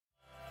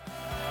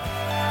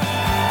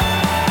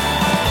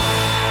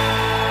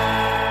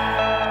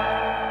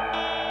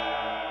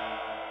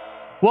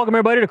Welcome,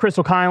 everybody, to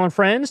Crystal Kyle and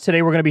Friends.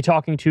 Today, we're going to be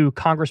talking to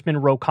Congressman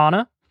Ro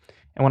Khanna.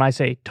 And when I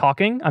say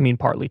talking, I mean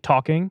partly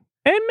talking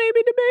and maybe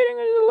debating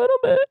a little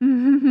bit.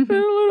 A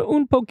little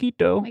un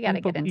poquito. We got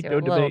to get into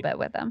it a little bit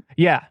with them.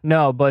 Yeah,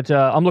 no, but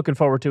I'm looking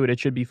forward to it. It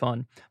should be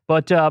fun.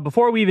 But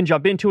before we even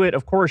jump into it,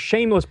 of course,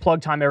 shameless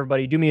plug time,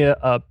 everybody. Do me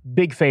a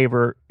big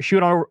favor.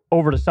 Shoot on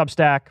over to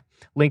Substack.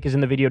 Link is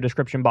in the video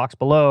description box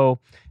below.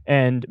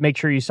 And make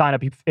sure you sign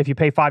up. If you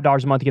pay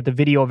 $5 a month, you get the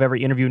video of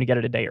every interview and you get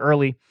it a day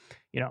early.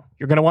 You know,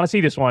 you're going to want to see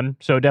this one,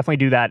 so definitely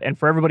do that. And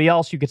for everybody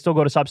else, you can still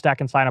go to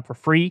Substack and sign up for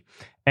free,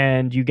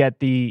 and you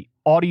get the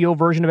audio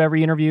version of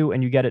every interview,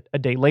 and you get it a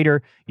day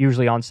later,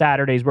 usually on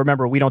Saturdays.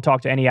 Remember, we don't talk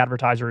to any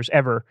advertisers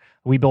ever.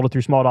 We build it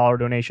through small dollar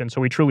donations,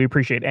 so we truly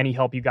appreciate any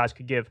help you guys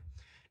could give.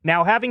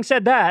 Now, having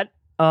said that,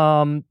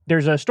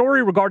 there's a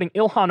story regarding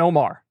Ilhan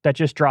Omar that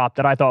just dropped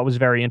that I thought was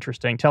very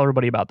interesting. Tell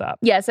everybody about that.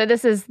 Yeah, so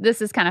this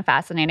is kind of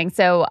fascinating.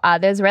 So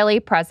the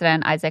Israeli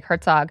president, Isaac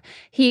Herzog,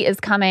 he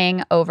is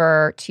coming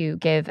over to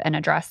give an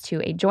address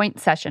to a joint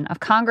session of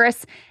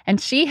Congress.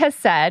 And she has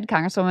said,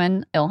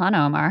 Congresswoman Ilhan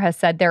Omar has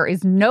said, there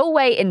is no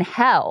way in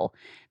hell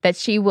that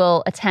she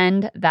will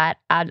attend that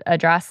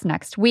address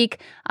next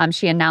week.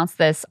 She announced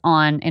this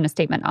in a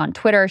statement on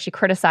Twitter. She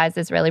criticized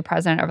the Israeli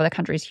president over the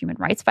country's human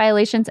rights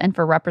violations and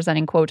for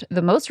representing, quote,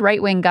 the most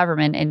right-wing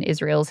government in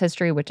Israel's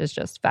history, which is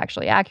just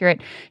factually accurate.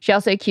 She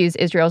also accused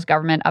Israel's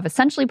government of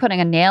essentially putting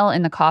a nail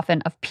in the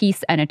coffin of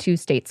peace and a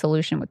two-state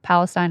solution with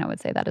Palestine. I would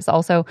say that is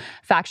also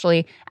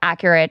factually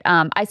accurate.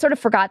 I sort of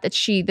forgot that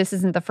this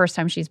isn't the first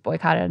time she's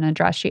boycotted an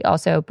address. She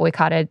also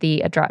boycotted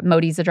the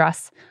Modi's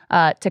address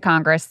to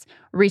Congress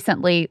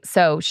recently.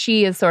 So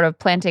she is sort of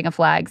planting a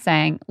flag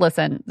saying,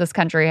 listen, this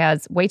country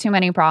has way too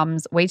many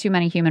problems, way too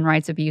many human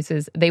rights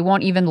abuses. They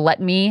won't even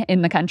let me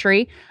in the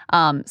country.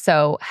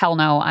 So hell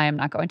no, I am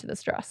not going to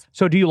this address.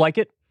 So do you like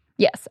it?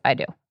 Yes, I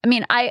do. I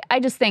mean, I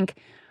just think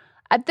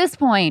at this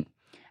point,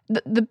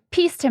 the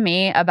piece to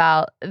me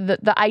about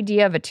the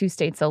idea of a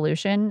two-state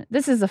solution,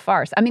 this is a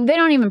farce. I mean, they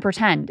don't even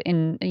pretend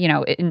in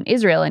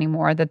Israel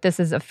anymore that this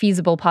is a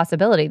feasible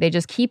possibility. They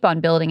just keep on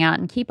building out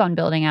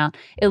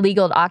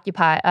illegal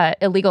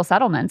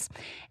settlements.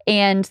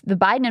 And the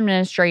Biden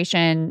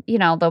administration,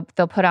 they'll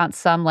put out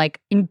some like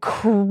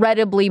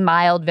incredibly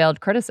mild veiled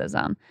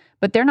criticism,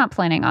 but they're not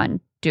planning on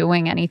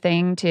doing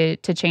anything to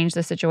change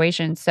the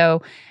situation.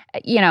 So,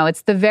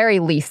 it's the very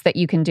least that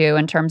you can do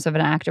in terms of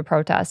an act of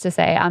protest to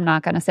say, I'm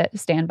not going to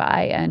stand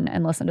by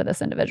and listen to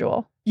this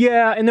individual.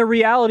 Yeah, and the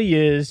reality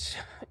is,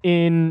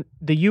 in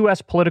the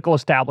U.S. political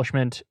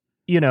establishment,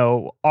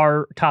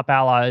 our top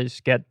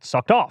allies get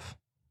sucked off.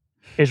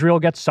 Israel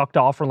gets sucked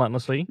off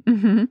relentlessly.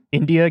 Mm-hmm.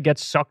 India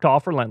gets sucked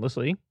off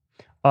relentlessly.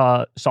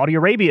 Saudi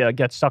Arabia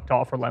gets sucked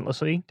off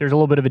relentlessly. There's a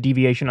little bit of a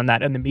deviation on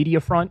that in the media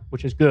front,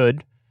 which is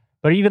good.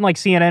 But even like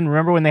CNN,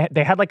 remember when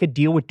they had like a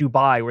deal with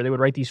Dubai where they would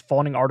write these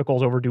fawning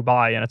articles over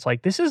Dubai, and it's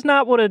like, this is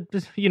not what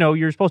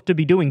you're supposed to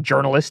be doing,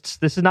 journalists.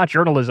 This is not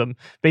journalism.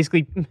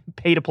 Basically,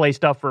 pay to play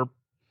stuff for,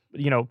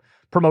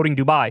 promoting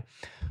Dubai.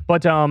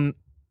 But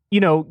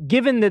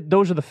given that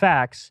those are the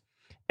facts,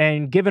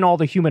 and given all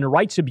the human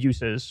rights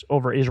abuses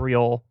over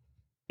Israel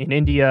in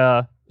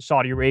India,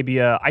 Saudi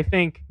Arabia, I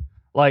think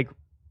like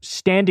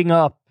standing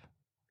up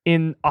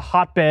in a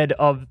hotbed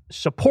of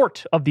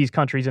support of these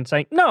countries and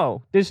saying,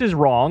 no, this is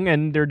wrong,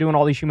 and they're doing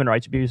all these human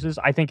rights abuses.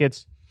 I think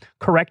it's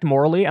correct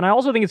morally, and I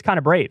also think it's kind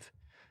of brave.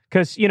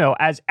 Because,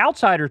 as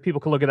outsiders,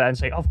 people can look at that and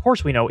say, of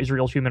course we know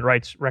Israel's human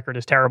rights record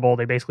is terrible.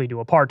 They basically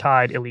do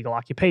apartheid, illegal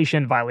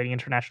occupation, violating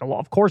international law.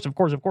 Of course.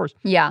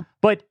 Yeah.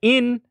 But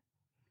in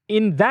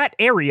that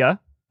area,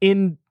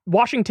 in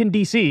Washington,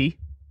 D.C.,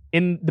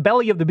 in the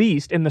belly of the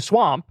beast, in the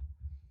swamp,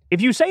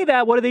 if you say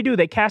that, what do?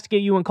 They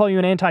castigate you and call you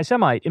an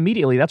anti-Semite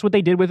immediately. That's what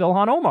they did with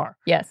Ilhan Omar.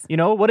 Yes.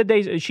 What did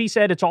they? She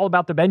said it's all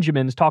about the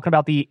Benjamins, talking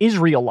about the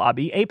Israel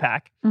lobby,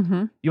 AIPAC.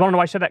 Mm-hmm. You want to know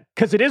why I said that?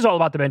 Because it is all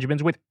about the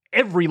Benjamins with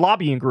every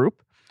lobbying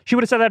group. She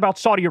would have said that about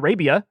Saudi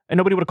Arabia, and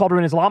nobody would have called her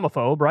an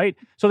Islamophobe, right?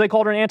 So they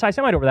called her an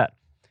anti-Semite over that.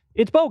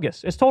 It's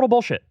bogus. It's total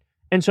bullshit.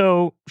 And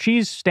so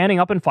she's standing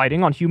up and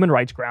fighting on human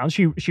rights grounds.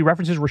 She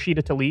references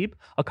Rashida Tlaib,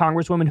 a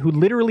congresswoman who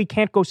literally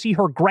can't go see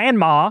her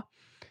grandma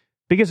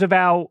because of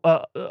how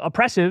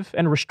oppressive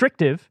and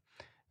restrictive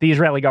the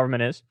Israeli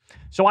government is.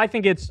 So I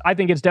think it's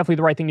definitely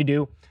the right thing to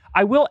do.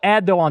 I will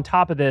add, though, on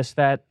top of this,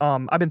 that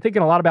I've been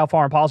thinking a lot about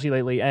foreign policy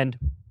lately, and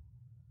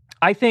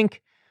I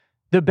think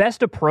the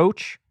best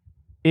approach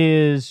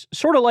is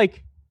sort of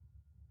like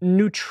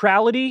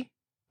neutrality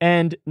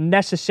and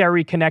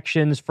necessary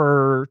connections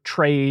for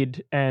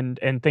trade and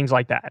things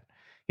like that.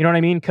 You know what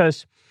I mean?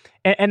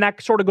 And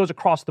that sort of goes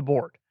across the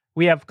board.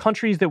 We have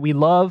countries that we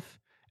love,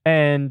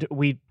 and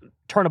we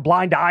turn a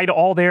blind eye to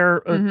all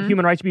their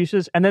human rights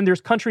abuses. And then there's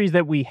countries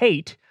that we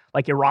hate,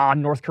 like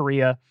Iran, North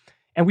Korea,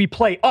 and we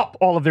play up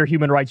all of their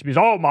human rights abuse.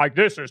 Oh, my,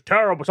 this is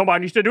terrible.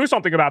 Somebody needs to do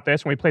something about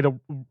this. And we play the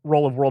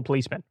role of world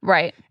policeman.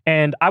 Right.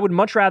 And I would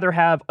much rather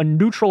have a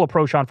neutral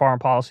approach on foreign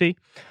policy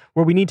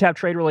where we need to have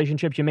trade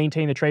relationships. You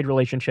maintain the trade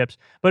relationships.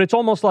 But it's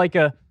almost like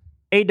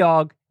hey,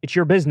 dog, It's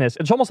your business.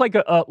 It's almost like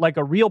a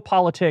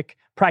realpolitik,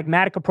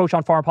 pragmatic approach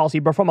on foreign policy,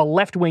 but from a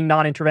left-wing,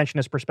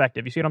 non-interventionist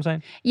perspective. You see what I'm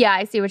saying? Yeah,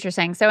 I see what you're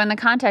saying. So in the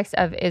context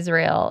of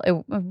Israel,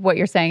 what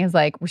you're saying is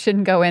like, we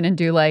shouldn't go in and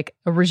do like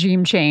a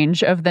regime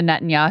change of the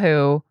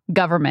Netanyahu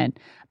government.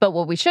 But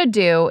what we should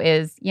do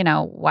is,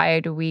 why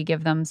do we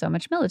give them so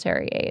much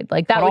military aid?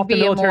 Like that would be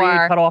cut off the military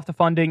more... aid, cut off the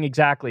funding,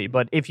 exactly.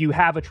 But if you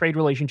have a trade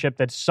relationship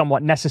that's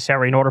somewhat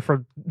necessary in order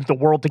for the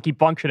world to keep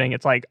functioning,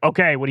 it's like,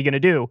 okay, what are you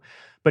going to do?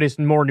 But it's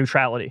more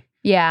neutrality.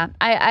 Yeah,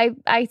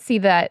 I see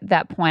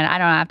that point. I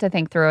don't have to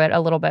think through it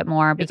a little bit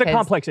more because it's a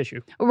complex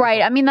issue.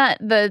 Right. I mean, that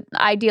the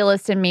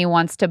idealist in me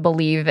wants to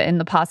believe in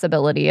the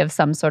possibility of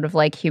some sort of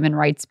like human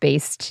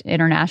rights-based,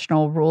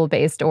 international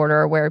rule-based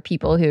order where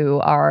people who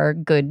are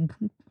good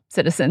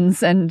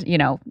citizens and,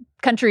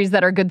 countries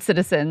that are good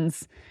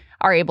citizens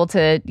are able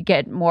to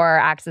get more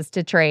access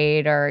to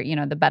trade or,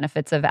 the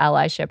benefits of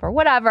allyship or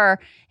whatever.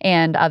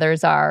 And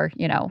others are,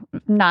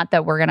 not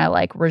that we're going to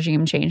like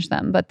regime change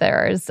them, but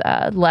there's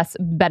less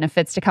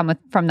benefits to come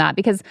from that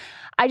because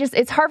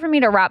it's hard for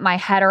me to wrap my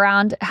head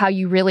around how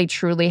you really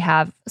truly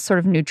have sort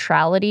of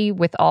neutrality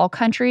with all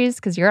countries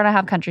because you're going to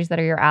have countries that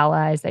are your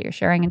allies, that you're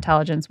sharing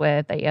intelligence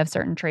with, that you have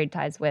certain trade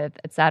ties with,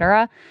 et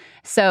cetera.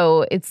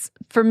 So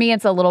for me,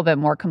 it's a little bit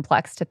more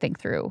complex to think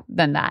through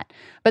than that.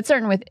 But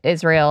certainly with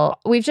Israel,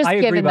 we've just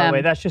given them... I agree, by the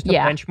way. That's just a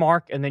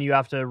benchmark, and then you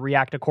have to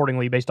react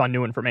accordingly based on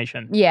new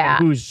information. Yeah.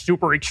 And who's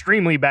super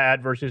extremely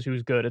bad versus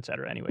who's good, et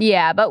cetera. Anyway.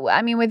 Yeah, but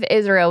I mean, with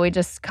Israel, we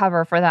just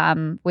cover for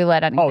them. We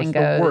let anything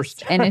go. The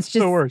worst. And it's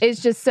just,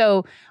 it's just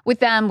so, with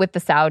them, with the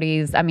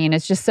Saudis, I mean,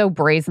 it's just so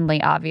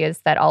brazenly obvious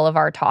that all of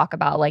our talk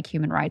about like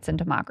human rights and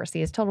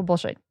democracy is total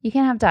bullshit. You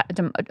can't have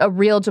a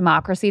real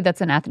democracy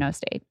that's an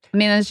ethno-state. I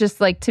mean, it's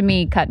just like, to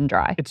me, cut and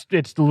dry.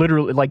 It's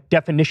literally, like,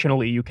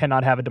 definitionally, you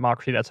cannot have a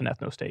democracy that's an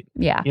ethno-state.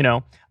 Yeah.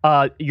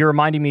 You're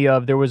reminding me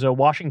of, there was a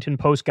Washington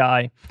Post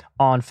guy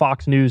on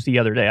Fox News the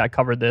other day. I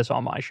covered this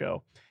on my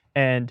show.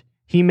 And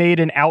he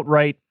made an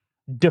outright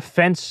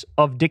defense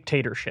of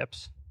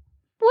dictatorships.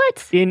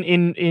 What?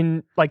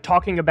 In like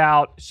talking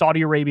about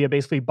Saudi Arabia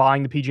basically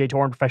buying the PGA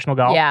Tour and professional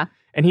golf. Yeah.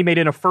 And he made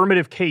an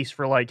affirmative case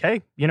for like,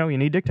 hey, you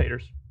need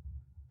dictators.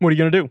 What are you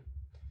going to do?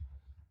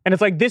 And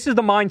it's like, this is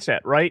the mindset,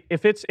 right?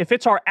 If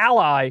it's our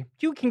ally,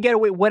 you can get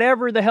away,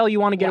 whatever the hell you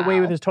want to get away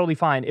with is totally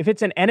fine. If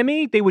it's an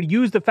enemy, they would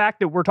use the fact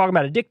that we're talking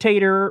about a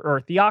dictator or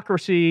a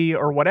theocracy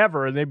or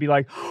whatever, and they'd be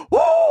like,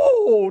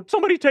 oh,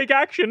 somebody take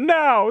action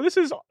now. This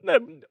is,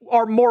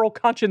 our moral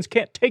conscience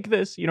can't take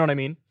this. You know what I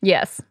mean?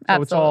 Yes,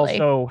 absolutely. So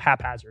it's all so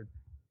haphazard.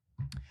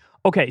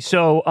 Okay,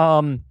 so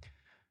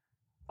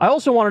I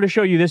also wanted to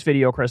show you this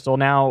video, Crystal.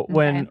 Now,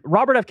 when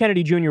Robert F.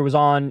 Kennedy Jr. was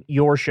on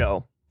your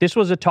show, this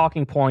was a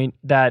talking point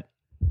that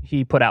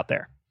he put out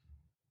there.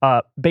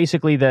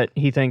 Basically that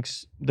he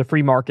thinks the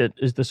free market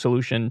is the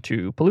solution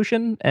to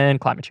pollution and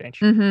climate change.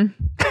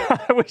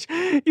 Mm-hmm. Which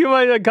you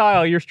might,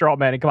 Kyle, you're straw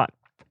man. Come on.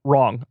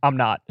 Wrong. I'm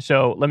not.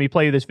 So let me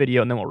play you this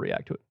video and then we'll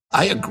react to it.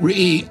 I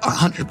agree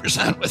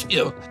 100% with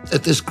you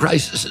that this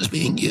crisis is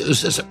being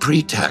used as a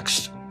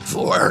pretext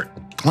for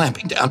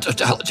clamping down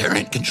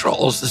totalitarian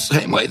controls the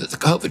same way that the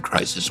COVID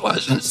crisis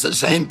was. And it's the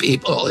same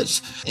people,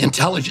 it's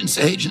intelligence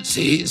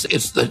agencies,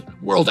 it's the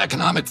World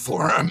Economic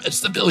Forum, it's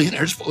the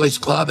Billionaires Voice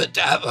Club at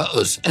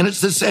Davos, and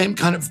it's the same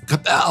kind of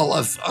cabal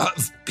of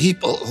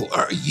people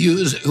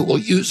who will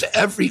use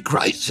every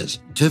crisis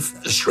to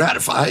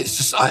stratify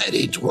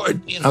society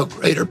toward,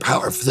 greater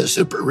power for the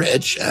super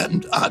rich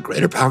and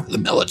greater power for the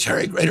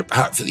military, greater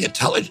power for the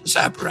intelligence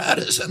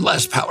apparatus, and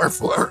less power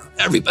for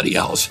everybody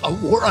else. A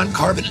war on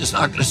carbon is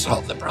not going to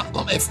solve the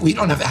problem. If we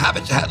don't have a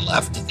habitat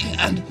left at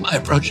the end, my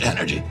approach to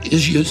energy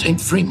is using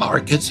free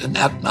markets and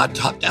not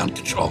top-down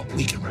control.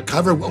 We can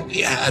recover what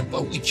we had,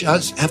 but we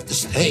just have to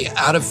stay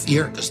out of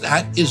fear because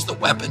that is the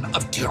weapon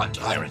of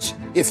tyrants.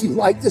 If you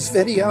like this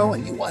video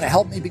and you want to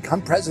help me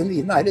become president of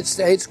the United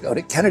States, go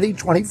to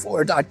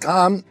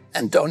Kennedy24.com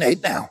and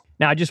donate now.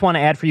 Now, I just want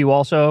to add for you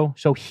also,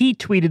 so he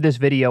tweeted this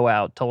video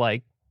out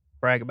to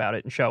brag about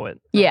it and show it.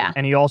 Yeah.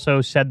 And he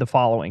also said the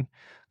following: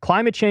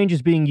 climate change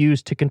is being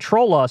used to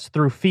control us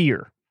through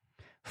fear.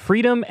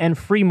 Freedom and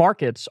free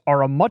markets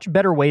are a much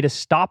better way to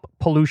stop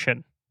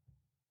pollution.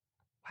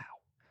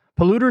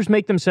 Wow. Polluters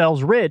make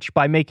themselves rich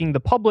by making the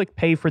public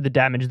pay for the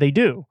damage they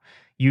do.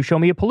 You show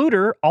me a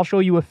polluter, I'll show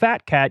you a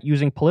fat cat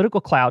using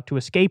political clout to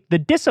escape the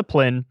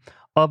discipline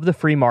of the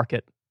free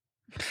market.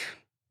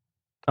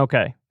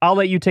 Okay, I'll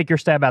let you take your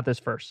stab at this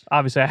first.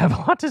 Obviously, I have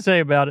a lot to say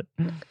about it.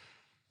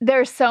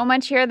 There's so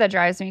much here that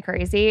drives me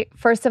crazy.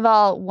 First of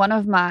all, one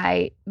of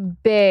my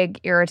big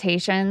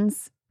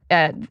irritations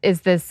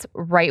is this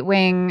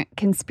right-wing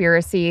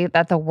conspiracy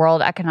that the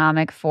World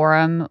Economic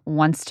Forum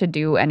wants to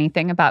do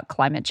anything about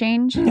climate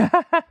change.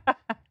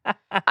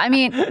 I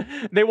mean,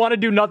 they want to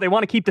do nothing. They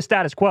want to keep the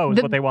status quo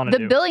is what they want to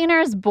do. The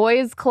Billionaires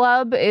Boys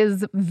Club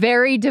is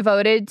very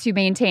devoted to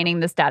maintaining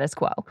the status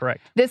quo.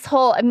 Correct. This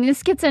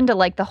gets into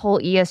the whole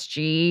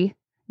ESG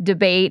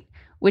debate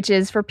which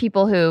is for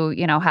people who,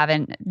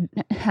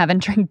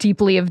 haven't drank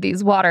deeply of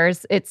these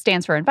waters. It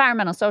stands for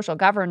environmental, social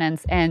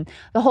governance. And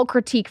the whole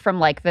critique from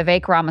like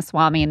Vivek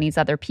Ramaswamy and these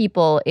other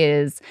people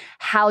is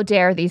how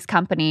dare these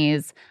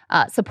companies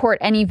support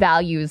any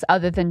values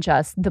other than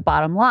just the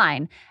bottom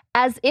line,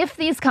 as if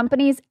these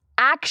companies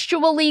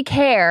actually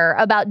care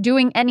about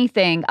doing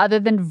anything other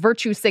than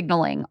virtue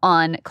signaling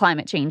on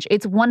climate change.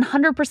 It's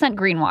 100%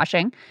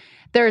 greenwashing.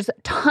 There's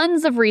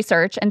tons of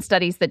research and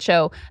studies that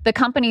show the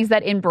companies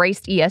that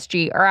embraced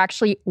ESG are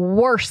actually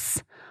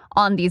worse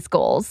on these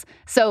goals.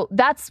 So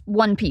that's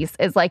one piece,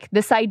 is like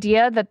this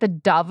idea that the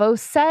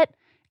Davos set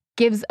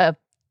gives a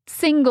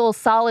single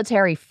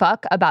solitary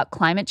fuck about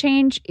climate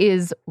change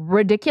is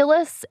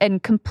ridiculous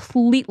and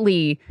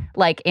completely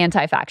like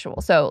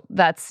anti-factual. So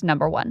that's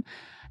number one.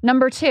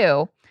 Number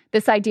two,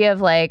 this idea of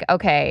like,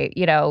 okay,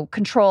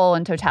 control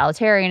and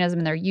totalitarianism,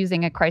 and they're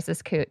using a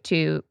crisis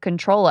to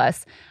control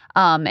us.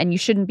 And you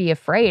shouldn't be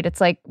afraid.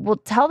 It's like, well,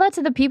 tell that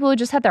to the people who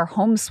just had their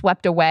homes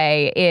swept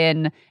away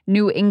in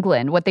New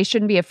England. What they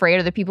shouldn't be afraid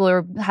of, the people who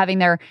are having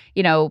their,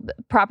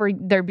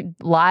 their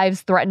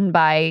lives threatened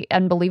by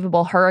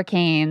unbelievable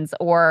hurricanes,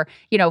 or,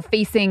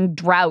 facing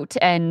drought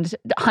and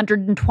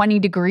 120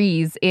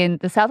 degrees in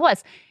the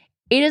Southwest.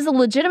 It is a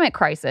legitimate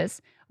crisis.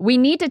 We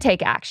need to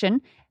take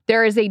action.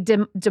 There is a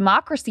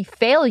democracy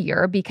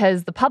failure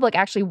because the public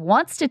actually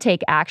wants to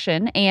take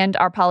action, and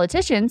our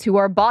politicians, who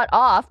are bought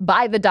off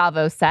by the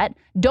Davos set,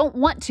 don't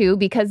want to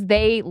because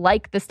they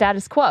like the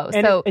status quo.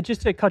 And so,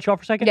 just to cut you off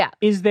for a second,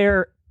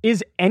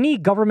 is any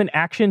government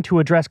action to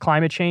address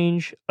climate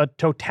change a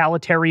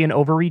totalitarian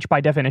overreach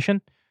by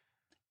definition?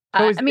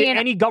 So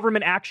any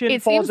government action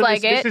it falls seems in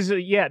like this?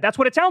 That's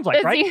what it sounds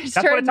like, right? That's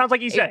what it sounds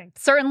like he's saying. It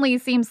certainly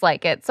seems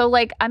like it. So,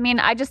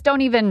 I just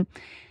don't even...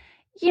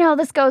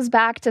 this goes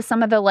back to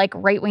some of the like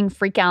right-wing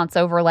freakouts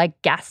over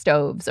like gas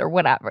stoves or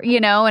whatever,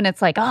 and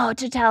it's like, oh,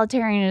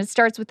 totalitarian, and it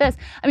starts with this.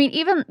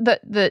 Even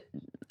the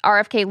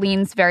RFK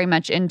leans very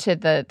much into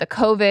the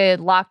COVID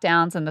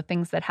lockdowns and the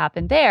things that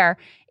happened there.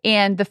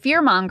 And the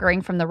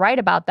fear-mongering from the right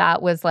about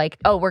that was like,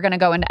 oh, we're going to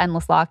go into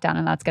endless lockdown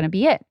and that's going to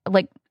be it.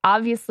 Like,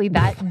 obviously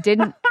that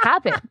didn't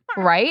happen,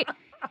 right?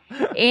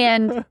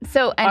 And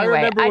so anyway, I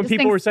remember when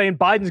people were saying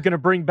Biden's going to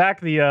bring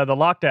back the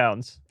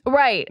lockdowns.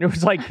 Right. It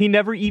was like he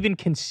never even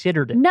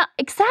considered it. No,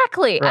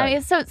 exactly.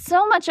 Right.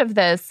 So much of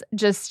this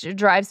just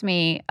drives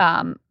me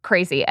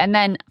crazy. And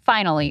then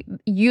finally,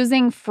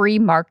 using free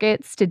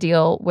markets to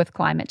deal with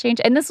climate change.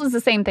 And this was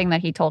the same thing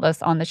that he told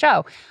us on the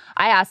show.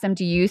 I asked him,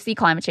 do you see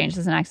climate change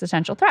as an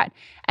existential threat?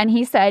 And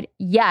he said,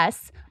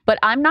 yes, but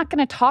I'm not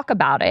going to talk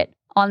about it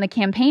on the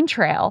campaign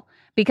trail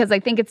because I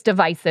think it's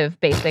divisive,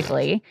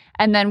 basically.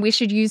 And then we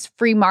should use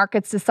free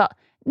markets to solve.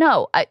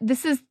 No,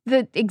 this is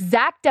the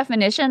exact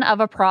definition of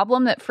a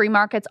problem that free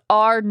markets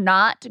are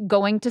not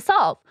going to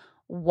solve.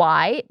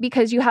 Why?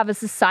 Because you have a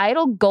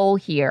societal goal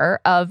here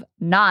of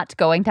not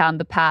going down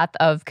the path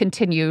of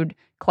continued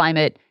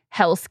climate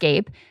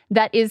hellscape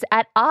that is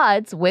at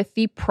odds with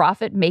the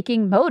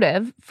profit-making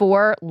motive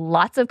for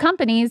lots of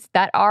companies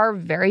that are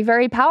very,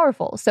 very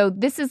powerful. So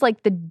this is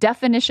like the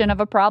definition of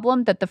a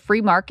problem that the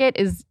free market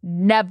is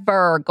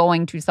never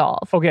going to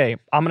solve. Okay,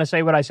 I'm going to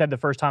say what I said the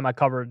first time I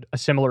covered a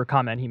similar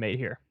comment he made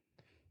here.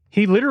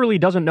 He literally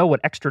doesn't know what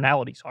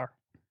externalities are.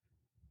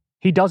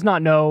 He does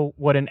not know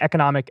what an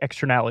economic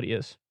externality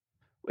is.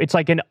 It's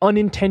like an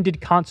unintended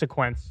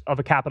consequence of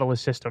a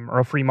capitalist system or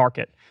a free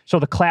market. So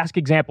the classic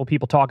example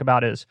people talk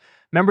about is,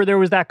 remember there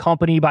was that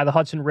company by the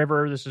Hudson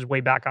River, this is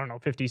way back,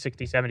 50,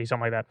 60, 70,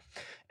 something like that.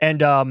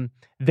 And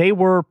they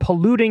were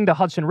polluting the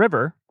Hudson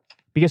River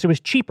because it was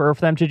cheaper for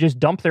them to just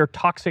dump their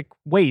toxic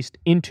waste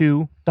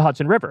into the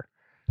Hudson River.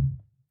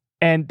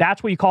 And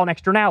that's what you call an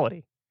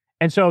externality.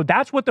 And so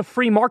that's what the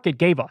free market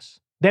gave us,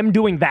 them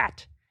doing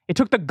that. It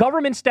took the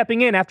government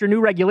stepping in after new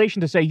regulation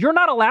to say, you're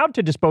not allowed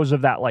to dispose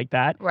of that like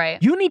that. Right.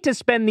 You need to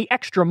spend the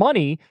extra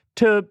money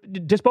to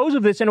dispose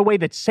of this in a way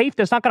that's safe,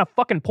 that's not going to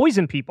fucking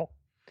poison people.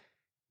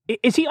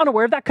 Is he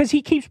unaware of that? Because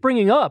he keeps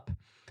bringing up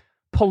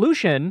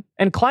pollution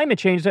and climate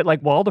change that like,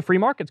 well, the free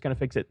market's going to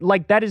fix it.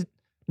 Like that is,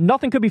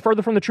 nothing could be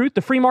further from the truth.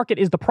 The free market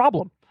is the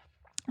problem.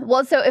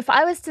 Well, so if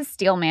I was to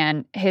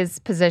steelman his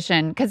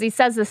position, because he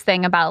says this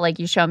thing about like,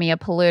 you show me a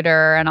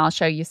polluter and I'll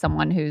show you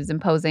someone who's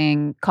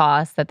imposing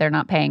costs that they're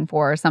not paying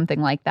for or something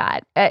like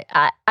that.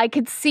 I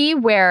could see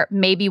where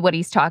maybe what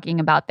he's talking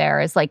about there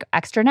is like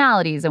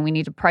externalities and we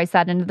need to price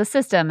that into the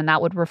system and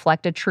that would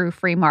reflect a true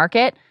free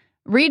market.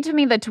 Read to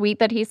me the tweet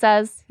that he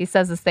says. He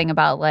says this thing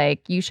about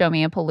like, you show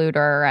me a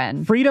polluter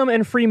and... Freedom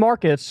and free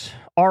markets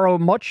are a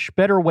much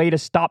better way to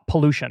stop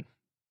pollution.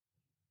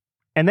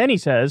 And then he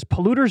says,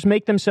 polluters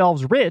make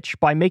themselves rich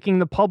by making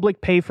the public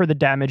pay for the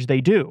damage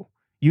they do.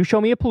 You show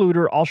me a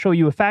polluter, I'll show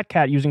you a fat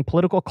cat using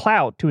political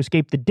clout to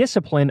escape the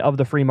discipline of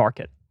the free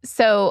market.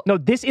 So no,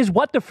 this is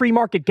what the free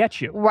market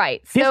gets you.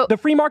 Right. So the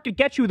free market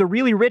gets you the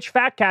really rich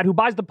fat cat who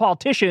buys the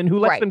politician who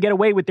lets them get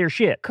away with their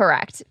shit.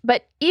 Correct.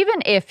 But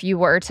even if you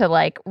were to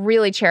like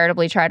really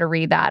charitably try to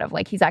read that of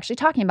like he's actually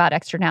talking about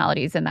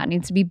externalities and that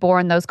needs to be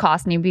borne, those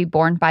costs need to be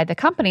borne by the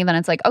company, then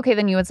it's like, okay,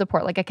 then you would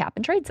support like a cap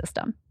and trade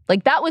system.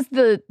 Like that was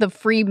the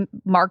free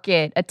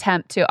market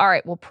attempt to, all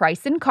right, we'll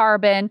price in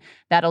carbon,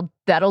 that'll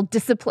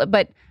discipline,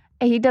 but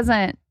he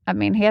doesn't, I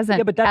mean, he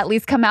hasn't at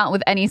least come out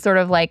with any sort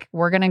of like,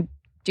 we're going to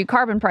do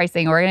carbon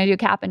pricing, or we're going to do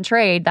cap and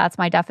trade. That's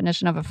my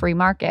definition of a free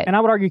market. And I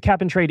would argue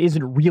cap and trade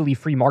isn't really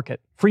free market.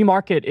 Free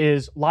market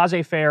is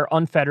laissez-faire,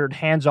 unfettered,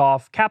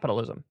 hands-off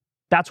capitalism.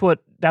 That's what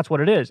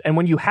it is. And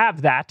when you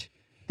have that,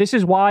 this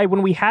is why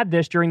when we had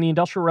this during the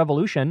Industrial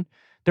Revolution,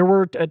 there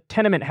were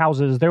tenement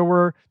houses, there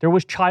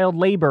was child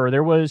labor,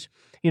 there was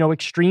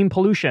extreme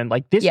pollution.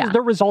 Like this is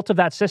the result of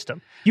that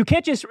system. You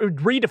can't just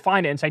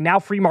redefine it and say now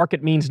free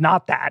market means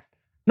not that.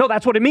 No,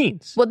 that's what it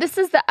means. Well, this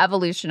is the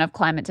evolution of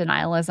climate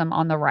denialism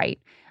on the right,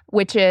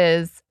 which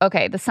is,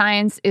 okay, the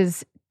science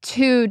is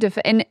too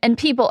and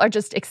people are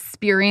just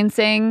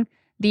experiencing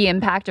the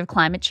impact of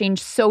climate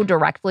change so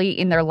directly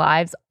in their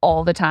lives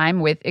all the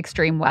time with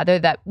extreme weather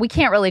that we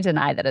can't really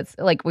deny that it's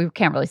like, we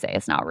can't really say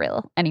it's not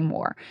real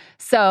anymore.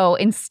 So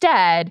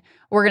instead,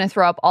 we're going to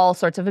throw up all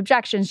sorts of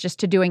objections just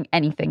to doing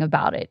anything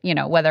about it.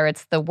 Whether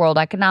it's the World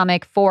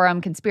Economic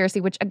Forum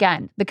conspiracy, which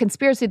again, the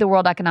conspiracy of the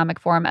World Economic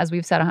Forum, as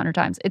we've said 100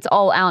 times, it's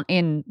all out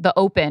in the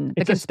open.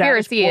 The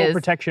conspiracy is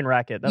protection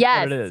racket. That's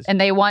what it is. And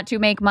they want to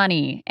make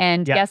money.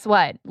 And guess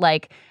what?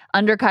 Like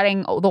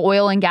undercutting the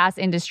oil and gas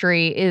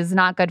industry is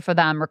not good for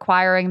them.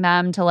 Requiring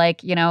them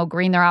to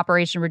green their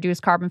operation, reduce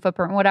carbon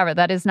footprint, whatever.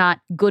 That is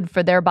not good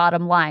for their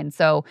bottom line.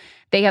 So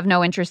they have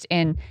no interest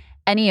in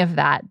any of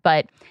that.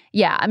 But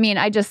yeah, I mean,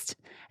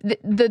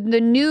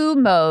 the new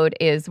mode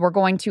is we're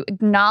going to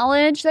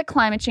acknowledge that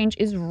climate change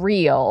is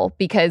real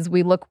because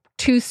we look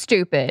too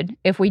stupid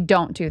if we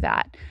don't do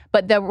that.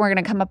 But then we're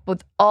going to come up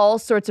with all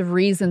sorts of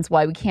reasons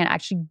why we can't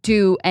actually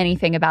do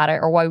anything about it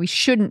or why we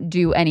shouldn't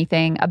do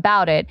anything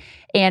about it.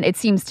 And it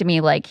seems to me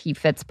like he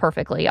fits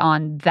perfectly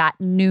on that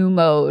new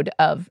mode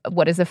of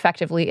what is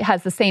effectively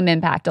has the same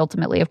impact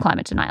ultimately of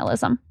climate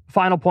denialism.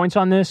 Final points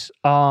on this.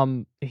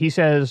 He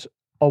says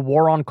a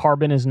war on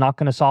carbon is not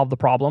going to solve the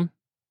problem.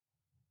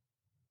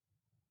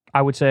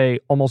 I would say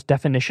almost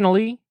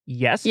definitionally,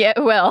 yes. Yeah,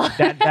 well.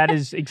 that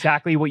is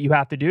exactly what you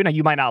have to do. Now,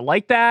 you might not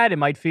like that. It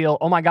might feel,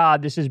 oh my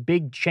God, this is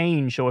big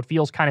change. So it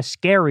feels kind of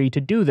scary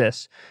to do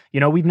this.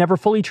 We've never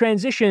fully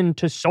transitioned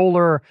to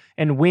solar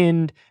and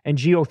wind and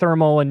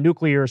geothermal and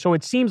nuclear. So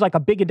it seems like a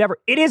big endeavor.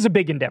 It is a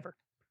big endeavor.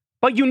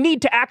 But you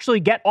need to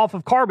actually get off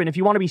of carbon if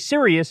you want to be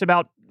serious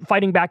about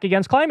fighting back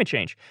against climate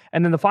change.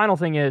 And then the final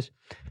thing is,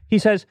 he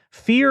says,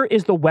 fear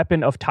is the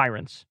weapon of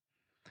tyrants.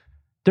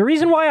 The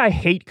reason why I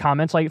hate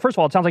comments like, first of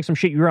all, it sounds like some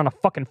shit you hear on a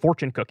fucking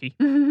fortune cookie.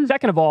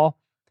 Second of all,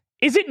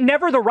 is it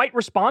never the right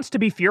response to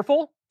be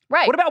fearful?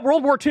 Right. What about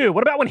World War II?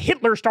 What about when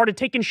Hitler started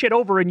taking shit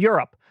over in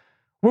Europe?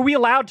 Were we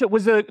allowed to,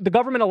 was the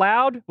government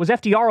allowed, was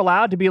FDR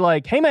allowed to be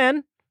like, hey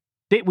man,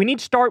 we need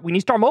to start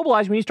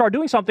mobilizing, we need to start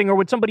doing something, or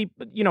would somebody,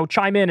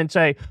 chime in and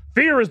say,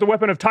 fear is the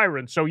weapon of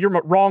tyrants, so you're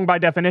wrong by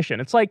definition.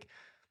 It's like,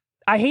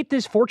 I hate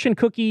this fortune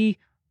cookie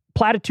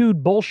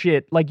platitude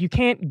bullshit. Like, you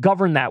can't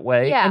govern that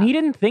way. Yeah. And he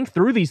didn't think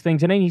through these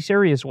things in any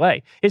serious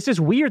way. It's this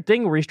weird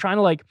thing where he's trying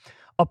to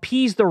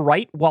appease the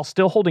right while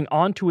still holding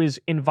on to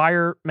his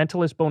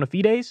environmentalist bona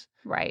fides.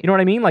 Right. You know what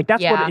I mean? Like,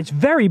 that's what it's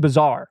very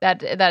bizarre.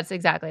 That's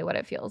exactly what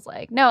it feels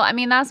like. No, I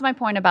mean, that's my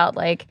point about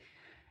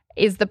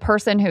is the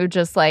person who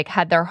just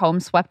had their home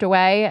swept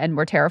away and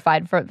were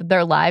terrified for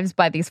their lives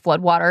by these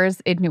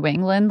floodwaters in New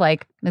England.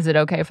 Is it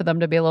okay for them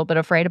to be a little bit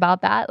afraid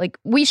about that?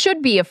 We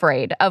should be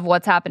afraid of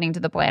what's happening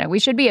to the planet. We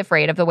should be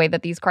afraid of the way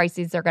that these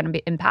crises are going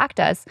to impact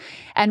us.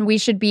 And we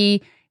should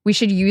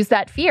use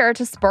that fear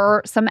to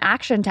spur some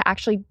action to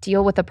actually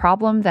deal with the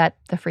problem that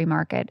the free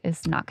market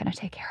is not going to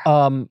take care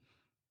of.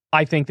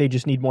 I think they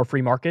just need more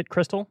free market,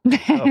 Crystal.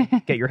 So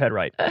get your head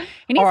right.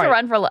 He needs to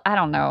run for, I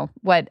don't know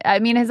what, I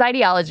mean, his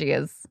ideology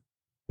is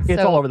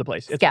it's all over the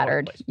place. It's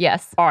scattered.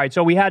 Yes. All right.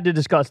 So we had to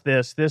discuss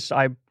this.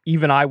 I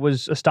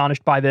was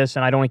astonished by this,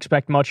 and I don't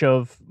expect much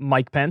of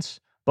Mike Pence.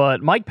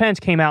 But Mike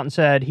Pence came out and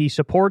said he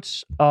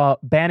supports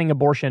banning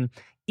abortion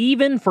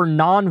even for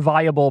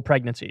non-viable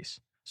pregnancies.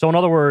 So in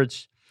other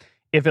words,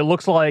 if it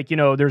looks like,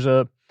 there's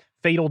a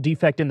fatal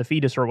defect in the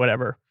fetus or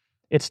whatever,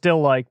 it's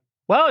still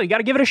well, you got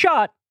to give it a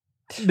shot.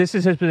 This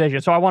is his position.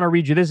 So I want to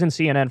read you this in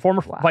CNN.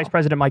 Former Vice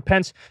President Mike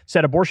Pence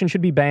said abortion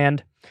should be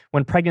banned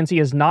when pregnancy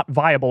is not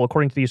viable,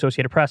 according to the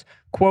Associated Press.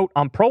 Quote,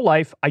 I'm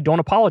pro-life. I don't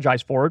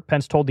apologize for it,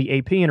 Pence told the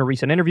AP in a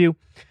recent interview.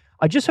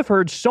 I just have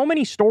heard so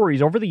many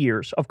stories over the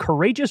years of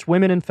courageous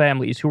women and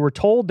families who were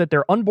told that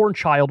their unborn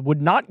child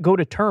would not go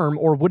to term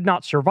or would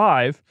not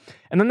survive,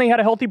 and then they had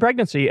a healthy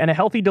pregnancy and a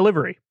healthy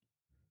delivery.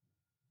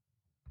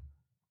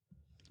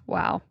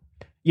 Wow.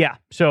 Yeah.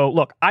 So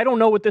look, I don't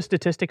know what the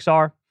statistics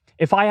are.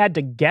 If I had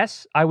to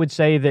guess, I would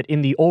say that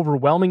in the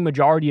overwhelming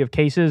majority of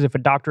cases, if a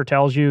doctor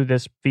tells you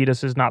this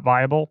fetus is not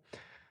viable,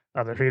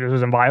 the fetus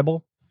isn't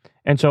viable,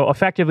 And so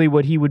effectively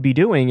what he would be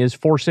doing is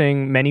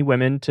forcing many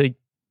women to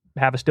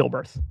have a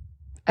stillbirth.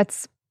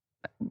 It's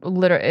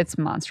literally, it's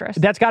monstrous.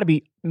 That's got to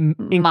be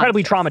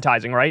incredibly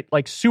traumatizing, right?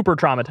 Like super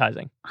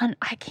traumatizing.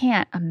 I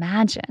can't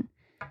imagine.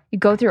 You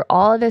go through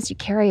all of this, you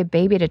carry a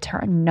baby to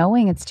term,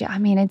 knowing it's just, I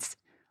mean,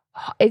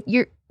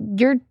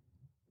 you're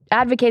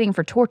advocating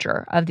for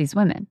torture of these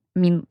women. I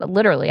mean,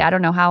 literally, I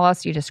don't know how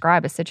else you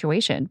describe a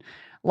situation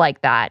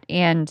like that.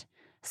 And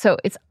so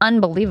it's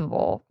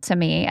unbelievable to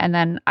me. And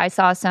then I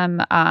saw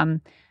some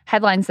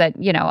headlines that,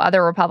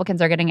 other Republicans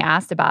are getting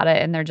asked about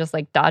it and they're just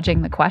like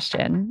dodging the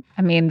question.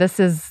 I mean, this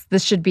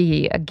should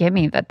be a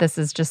gimme that this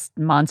is just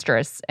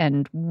monstrous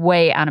and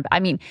way out of, I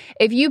mean,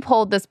 if you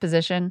hold this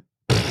position,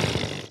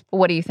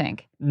 what do you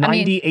think?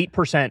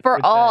 98%.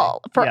 For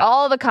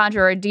all the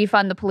controversy,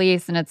 defund the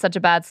police, and it's such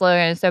a bad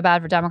slogan, it's so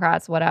bad for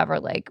Democrats, whatever.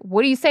 Like,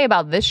 what do you say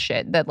about this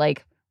shit that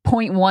like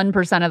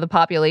 0.1% of the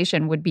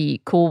population would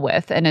be cool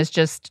with and is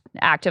just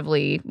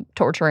actively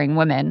torturing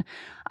women?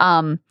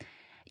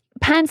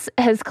 Pence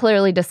has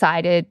clearly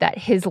decided that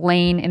his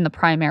lane in the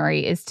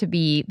primary is to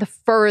be the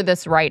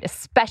furthest right,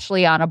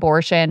 especially on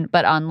abortion,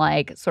 but on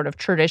like sort of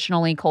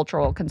traditionally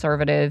cultural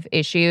conservative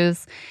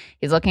issues.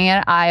 He's looking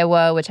at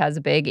Iowa, which has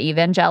a big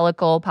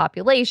evangelical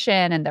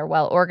population and they're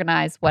well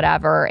organized,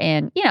 whatever.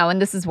 And,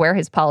 and this is where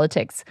his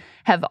politics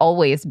have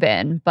always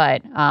been.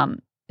 But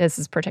this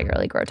is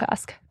particularly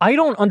grotesque. I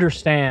don't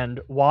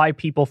understand why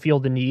people feel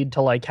the need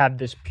to like have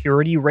this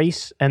purity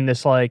race and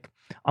this like,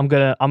 I'm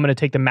gonna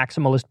take the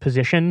maximalist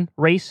position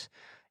race.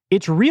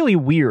 It's really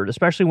weird,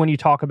 especially when you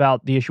talk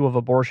about the issue of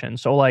abortion.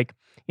 So like,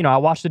 I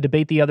watched a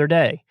debate the other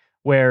day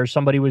where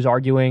somebody was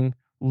arguing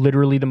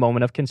literally the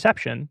moment of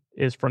conception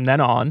is from then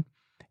on,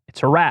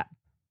 it's a wrap.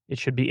 It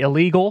should be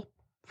illegal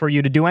for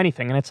you to do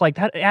anything. And it's like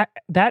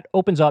that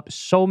opens up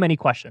so many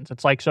questions.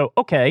 It's like, so,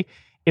 okay,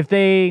 if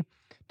they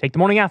take the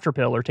morning after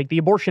pill or take the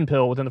abortion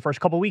pill within the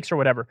first couple of weeks or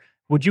whatever,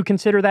 would you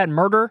consider that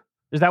murder?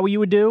 Is that what you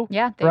would do?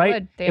 Yeah, they right?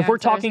 would. If we're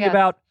talking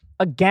about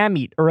a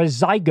gamete or a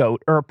zygote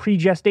or a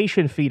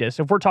pregestation fetus,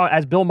 if we're talking,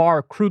 as Bill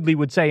Maher crudely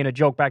would say in a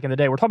joke back in the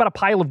day, we're talking about a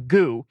pile of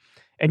goo,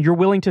 and you're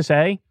willing to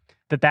say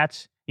that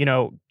that's,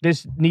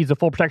 this needs the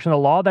full protection of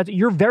the law,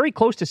 you're very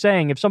close to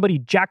saying if somebody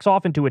jacks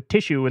off into a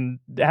tissue and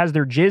has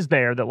their jizz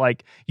there, that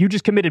like you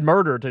just committed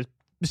murder to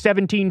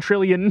 17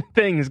 trillion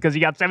things because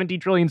you got 17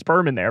 trillion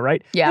sperm in there,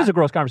 right? Yeah. This is a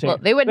gross conversation. Well,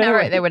 they would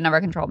never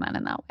control men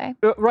in that way.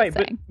 Right.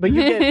 But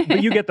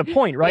you get the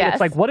point, right? Yes.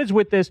 It's like, what is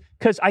with this?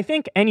 Because I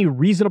think any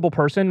reasonable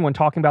person, when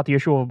talking about the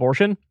issue of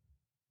abortion,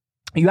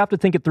 you have to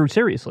think it through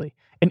seriously.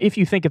 And if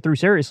you think it through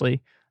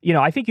seriously,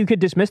 I think you could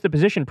dismiss the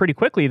position pretty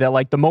quickly that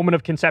like the moment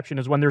of conception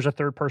is when there's a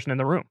third person in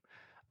the room.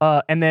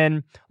 And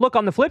then look,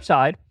 on the flip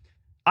side,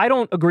 I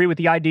don't agree with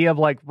the idea of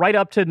like right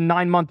up to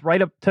 9 months,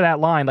 right up to that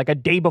line, like a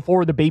day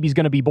before the baby's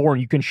going to be born,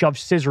 you can shove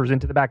scissors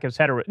into the back of his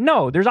head.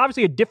 No, there's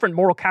obviously a different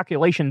moral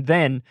calculation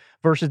then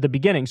versus the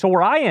beginning. So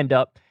where I end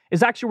up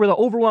is actually where the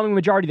overwhelming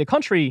majority of the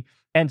country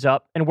ends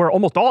up and where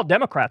almost all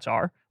Democrats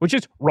are, which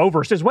is Roe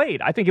versus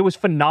Wade. I think it was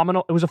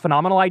phenomenal. It was a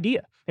phenomenal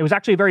idea. It was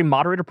actually a very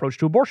moderate approach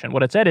to abortion.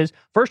 What it said is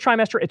first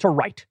trimester, it's a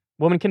right.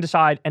 Woman can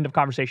decide, end of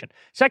conversation.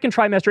 Second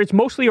trimester, it's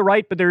mostly a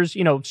right, but there's,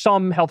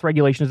 some health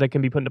regulations that can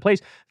be put into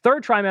place.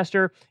 Third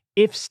trimester,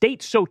 if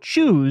states so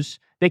choose,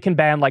 they can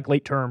ban like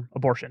late-term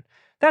abortion.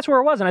 That's where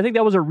it was. And I think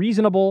that was a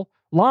reasonable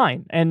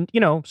line. And,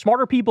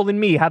 smarter people than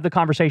me have the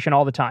conversation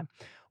all the time.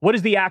 What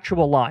is the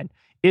actual line?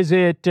 Is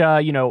it,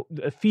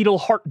 fetal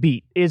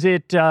heartbeat? Is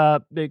it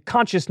the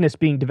consciousness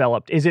being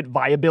developed? Is it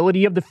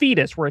viability of the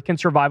fetus where it can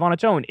survive on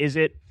its own? Is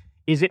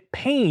it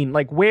pain?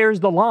 Like,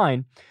 where's the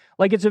line?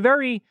 Like, it's a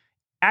very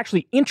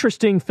actually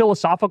interesting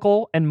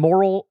philosophical and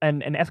moral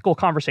and ethical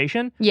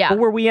conversation. Yeah. But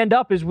where we end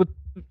up is with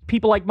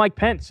people like Mike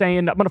Pence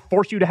saying, I'm going to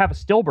force you to have a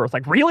stillbirth.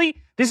 Like,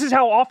 really? This is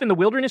how off in the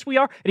wilderness we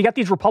are? And you got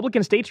these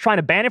Republican states trying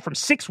to ban it from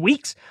 6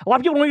 weeks? A lot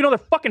of people don't even know they're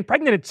fucking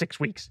pregnant at 6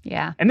 weeks.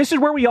 Yeah. And this is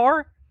where we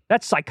are?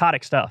 That's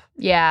psychotic stuff.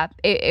 Yeah,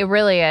 it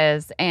really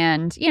is.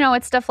 And,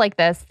 it's stuff like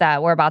this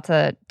that we're about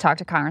to talk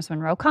to Congressman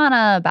Ro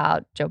Khanna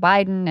about Joe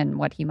Biden and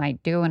what he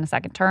might do in a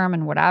second term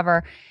and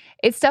whatever.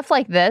 It's stuff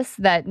like this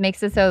that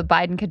makes it so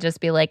Biden could just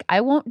be like,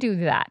 I won't do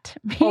that.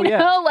 You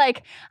know,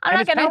 like I'm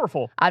not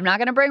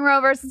going to bring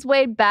Roe versus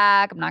Wade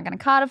back. I'm not going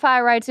to codify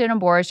rights to an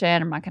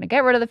abortion. I'm not going to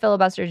get rid of the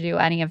filibuster to do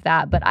any of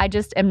that. But I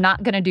just am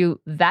not going to do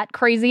that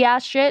crazy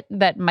ass shit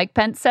that Mike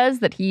Pence says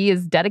that he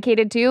is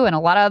dedicated to. And a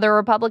lot of other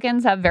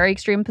Republicans have very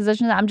extreme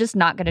positions. I'm just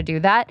not going to do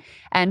that.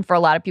 And for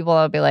a lot of people,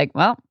 I'll be like,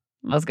 well,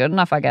 that's good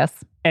enough, I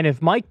guess. And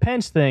if Mike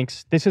Pence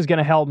thinks this is going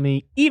to help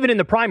me, even in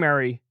the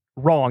primary,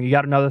 wrong. You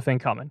got another thing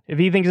coming. If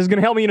he thinks it's going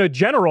to help me in a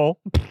general,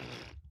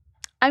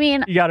 I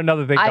mean, you got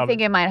another thing coming. I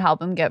think it might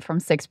help him get from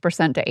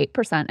 6% to 8% in a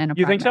primary.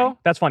 You think so?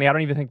 That's funny. I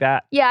don't even think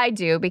that. Yeah, I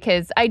do,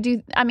 because I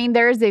mean,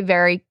 there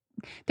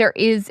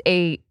is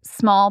a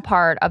small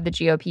part of the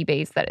GOP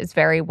base that is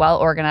very well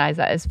organized,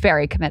 that is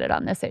very committed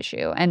on this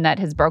issue, and that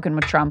has broken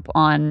with Trump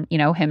on,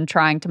 him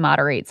trying to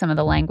moderate some of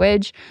the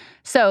language.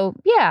 So,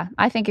 yeah,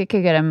 I think it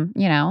could get him,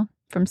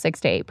 from 6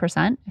 to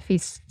 8% if he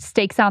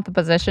stakes out the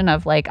position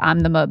of like,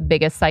 I'm the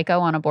biggest psycho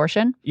on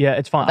abortion. Yeah,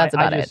 it's fine. That's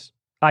about it.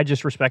 I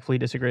just respectfully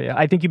disagree.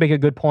 I think you make a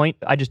good point.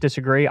 I just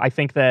disagree. I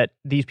think that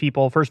these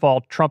people, first of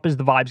all, Trump is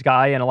the vibes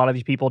guy, and a lot of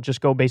these people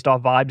just go based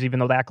off vibes, even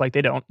though they act like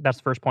they don't. That's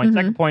the first point.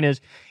 Second point is,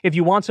 if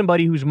you want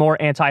somebody who's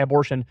more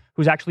anti-abortion,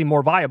 who's actually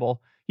more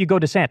viable, you go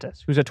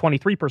DeSantis, who's at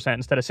 23%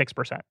 instead of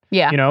 6%.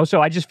 Yeah. You know,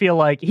 so I just feel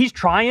like he's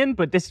trying,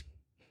 but this,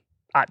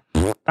 I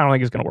don't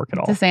think it's going to work at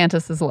all.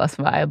 DeSantis is less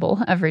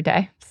viable every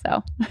day.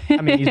 So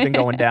I mean, he's been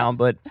going down,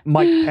 but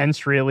Mike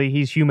Pence, really,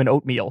 he's human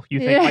oatmeal. You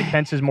think Mike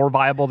Pence is more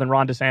viable than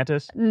Ron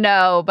DeSantis?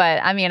 No,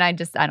 but I mean, I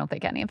don't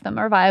think any of them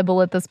are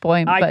viable at this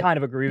point. I kind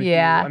of agree with you.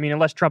 I mean,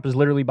 unless Trump is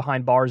literally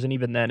behind bars, and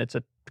even then, it's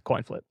a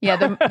coin flip. Yeah,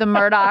 the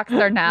Murdochs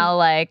are now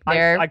like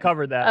I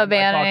covered that.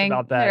 Abandoning. I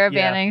talked about that. They're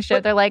abandoning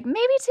shit. They're like,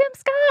 maybe Tim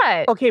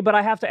Scott. Okay, but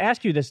I have to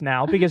ask you this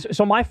now because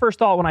so my first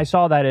thought when I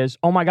saw that is,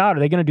 oh my God, are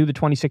they going to do the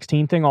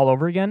 2016 thing all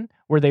over again?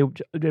 Where they were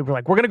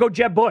like, we're going to go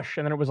Jeb Bush,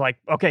 and then it was like,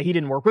 okay, he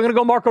didn't work. We're going to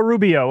go Marco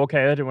Rubio.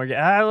 Okay, that didn't work.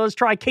 Let's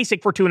try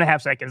Kasich for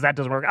 2.5 seconds. That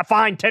doesn't work.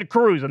 Fine, Ted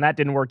Cruz, and that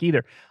didn't work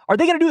either. Are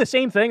they going to do the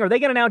same thing? Are they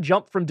going to now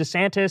jump from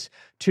DeSantis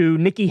to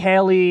Nikki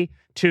Haley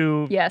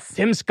to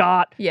Tim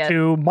Scott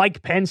to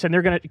Mike Pence, and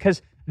they're going to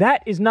because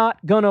that is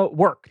not going to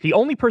work. The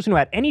only person who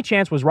had any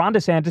chance was Ron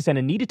DeSantis, and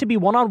it needed to be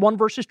one-on-one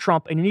versus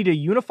Trump, and you need a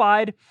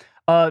unified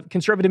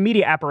conservative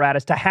media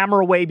apparatus to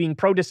hammer away being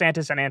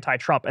pro-DeSantis and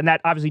anti-Trump, and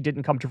that obviously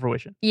didn't come to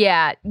fruition.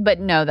 Yeah,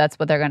 but no, that's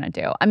what they're going to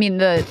do. I mean,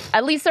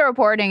 at least the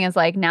reporting is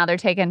like now they're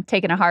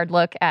taking a hard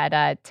look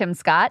at Tim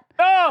Scott.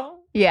 Oh!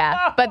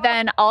 Yeah, but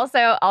then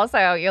also,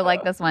 you'll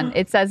like this one.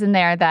 It says in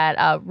there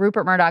that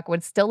Rupert Murdoch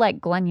would still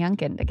like Glenn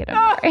Youngkin to get in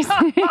the race.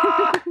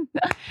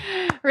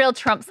 Real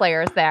Trump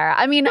slayers there.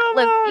 I mean,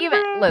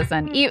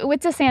 listen,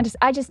 with DeSantis,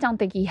 I just don't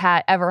think he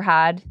ever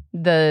had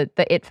the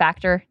it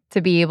factor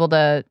to be able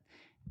to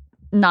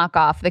knock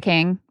off the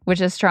king, which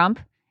is Trump.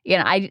 You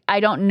know, I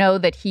don't know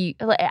that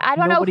I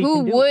don't know who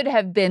would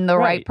have been the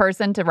right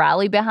person to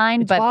rally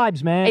behind. But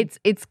vibes, man.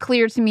 It's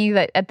clear to me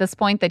that at this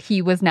point that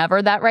he was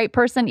never that right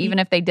person, even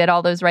if they did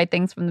all those right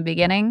things from the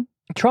beginning.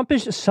 Trump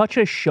is such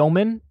a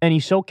showman, and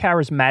he's so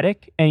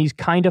charismatic, and he's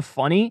kind of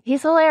funny.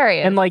 He's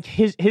hilarious. And like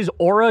his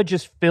aura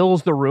just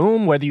fills the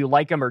room, whether you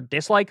like him or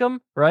dislike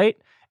him, right?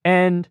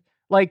 And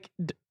like,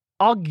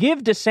 I'll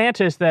give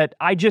DeSantis that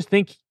I just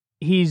think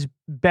he's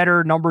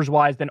better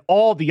numbers-wise than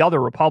all the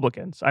other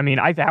Republicans. I mean,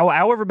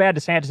 however bad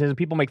DeSantis is, and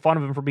people make fun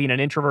of him for being an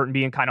introvert and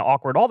being kind of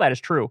awkward, all that is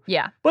true.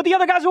 Yeah. But the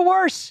other guys are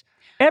worse.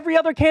 Every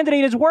other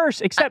candidate is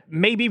worse, except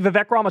maybe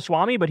Vivek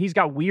Ramaswamy, but he's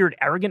got weird,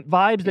 arrogant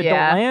vibes that don't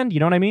land. You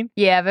know what I mean?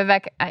 Yeah,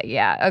 Vivek,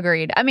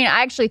 agreed. I mean,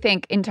 I actually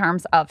think in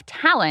terms of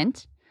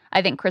talent,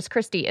 I think Chris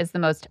Christie is the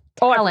most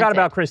talented. Oh, I forgot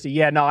about Christie.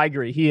 Yeah, no, I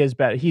agree. He is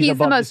better. He's above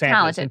the most DeSantis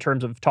talented in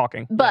terms of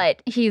talking.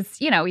 But he's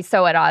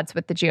so at odds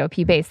with the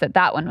GOP base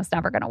that one was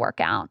never going to work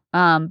out.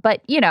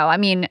 But, I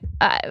mean,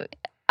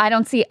 I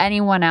don't see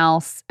anyone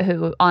else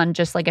who, on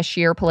just like a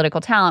sheer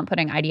political talent,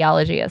 putting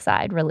ideology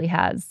aside, really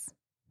has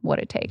what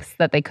it takes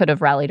that they could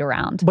have rallied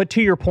around. But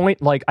to your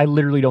point, like, I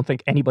literally don't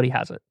think anybody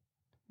has it.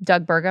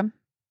 Doug Burgum?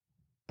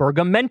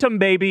 Burgumentum,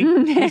 baby.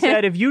 He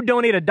said if you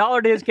donate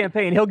 $1 to his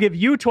campaign, he'll give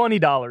you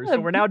 $20. So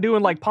we're now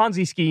doing like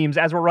Ponzi schemes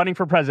as we're running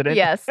for president.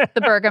 Yes,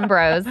 the Burgum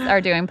Bros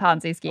are doing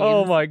Ponzi schemes.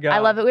 Oh my God. I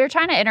love it. We were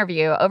trying to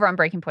interview, over on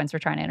Breaking Points, we're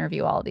trying to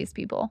interview all of these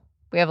people.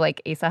 We have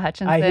like Asa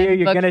Hutchinson. I hear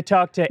you're going to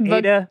talk to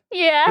Ada.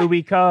 Yeah. Who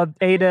we called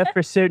Ada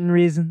for certain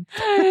reasons.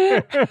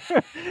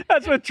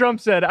 That's what Trump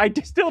said. I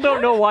still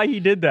don't know why he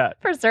did that.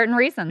 For certain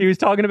reasons. He was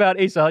talking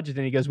about Asa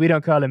Hutchinson. He goes, we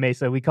don't call him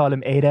Asa. We call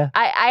him Ada.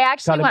 I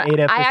actually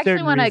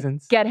want to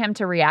get him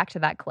to react to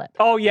that clip.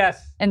 Oh,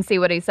 yes. And see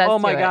what he says. Oh,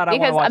 my God.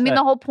 Because, I mean,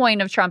 the whole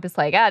point of Trump is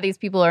like, these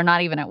people are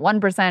not even at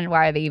 1%.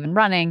 Why are they even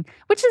running?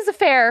 Which is a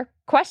fair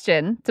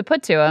question to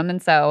put to him.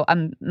 And so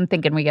I'm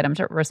thinking we get him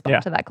to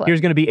respond to that clip.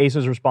 Here's going to be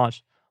Asa's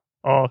response.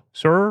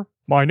 Sir,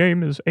 my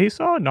name is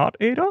Asa, not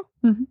Ada.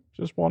 Mm-hmm.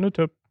 Just wanted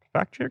to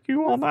fact check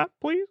you on that,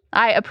 please.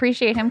 I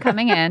appreciate him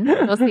coming in.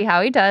 We'll see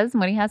how he does and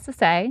what he has to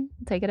say.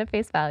 Take it at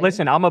face value.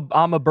 Listen, I'm a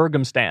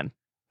Burgum stan.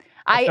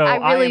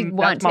 I really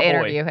want to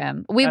interview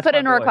him. We put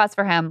in a request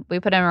for him. We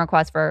put in a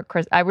request for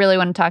Chris. I really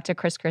want to talk to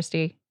Chris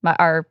Christie.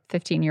 Our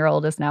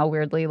 15-year-old is now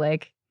weirdly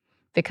like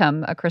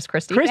become a Chris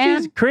Christie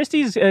fan.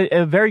 Christie's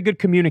a very good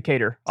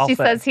communicator. She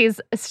says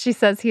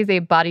he's a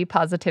body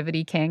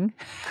positivity king.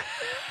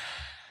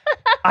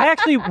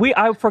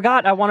 I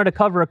forgot I wanted to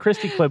cover a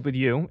Christie clip with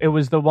you. It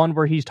was the one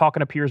where he's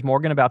talking to Piers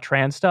Morgan about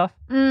trans stuff.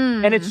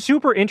 And it's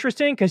super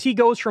interesting because he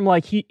goes from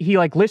like, he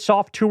like lists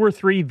off 2 or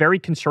 3 very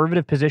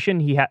conservative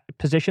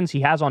positions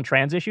he has on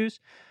trans issues.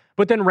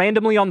 But then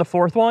randomly on the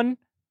 4th one,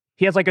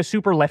 he has like a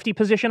super lefty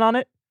position on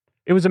it.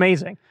 It was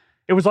amazing.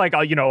 It was like,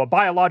 a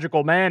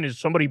biological man is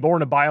somebody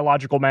born a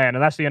biological man,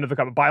 and that's the end of the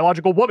conversation.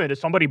 Biological woman is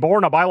somebody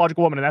born a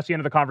biological woman, and that's the end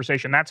of the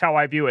conversation. That's how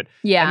I view it.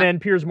 Yeah. And then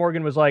Piers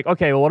Morgan was like,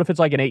 okay, well, what if it's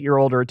like an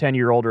 8-year-old or a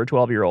 10-year-old or a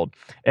 12-year-old,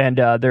 and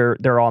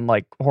they're on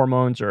like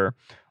hormones or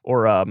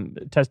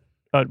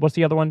what's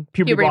the other one?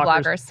 Puberty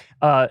blockers.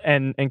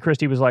 And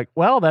Christie was like,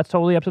 well, that's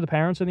totally up to the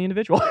parents and the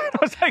individual. I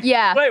was like,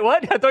 yeah. Wait,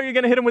 what? I thought you were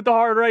going to hit him with the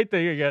hard right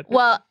thing again.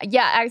 Well,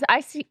 yeah,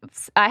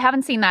 I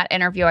haven't seen that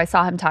interview. I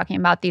saw him talking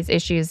about these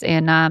issues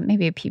in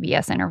maybe a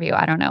PBS interview.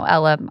 I don't know.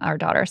 Ella, our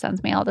daughter,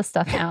 sends me all this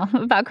stuff now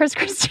about Chris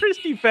Christie.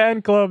 Christie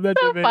fan club. That's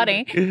so amazing.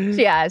 Funny.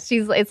 Yeah,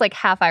 it's like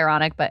half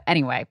ironic, but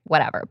anyway,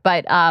 whatever.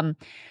 But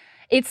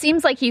it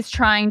seems like he's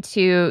trying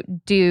to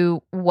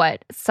do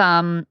what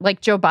some,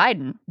 like Joe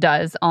Biden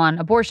does on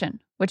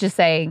abortion, which is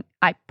saying,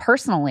 I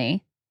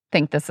personally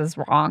think this is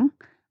wrong.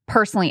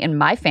 Personally, in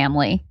my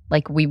family,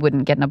 like we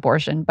wouldn't get an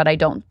abortion, but I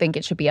don't think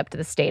it should be up to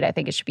the state. I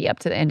think it should be up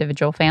to the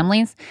individual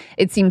families.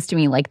 It seems to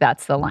me like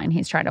that's the line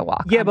he's trying to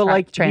walk. Yeah, on but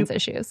like trans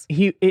issues.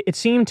 It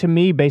seemed to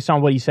me, based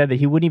on what he said, that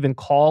he wouldn't even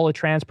call a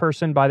trans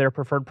person by their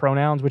preferred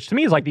pronouns, which to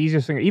me is like the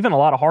easiest thing. Even a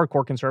lot of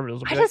hardcore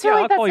conservatives will be I just feel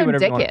like that's so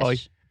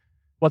dickish.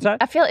 What's that?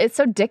 I feel it's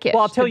so dickish.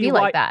 Well, I'll tell you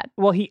why. Like that.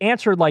 Well, he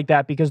answered like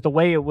that because the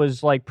way it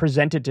was like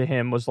presented to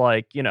him was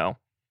like, you know,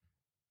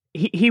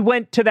 he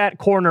went to that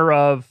corner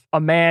of a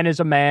man is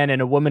a man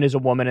and a woman is a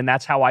woman, and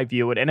that's how I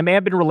view it. And it may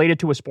have been related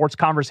to a sports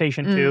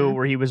conversation too,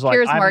 where he was like,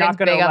 Piers I'm Morgan's not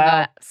going to big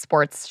allow on the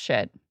sports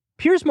shit.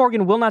 Piers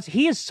Morgan will not.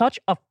 He is such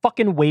a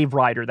fucking wave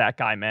rider, that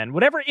guy, man.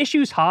 Whatever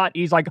issue's hot,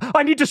 he's like,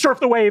 I need to surf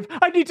the wave.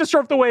 I need to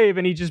surf the wave.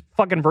 And he just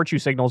fucking virtue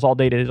signals all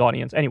day to his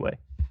audience. Anyway,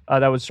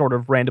 that was sort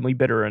of randomly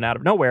bitter and out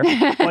of nowhere.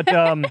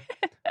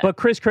 But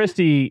Chris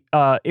Christie,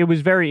 it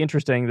was very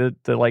interesting.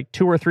 The like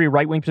 2 or 3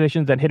 right-wing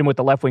positions that hit him with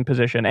the left-wing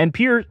position. And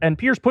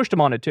Piers pushed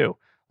him on it too.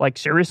 Like,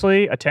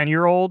 seriously, a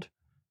 10-year-old,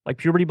 like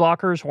puberty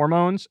blockers,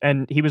 hormones.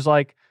 And he was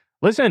like,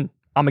 listen,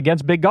 I'm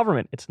against big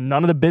government. It's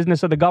none of the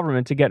business of the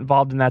government to get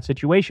involved in that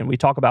situation. We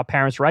talk about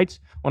parents' rights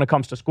when it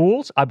comes to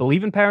schools. I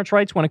believe in parents'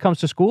 rights when it comes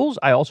to schools.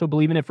 I also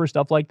believe in it for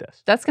stuff like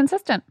this. That's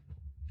consistent.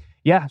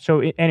 Yeah.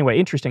 So anyway,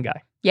 interesting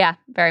guy. Yeah,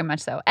 very much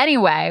so.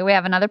 Anyway, we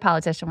have another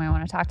politician we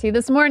want to talk to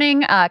this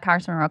morning.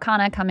 Congressman Ro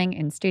Khanna coming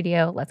in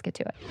studio. Let's get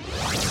to it.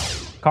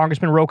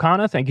 Congressman Ro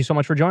Khanna, thank you so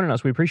much for joining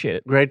us. We appreciate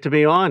it. Great to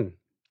be on.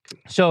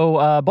 So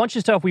a bunch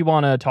of stuff we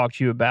want to talk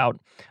to you about.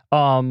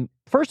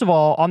 First of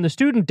all, on the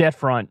student debt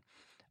front,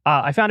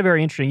 I found it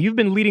very interesting. You've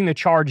been leading the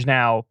charge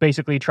now,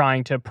 basically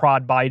trying to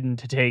prod Biden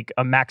to take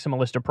a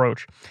maximalist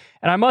approach.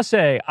 And I must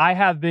say, I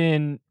have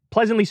been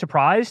pleasantly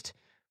surprised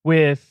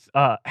with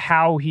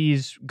how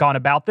he's gone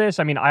about this.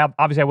 I mean,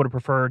 obviously I would have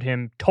preferred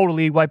him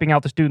totally wiping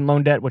out the student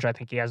loan debt, which I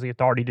think he has the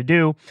authority to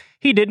do.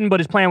 He didn't, but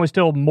his plan was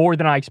still more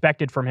than I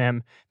expected from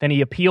him. Then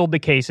he appealed the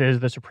cases.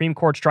 The Supreme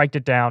Court striked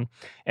it down.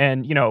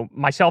 And, you know,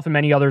 myself and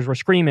many others were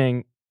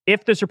screaming,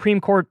 if the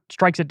Supreme Court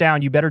strikes it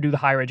down, you better do the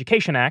Higher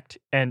Education Act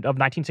of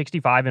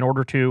 1965 in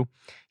order to,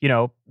 you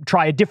know,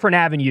 try a different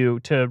avenue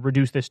to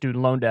reduce this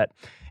student loan debt.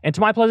 And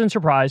to my pleasant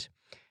surprise,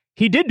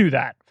 he did do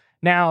that.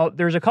 Now,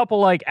 there's a couple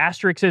like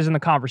asterisks in the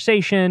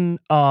conversation,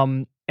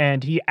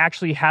 and he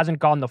actually hasn't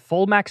gone the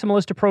full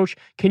maximalist approach.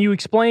 Can you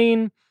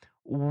explain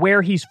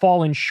where he's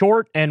fallen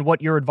short and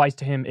what your advice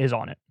to him is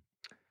on it?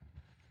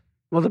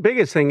 Well, the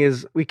biggest thing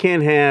is we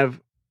can't have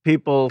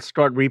people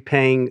start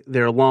repaying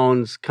their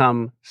loans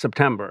come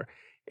September,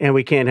 and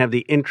we can't have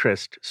the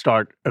interest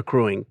start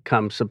accruing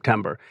come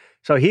September.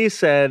 So he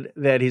said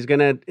that he's going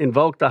to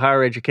invoke the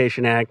Higher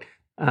Education Act,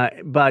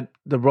 but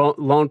the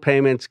loan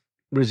payments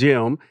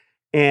resume,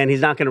 and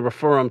he's not going to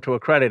refer them to a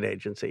credit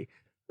agency.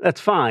 That's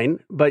fine,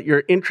 but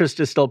your interest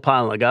is still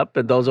piling up.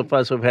 And those of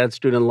us who've had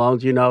student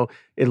loans, you know,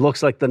 it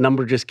looks like the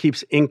number just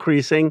keeps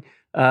increasing,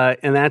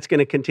 and that's going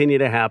to continue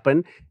to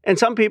happen. And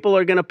some people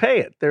are going to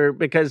pay it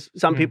because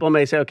some people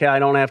may say, okay, I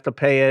don't have to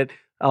pay it.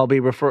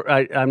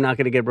 I'm not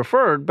going to get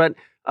referred, but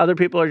other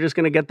people are just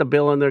going to get the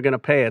bill and they're going to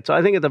pay it. So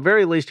I think at the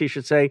very least, he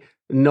should say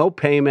no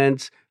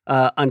payments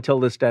until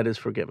this debt is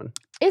forgiven.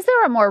 Is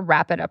there a more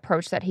rapid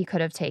approach that he could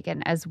have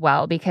taken as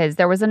well? Because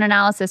there was an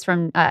analysis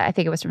from, I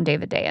think it was from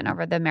David Dayen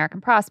over the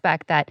American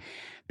Prospect, that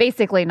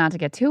basically, not to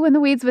get too in the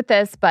weeds with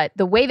this, but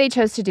the way they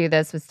chose to do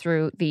this was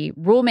through the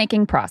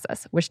rulemaking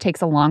process, which takes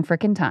a long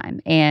freaking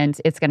time.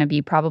 And it's going to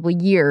be probably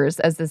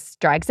years as this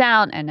drags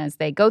out and as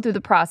they go through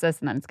the process,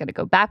 and then it's going to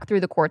go back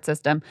through the court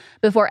system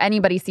before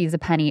anybody sees a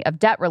penny of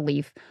debt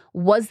relief.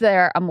 Was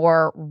there a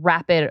more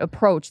rapid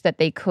approach that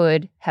they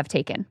could have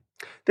taken?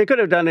 They could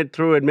have done it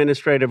through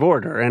administrative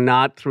order and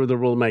not through the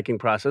rulemaking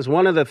process.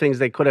 One of the things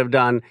they could have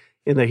done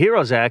in the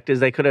HEROES Act is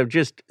they could have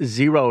just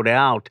zeroed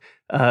out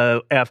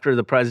after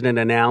the president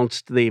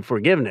announced the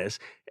forgiveness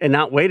and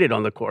not waited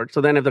on the court.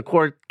 So then if the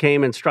court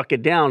came and struck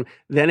it down,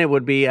 then it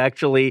would be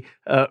actually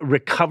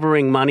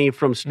recovering money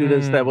from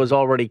students that was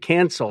already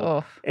canceled.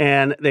 Oh.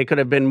 And they could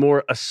have been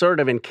more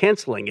assertive in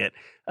canceling it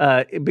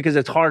because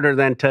it's harder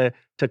than to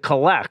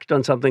collect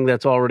on something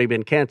that's already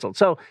been canceled.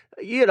 So,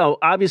 you know,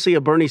 obviously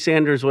a Bernie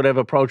Sanders would have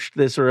approached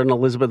this or an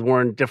Elizabeth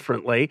Warren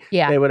differently.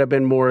 Yeah. They would have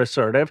been more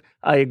assertive.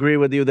 I agree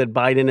with you that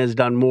Biden has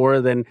done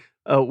more than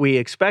we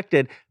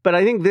expected. But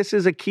I think this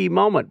is a key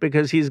moment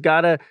because he's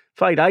got to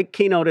fight. I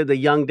keynoted the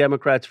Young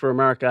Democrats for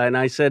America, and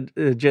I said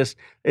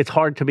it's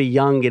hard to be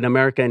young in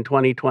America in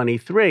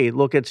 2023.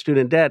 Look at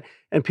student debt.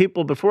 And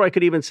people, before I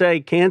could even say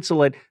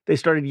cancel it, they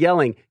started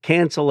yelling,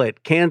 cancel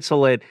it,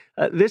 cancel it.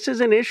 This is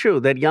an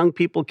issue that young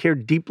people care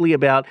deeply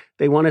about.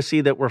 They want to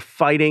see that we're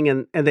fighting,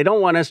 and they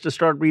don't want us to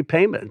start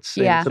repayments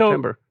in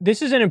September. So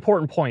this is an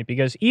important point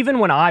because even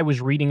when I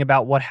was reading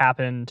about what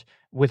happened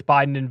with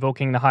Biden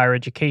invoking the Higher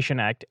Education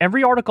Act,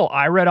 every article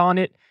I read on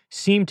it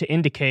seemed to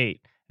indicate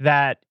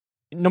that,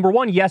 number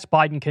one, yes,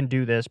 Biden can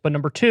do this, but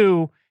number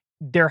two,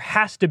 there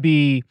has to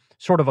be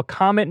sort of a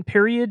comment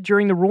period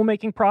during the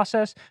rulemaking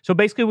process. So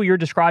basically what you're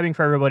describing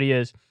for everybody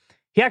is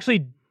he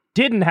actually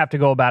didn't have to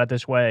go about it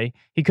this way.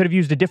 He could have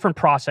used a different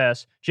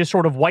process, just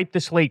sort of wiped the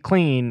slate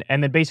clean,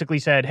 and then basically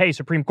said, hey,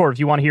 Supreme Court, if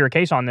you want to hear a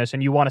case on this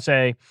and you want to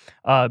say,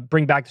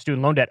 bring back the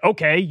student loan debt,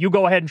 okay, you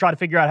go ahead and try to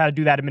figure out how to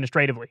do that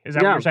administratively. Is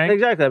that what you're saying?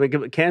 Exactly. I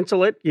mean,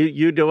 cancel it.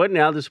 You do it.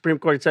 Now the Supreme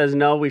Court says,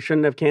 no, we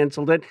shouldn't have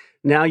canceled it.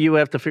 Now you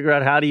have to figure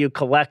out how do you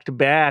collect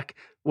back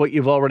what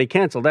you've already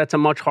canceled. That's a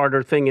much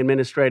harder thing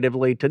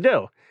administratively to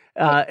do.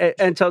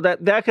 And so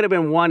that could have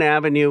been one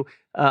avenue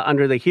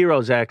under the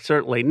HEROES Act,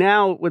 certainly.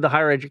 Now, with the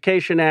Higher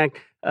Education Act,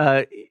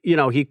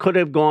 he could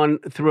have gone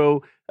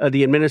through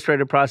the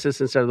administrative process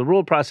instead of the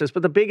rule process.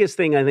 But the biggest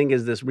thing, I think,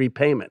 is this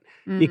repayment.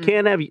 Mm-hmm. You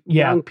can't have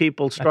young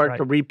people start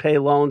to repay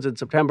loans in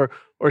September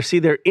or see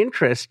their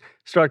interest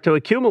start to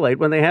accumulate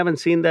when they haven't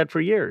seen that for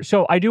years.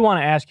 So I do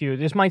want to ask you,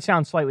 this might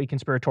sound slightly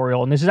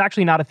conspiratorial, and this is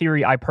actually not a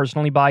theory I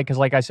personally buy, because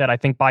like I said, I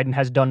think Biden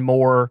has done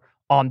more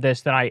on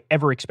this than I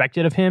ever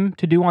expected of him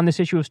to do on this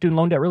issue of student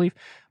loan debt relief.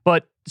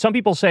 But some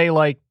people say,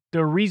 like,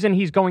 the reason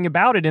he's going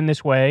about it in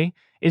this way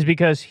is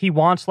because he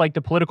wants, like,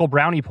 the political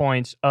brownie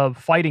points of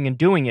fighting and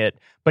doing it.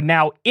 But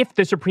now if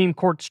the Supreme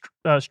Court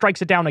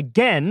strikes it down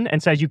again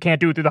and says you can't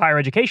do it through the Higher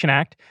Education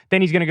Act,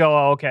 then he's going to go,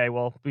 oh, okay,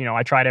 well,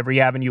 I tried every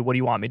avenue. What do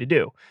you want me to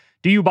do?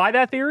 Do you buy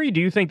that theory? Do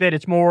you think that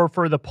it's more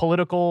for the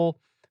political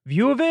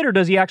view of it, or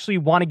does he actually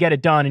want to get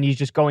it done and he's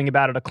just going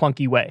about it a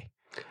clunky way?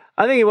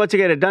 I think he wants to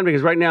get it done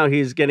because right now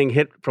he's getting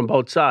hit from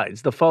both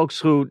sides. The folks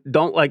who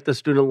don't like the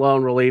student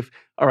loan relief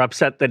are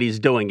upset that he's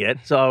doing it.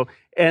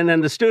 And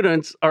then the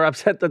students are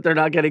upset that they're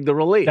not getting the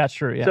relief. That's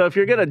true, yeah. So if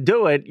you're going to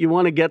do it, you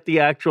want to get the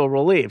actual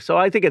relief. So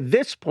I think at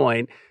this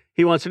point,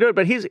 he wants to do it.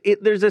 But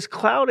there's this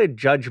clouded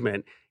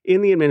judgment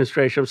in the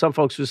administration of some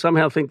folks who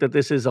somehow think that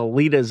this is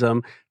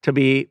elitism to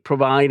be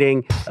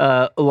providing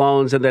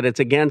loans and that it's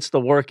against the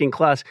working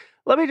class.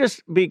 Let me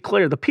just be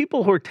clear. The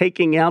people who are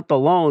taking out the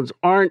loans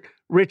aren't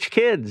rich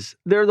kids.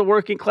 They're the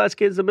working class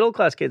kids, the middle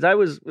class kids. I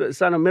was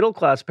son of middle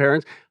class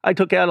parents. I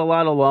took out a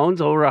lot of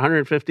loans, over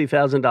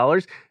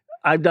 $150,000.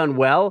 I've done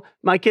well.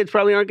 My kids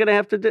probably aren't going to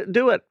have to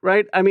do it,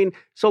 right? I mean,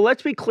 so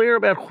let's be clear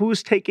about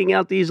who's taking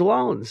out these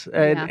loans.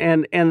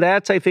 And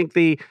that's, I think,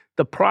 the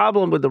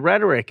problem with the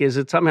rhetoric is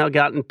it's somehow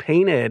gotten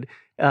painted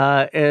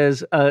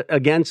as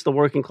against the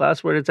working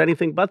class, where it's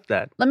anything but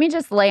that. Let me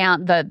just lay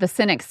out the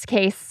cynic's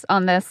case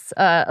on this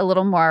a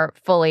little more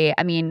fully.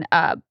 I mean,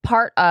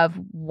 part of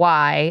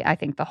why, I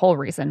think the whole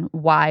reason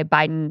why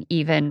Biden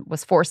even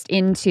was forced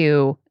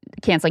into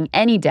canceling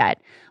any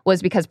debt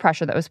was because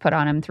pressure that was put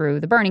on him through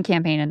the Bernie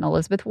campaign and the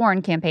Elizabeth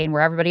Warren campaign,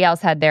 where everybody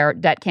else had their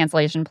debt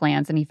cancellation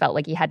plans, and he felt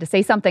like he had to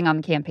say something on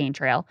the campaign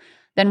trail.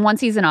 Then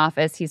once he's in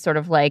office, he's sort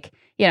of like,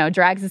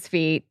 drags his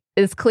feet.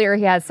 It's clear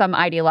he has some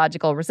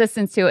ideological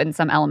resistance to it, and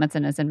some elements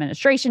in his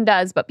administration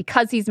does. But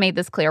because he's made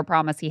this clear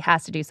promise, he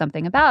has to do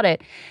something about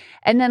it.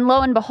 And then lo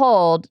and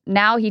behold,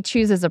 now he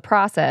chooses a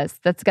process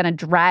that's going to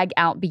drag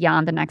out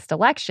beyond the next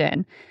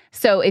election.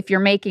 So if you're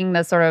making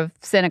the sort of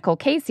cynical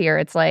case here,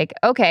 it's like,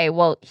 okay,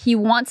 well, he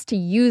wants to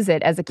use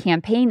it as a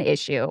campaign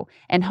issue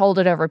and hold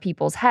it over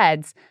people's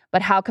heads.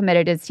 But how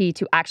committed is he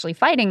to actually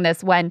fighting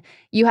this when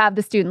you have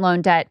the student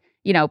loan debt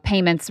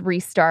payments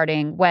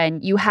restarting,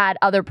 when you had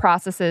other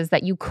processes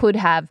that you could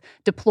have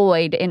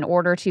deployed in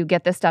order to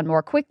get this done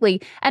more quickly,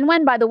 and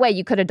when, by the way,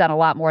 you could have done a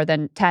lot more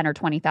than $10,000 or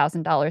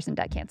 $20,000 in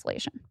debt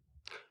cancellation?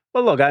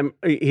 Well, look,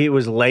 he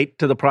was late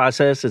to the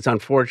process. It's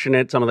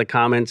unfortunate. Some of the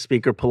comments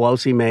Speaker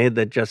Pelosi made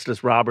that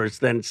Justice Roberts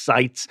then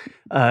cites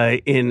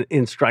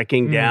in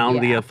striking down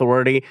the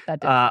authority.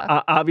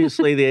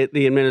 Obviously,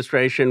 the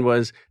administration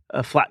was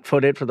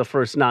flat-footed for the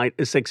first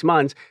 6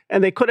 months,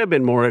 and they could have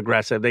been more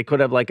aggressive. They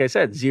could have, like I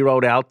said,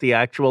 zeroed out the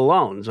actual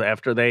loans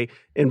after they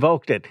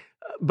invoked it.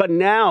 But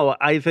now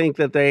I think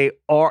that they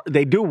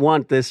do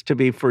want this to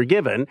be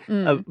forgiven.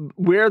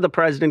 Where the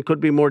president could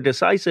be more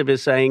decisive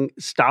is saying,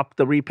 stop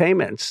the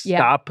repayments,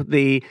 stop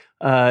the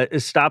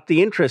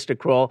interest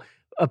accrual.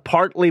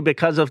 Partly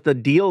because of the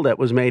deal that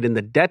was made in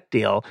the debt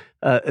deal,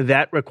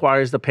 that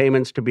requires the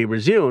payments to be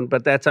resumed,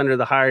 but that's under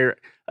the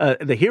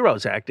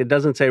HEROES Act. It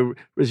doesn't say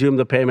resume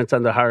the payments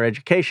under the Higher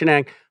Education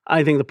Act.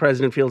 I think the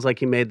president feels like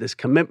he made this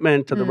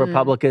commitment to the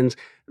Republicans.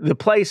 The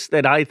place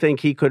that I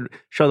think he could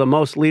show the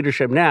most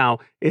leadership now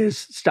is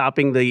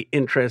stopping the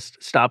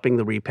interest, stopping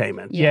the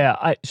repayment.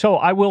 So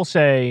I will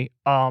say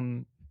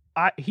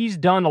he's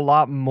done a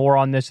lot more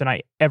on this than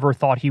I ever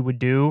thought he would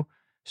do.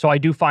 So I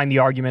do find the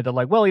argument that,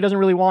 like, well, he doesn't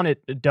really want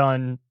it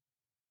done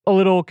a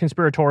little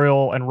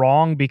conspiratorial and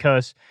wrong,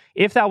 because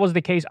if that was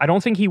the case, I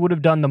don't think he would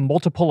have done the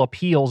multiple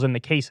appeals in the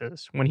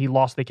cases when he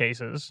lost the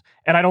cases.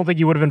 And I don't think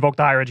he would have invoked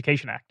the Higher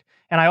Education Act.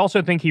 And I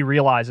also think he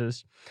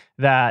realizes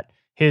that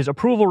his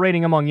approval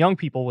rating among young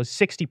people was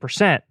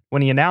 60%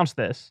 when he announced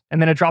this.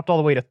 And then it dropped all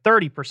the way to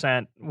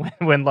 30%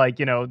 when like,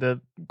 you know, the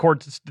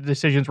court's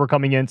decisions were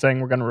coming in saying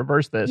we're going to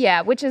reverse this.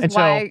 Yeah, which is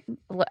why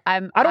I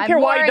don't care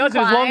why he does it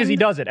as long as he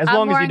does it. As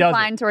long as he does it. I'm more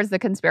inclined towards the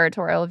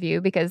conspiratorial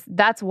view, because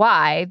that's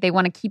why they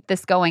want to keep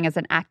this going as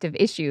an active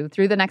issue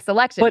through the next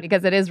election,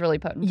 because it is really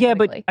potent. Yeah,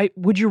 but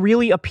would you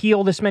really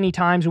appeal this many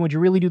times, and would you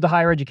really do the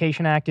Higher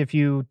Education Act if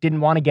you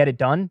didn't want to get it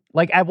done?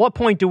 Like, at what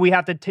point do we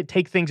have to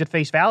take things at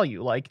face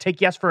value? Like, take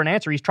yes for an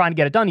answer. He's trying to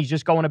get it done. He's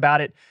just going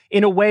about it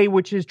in a way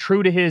which is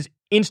true to his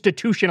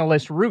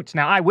institutionalist roots.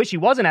 Now, I wish he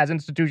wasn't as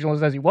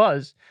institutionalist as he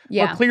was.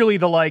 Yeah. But clearly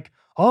the like,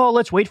 oh,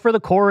 let's wait for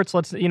the courts.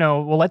 Let's,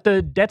 we'll let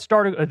the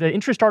the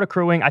interest start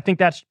accruing. I think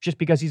that's just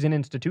because he's an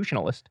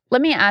institutionalist.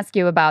 Let me ask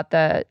you about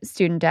the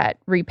student debt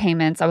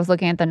repayments. I was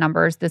looking at the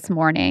numbers this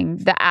morning.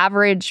 The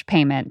average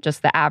payment,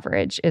 just the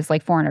average, is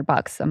like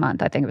 $400 a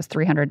month. I think it was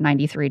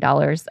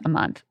 $393 a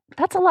month.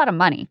 That's a lot of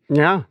money.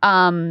 Yeah.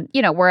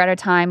 We're at a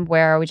time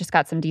where we just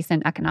got some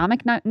decent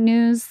economic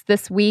news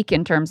this week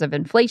in terms of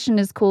inflation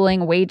is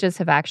cooling. Wages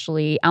have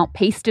actually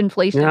outpaced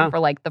inflation for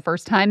like the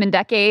first time in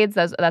decades.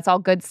 That's all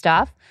good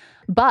stuff.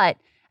 But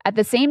at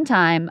the same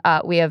time,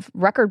 we have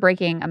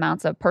record-breaking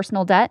amounts of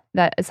personal debt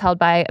that is held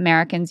by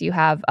Americans. You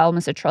have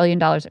almost $1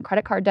 trillion in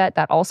credit card debt.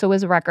 That also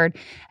is a record.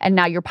 And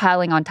now you're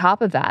piling on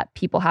top of that,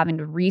 people having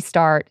to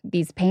restart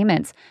these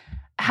payments.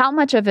 How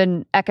much of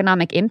an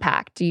economic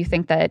impact do you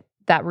think that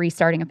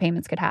restarting of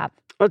payments could have?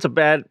 Well, it's a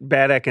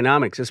bad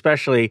economics,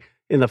 especially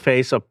in the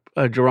face of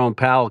Jerome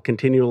Powell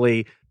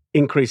continually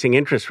increasing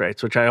interest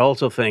rates, which I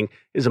also think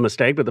is a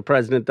mistake, but the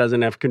president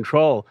doesn't have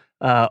control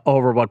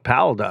over what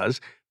Powell does.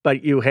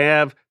 But you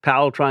have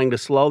Powell trying to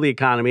slow the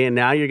economy, and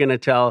now you're going to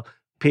tell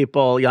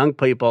people, young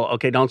people,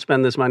 okay, don't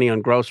spend this money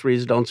on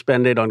groceries, don't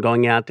spend it on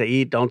going out to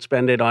eat, don't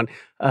spend it on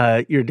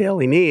your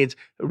daily needs,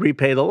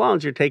 repay the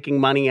loans. You're taking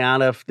money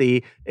out of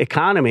the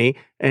economy,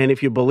 and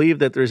if you believe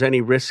that there's any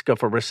risk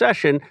of a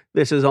recession,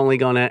 this is only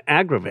going to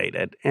aggravate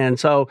it. And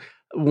so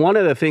one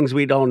of the things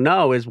we don't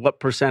know is what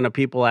percent of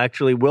people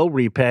actually will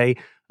repay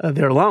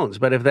their loans.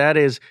 But if that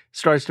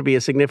starts to be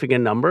a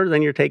significant number,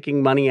 then you're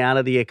taking money out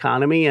of the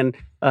economy, and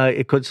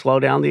it could slow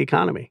down the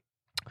economy.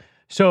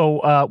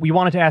 So we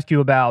wanted to ask you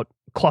about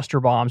cluster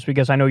bombs,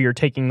 because I know you're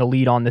taking the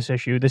lead on this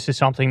issue. This is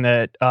something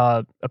that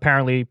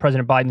apparently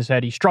President Biden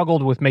said he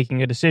struggled with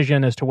making a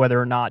decision as to whether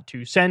or not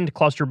to send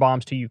cluster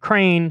bombs to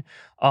Ukraine.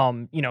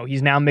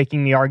 He's now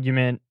making the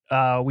argument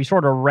we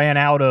sort of ran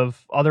out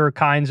of other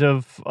kinds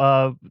of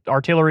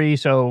artillery,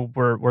 so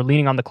we're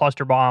leaning on the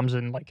cluster bombs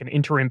in like an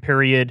interim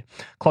period.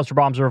 Cluster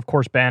bombs are, of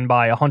course, banned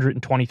by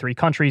 123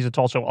 countries. It's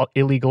also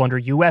illegal under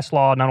U.S.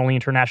 law, not only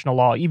international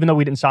law, even though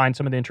we didn't sign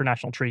some of the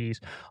international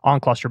treaties on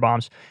cluster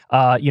bombs.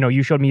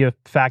 You showed me a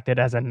fact that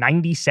it has a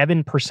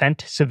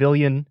 97%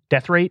 civilian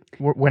death rate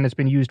when it's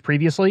been used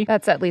previously.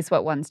 That's at least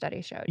what one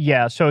study showed.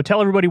 Yeah, so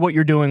tell everybody what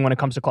you're doing when it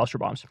comes to cluster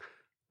bombs.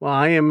 Well,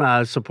 I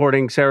am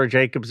supporting Sarah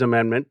Jacobs'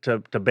 amendment to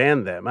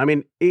ban them. I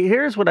mean,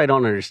 here's what I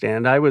don't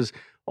understand. I was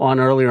on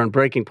earlier on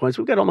Breaking Points.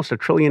 We've got almost $1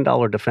 trillion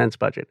defense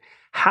budget.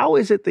 How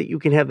is it that you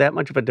can have that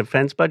much of a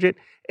defense budget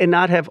and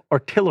not have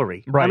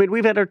artillery? Right. I mean,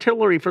 we've had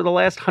artillery for the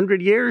last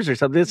 100 years or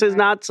something. This is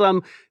not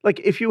some,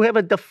 like, if you have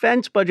a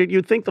defense budget,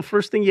 you'd think the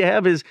first thing you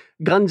have is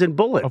guns and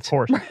bullets. Of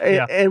course.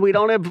 Yeah. And we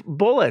don't have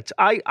bullets.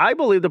 I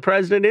believe the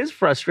president is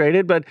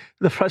frustrated, but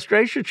the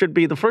frustration should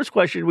be, the first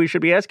question we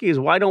should be asking is,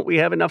 why don't we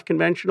have enough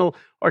conventional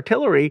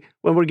artillery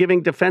when we're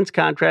giving defense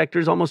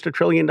contractors almost $1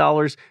 trillion,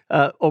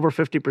 over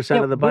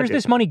 50% of the budget?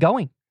 Where's this money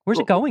going? Where's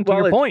it going, to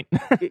your point?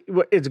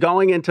 It's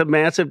going into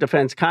massive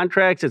defense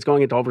contracts. It's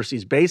going into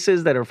overseas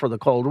bases that are for the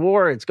Cold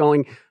War. It's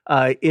going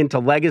into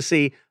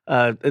legacy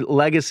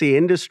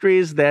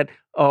industries that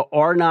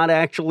are not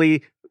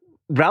actually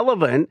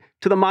relevant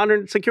to the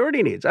modern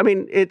security needs. I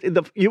mean,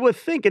 you would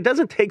think it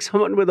doesn't take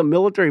someone with a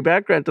military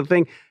background to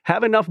think,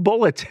 have enough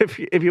bullets if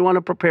you want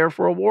to prepare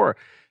for a war.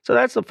 So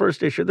that's the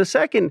first issue. The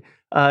second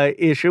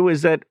issue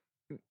is that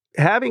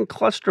having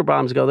cluster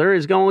bombs go there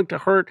is going to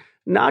hurt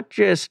not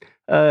just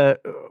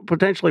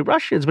potentially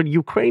Russians, but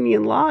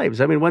Ukrainian lives.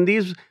 I mean, when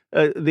these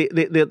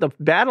the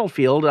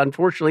battlefield,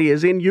 unfortunately,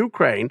 is in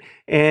Ukraine,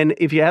 and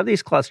if you have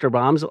these cluster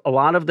bombs, a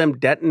lot of them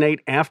detonate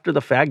after the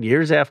fact,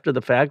 years after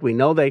the fact. We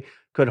know they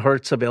could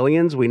hurt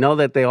civilians. We know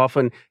that they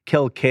often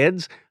kill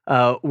kids.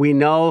 We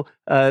know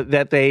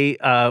that they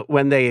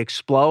when they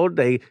explode,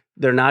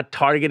 they're not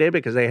targeted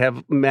because they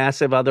have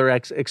massive other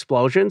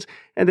explosions,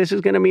 and this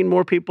is going to mean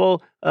more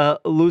people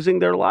losing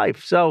their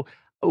life. So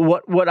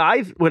what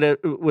I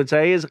would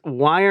say is,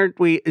 why aren't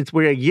we?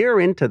 We're a year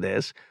into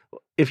this.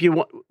 If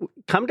you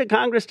come to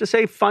Congress to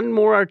say fund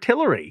more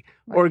artillery,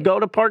 right, or go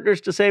to partners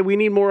to say we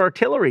need more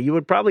artillery, you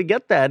would probably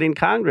get that in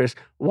Congress.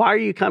 Why are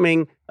you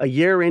coming a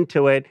year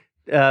into it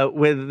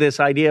with this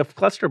idea of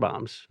cluster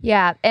bombs.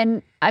 Yeah.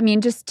 And I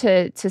mean, just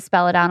to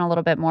spell it out a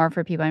little bit more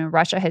for people, I mean,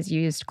 Russia has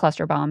used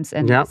cluster bombs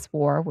in this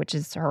war, which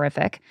is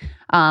horrific.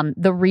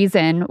 The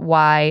reason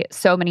why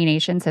so many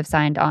nations have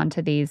signed on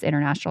to these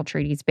international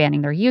treaties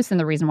banning their use, and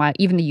the reason why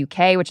even the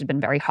UK, which has been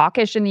very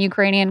hawkish in the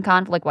Ukrainian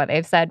conflict, why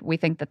they've said we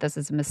think that this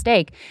is a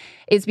mistake,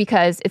 is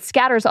because it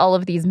scatters all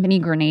of these mini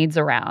grenades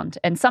around,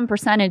 and some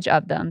percentage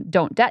of them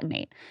don't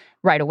detonate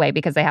right away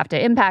because they have to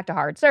impact a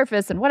hard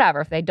surface and whatever.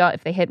 If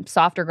they hit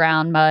softer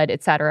ground, mud,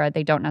 etc.,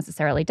 they don't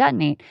necessarily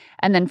detonate.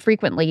 And then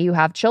frequently you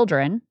have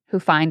children who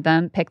find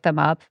them, pick them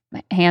up,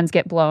 hands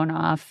get blown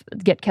off,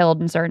 get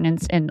killed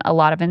in a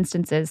lot of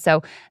instances.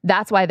 So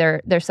that's why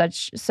they're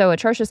so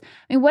atrocious.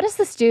 I mean, what does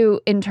this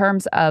do in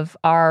terms of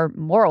our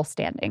moral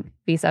standing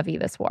vis-a-vis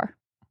this war?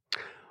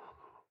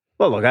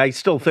 Well, look, I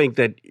still think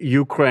that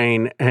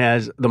Ukraine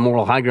has the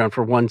moral high ground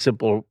for one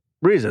simple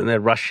reason, that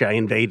Russia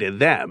invaded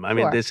them. I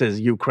mean, this is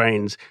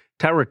Ukraine's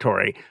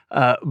territory.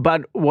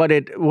 But what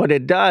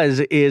it does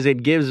is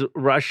it gives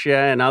Russia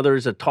and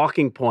others a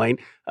talking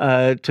point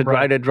to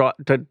try to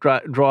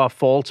draw a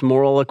false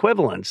moral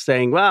equivalence,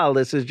 saying, well,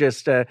 this is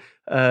just a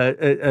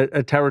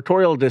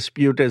territorial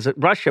dispute, as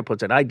Russia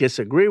puts it. I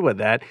disagree with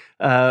that,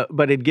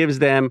 but it gives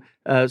them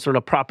sort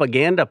of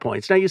propaganda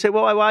points. Now you say,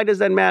 well, why does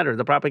that matter?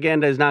 The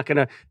propaganda is not going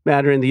to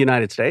matter in the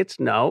United States.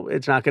 No,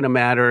 it's not going to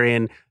matter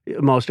in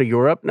most of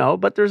Europe. No,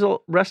 but there's a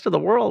rest of the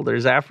world.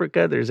 There's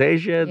Africa, there's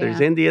Asia, there's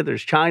India,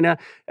 there's China,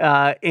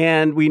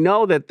 and we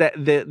know that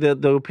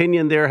the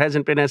opinion there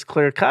hasn't been as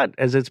clear cut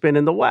as it's been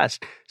in the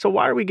West. So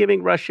why are we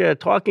giving Russia a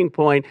talking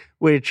point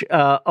which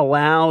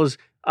allows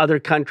other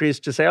countries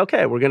to say,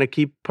 okay, we're going to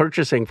keep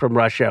purchasing from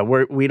Russia.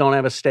 We don't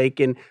have a stake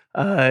in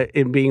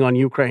being on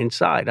Ukraine's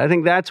side. I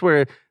think that's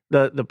where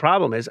the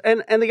problem is.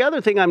 And the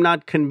other thing I'm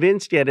not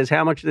convinced yet is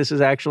how much this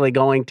is actually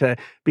going to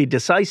be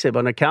decisive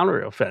on a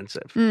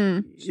counteroffensive.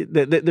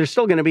 They're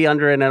still going to be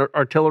under an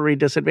artillery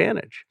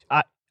disadvantage.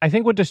 I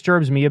think what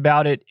disturbs me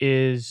about it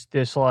is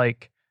this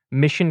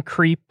mission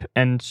creep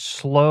and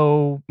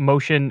slow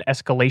motion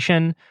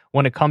escalation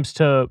when it comes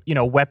to,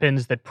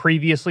 weapons that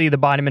previously the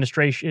Biden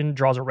administration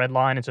draws a red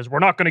line and says, we're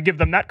not going to give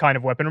them that kind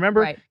of weapon. Remember?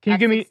 Right. Can you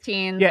give me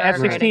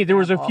F-16? There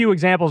was a few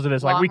examples of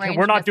this.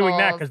 We're not doing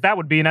that because that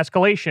would be an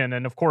escalation.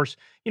 And of course,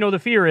 the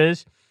fear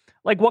is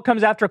what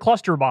comes after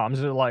cluster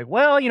bombs?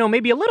 They're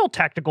maybe a little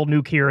tactical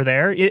nuke here or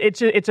there.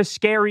 It's a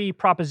scary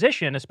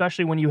proposition,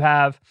 especially when you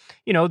have,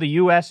 the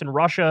U.S. and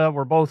Russia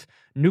were both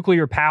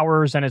nuclear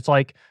powers, and it's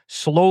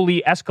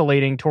slowly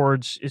escalating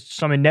towards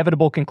some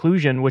inevitable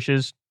conclusion, which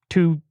is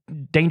too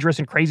dangerous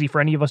and crazy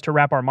for any of us to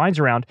wrap our minds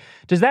around.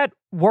 Does that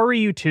worry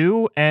you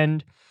too?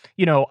 And,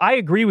 I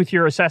agree with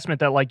your assessment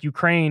that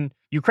Ukraine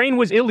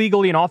was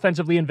illegally and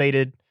offensively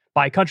invaded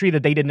by a country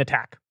that they didn't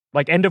attack.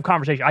 End of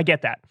conversation. I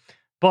get that.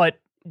 But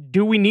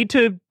do we need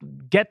to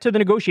get to the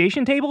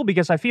negotiation table?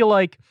 Because I feel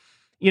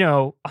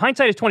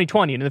hindsight is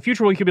 20/20, and in the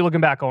future we could be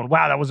looking back going,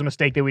 wow, that was a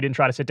mistake that we didn't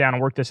try to sit down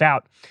and work this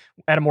out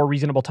at a more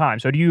reasonable time.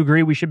 So do you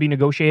agree we should be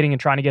negotiating and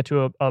trying to get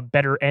to a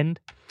better end?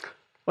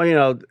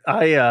 Well,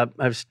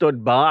 I've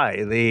stood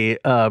by the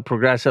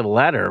progressive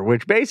letter,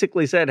 which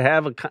basically said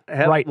have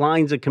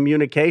lines of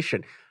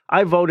communication.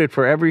 I voted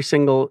for every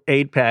single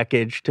aid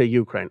package to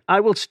Ukraine. I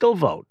will still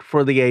vote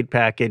for the aid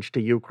package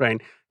to Ukraine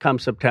come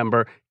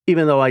September,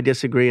 even though I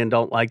disagree and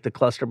don't like the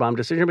cluster bomb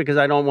decision, because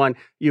I don't want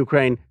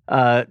Ukraine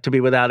to be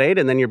without aid.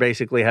 And then you're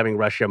basically having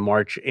Russia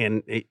march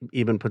in,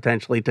 even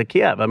potentially to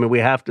Kiev. I mean, we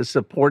have to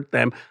support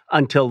them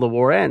until the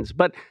war ends.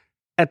 But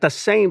at the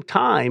same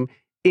time,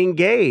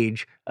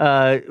 engage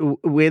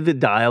with the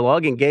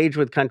dialogue, engage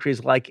with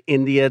countries like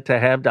India to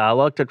have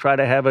dialogue, to try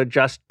to have a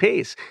just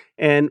peace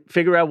and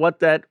figure out what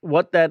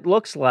that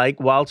looks like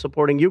while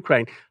supporting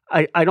Ukraine.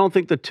 I don't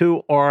think the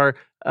two are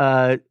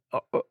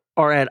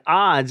at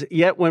odds,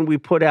 yet when we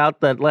put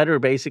out that letter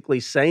basically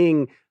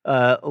saying,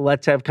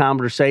 let's have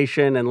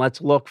conversation and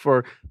let's look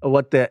for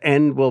what the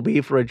end will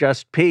be for a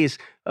just peace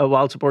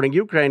while supporting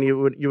Ukraine,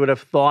 you would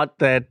have thought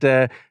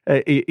that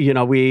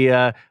we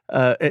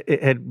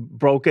had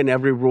broken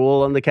every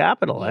rule on the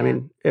Capitol. Yeah. I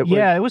mean,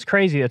 it was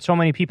crazy that so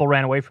many people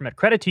ran away from it.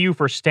 Credit to you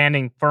for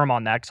standing firm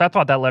on that, because I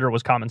thought that letter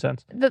was common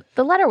sense.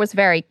 The letter was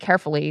very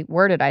carefully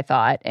worded, I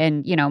thought,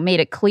 and made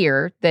it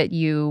clear that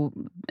you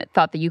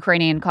thought the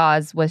Ukrainian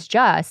cause was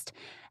just.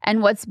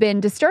 And what's been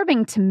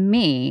disturbing to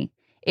me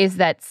is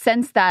that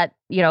since that,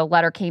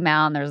 letter came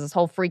out and there's this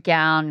whole freak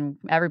out and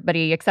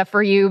everybody except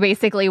for you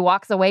basically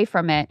walks away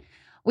from it,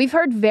 we've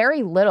heard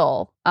very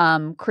little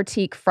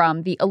critique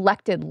from the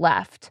elected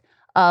left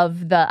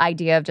of the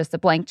idea of just a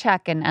blank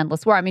check and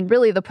endless war. I mean,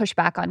 really the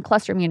pushback on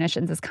cluster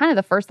munitions is kind of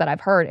the first that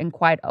I've heard in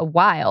quite a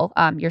while,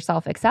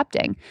 yourself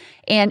accepting.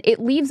 And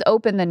it leaves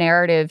open the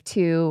narrative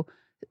to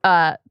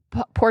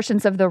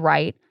portions of the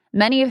right,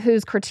 many of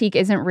whose critique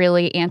isn't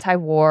really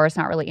anti-war, it's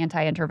not really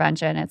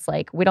anti-intervention. It's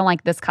we don't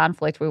like this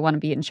conflict, we want to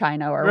be in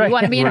China, or we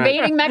want to be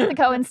invading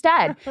Mexico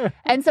instead.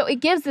 And so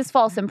it gives this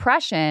false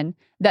impression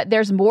that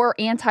there's more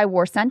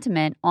anti-war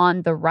sentiment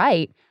on the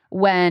right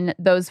when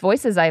those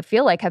voices, I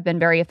feel like, have been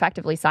very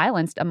effectively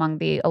silenced among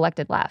the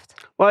elected left.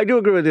 Well, I do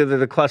agree with you that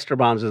the cluster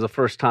bombs is the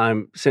first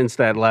time since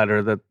that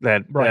letter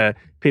that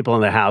people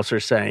in the House are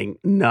saying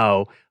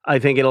no. I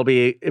think it'll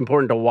be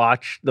important to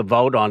watch the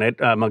vote on it.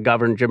 Jim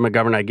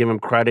McGovern, I give him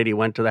credit. He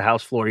went to the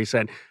House floor. He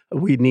said,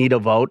 we need a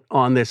vote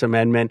on this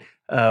amendment.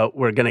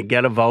 We're going to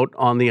get a vote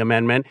on the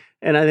amendment.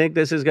 And I think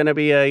this is going to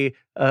be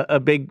a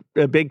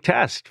big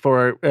test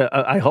for,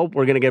 I hope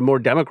we're going to get more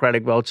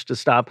Democratic votes to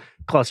stop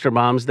cluster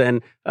bombs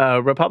than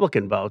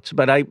Republican votes.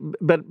 But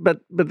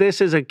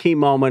this is a key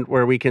moment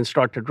where we can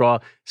start to draw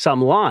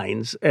some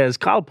lines, as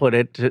Kyle put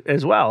it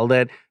as well,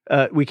 that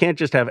we can't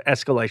just have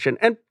escalation.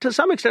 And to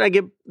some extent, I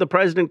give the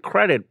president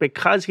credit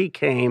because he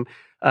came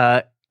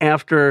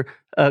after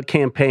a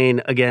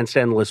campaign against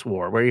endless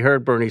war, where he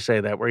heard Bernie say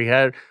that, where he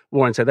had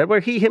Warren say that, where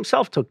he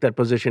himself took that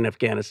position in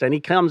Afghanistan. He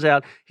comes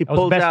out, he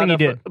pulls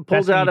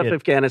out of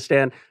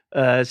Afghanistan.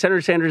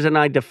 Senator Sanders and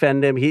I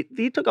defend him.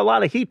 He took a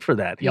lot of heat for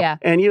that. Yeah.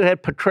 And you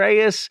had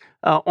Petraeus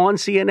on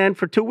CNN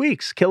for 2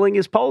 weeks, killing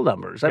his poll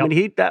numbers. I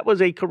mean, that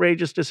was a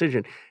courageous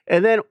decision.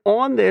 And then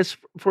on this,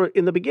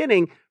 in the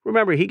beginning,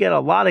 remember, he got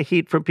a lot of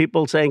heat from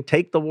people saying,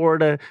 take the war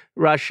to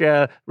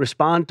Russia,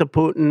 respond to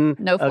Putin,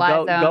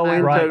 go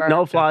into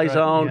no-fly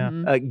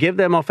zone, give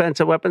them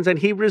offensive weapons. And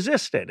he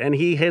resisted. And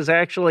he has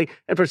actually,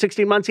 and for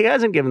 16 months, he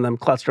hasn't given them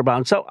cluster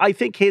bombs. So I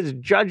think his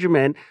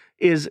judgment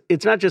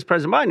it's not just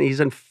President Biden.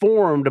 He's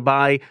informed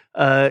by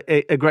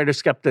a greater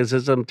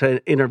skepticism to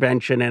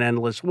intervention and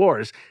endless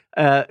wars.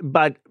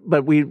 But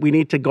we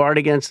need to guard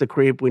against the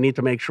creep. We need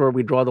to make sure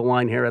we draw the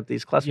line here at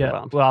these cluster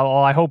bombs. Well,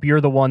 I hope you're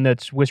the one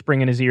that's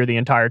whispering in his ear the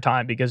entire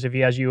time, because if he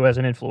has you as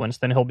an influence,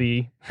 then he'll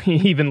be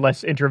even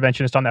less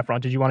interventionist on that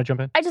front. Did you want to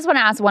jump in? I just want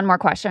to ask one more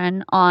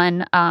question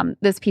on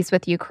this piece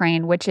with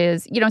Ukraine, which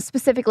is,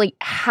 specifically,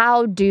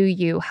 how do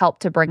you help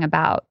to bring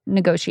about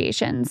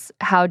negotiations?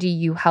 How do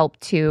you help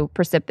to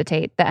precipitate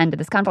the end of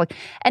this conflict?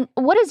 And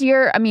what is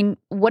your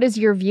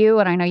view,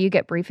 and I know you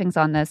get briefings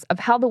on this, of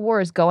how the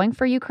war is going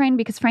for Ukraine?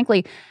 Because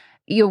frankly,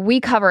 we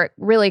cover it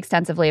really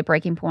extensively at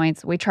Breaking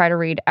Points. We try to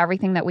read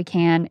everything that we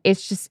can.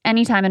 It's just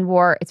anytime in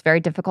war, it's very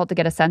difficult to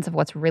get a sense of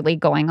what's really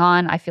going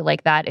on. I feel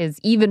like that is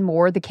even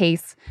more the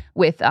case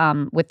with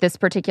this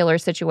particular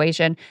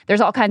situation.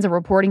 There's all kinds of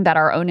reporting that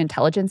our own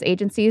intelligence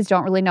agencies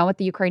don't really know what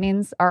the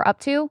Ukrainians are up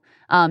to.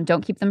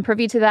 Don't keep them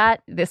privy to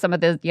that. There's some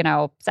of the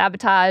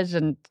sabotage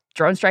and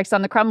drone strikes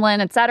on the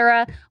Kremlin, et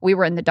cetera, we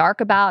were in the dark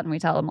about, and we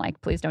tell them,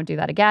 please don't do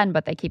that again,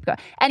 but they keep going.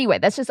 Anyway,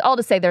 that's just all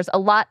to say there's a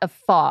lot of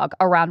fog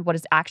around what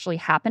is actually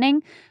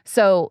happening.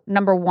 So,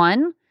 number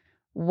one,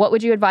 what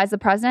would you advise the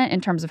president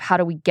in terms of how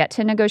do we get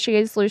to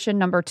negotiate a solution?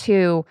 Number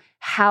two,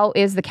 how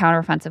is the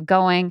counteroffensive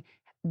going?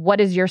 What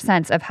is your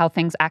sense of how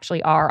things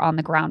actually are on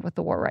the ground with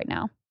the war right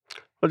now?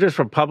 Well, just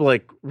from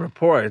public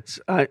reports,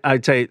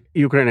 I'd say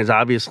Ukraine has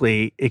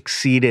obviously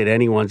exceeded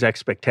anyone's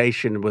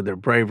expectation with their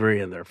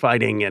bravery and their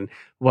fighting and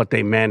what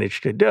they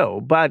managed to do.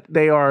 But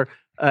they are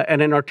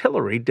at an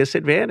artillery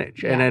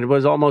disadvantage. Yeah. And it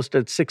was almost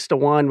at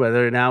 6-1,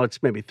 whether now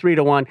it's maybe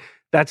 3-1.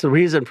 That's the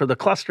reason for the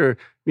cluster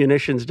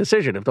munitions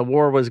decision. If the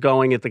war was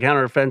going, if the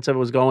counteroffensive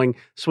was going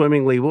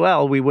swimmingly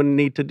well, we wouldn't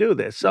need to do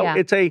this. So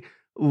it's a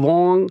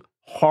long,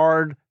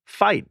 hard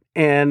fight.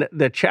 And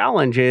the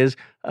challenge is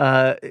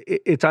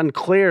it's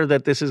unclear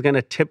that this is going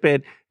to tip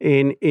it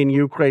in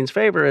Ukraine's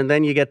favor. And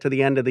then you get to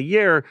the end of the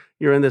year,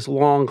 you're in this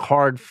long,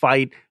 hard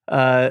fight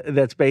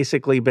that's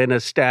basically been a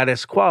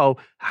status quo.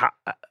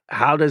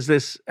 How does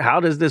this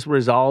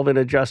resolve in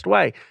a just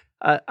way?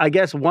 I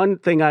guess one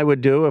thing I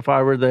would do if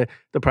I were the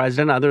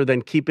president, other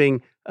than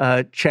keeping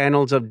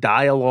channels of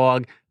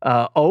dialogue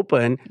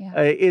open,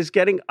 is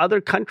getting other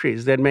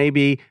countries that may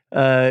be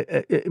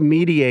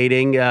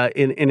mediating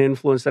in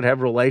influence, that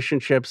have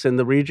relationships in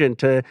the region,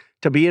 to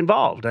be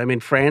involved. I mean,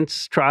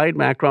 France tried,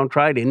 Macron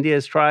tried, India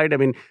has tried. I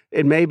mean,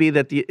 it may be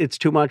that it's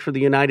too much for the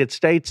United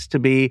States to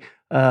be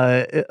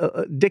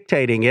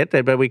dictating it,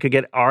 but we could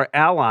get our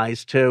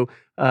allies to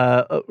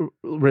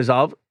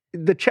resolve.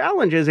 The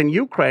challenge is in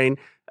Ukraine.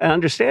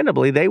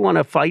 Understandably, they want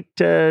to fight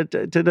to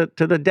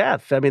the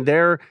death. I mean,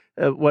 they're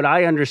what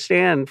I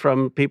understand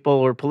from people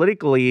who are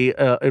politically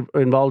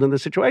involved in the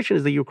situation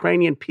is the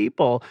Ukrainian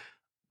people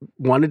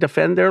want to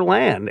defend their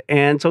land,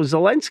 and so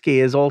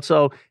Zelensky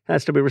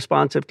has to be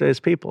responsive to his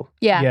people.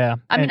 Yeah.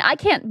 I mean, I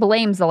can't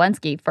blame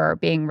Zelensky for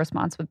being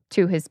responsive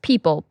to his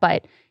people,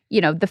 but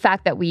the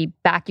fact that we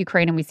back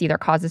Ukraine and we see their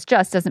causes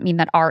just doesn't mean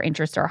that our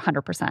interests are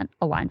 100%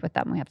 aligned with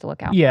them. We have to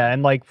look out. Yeah,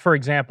 and for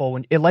example,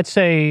 let's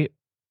say,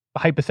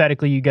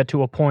 hypothetically, you get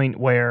to a point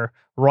where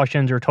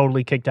Russians are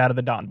totally kicked out of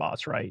the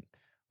Donbass, right?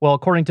 Well,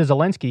 according to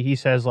Zelensky, he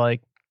says, we're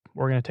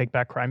going to take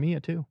back Crimea,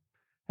 too.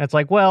 And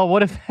it's well,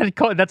 what if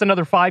that's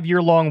another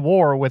 5-year-long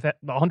war with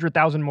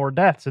 100,000 more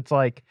deaths? It's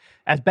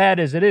as bad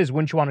as it is,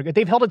 wouldn't you want to...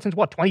 They've held it since,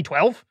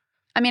 2012?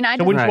 I mean,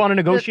 so wouldn't you want to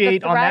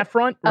negotiate on that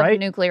front, right?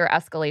 Nuclear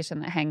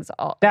escalation that hangs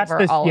over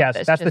all of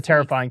this. That's the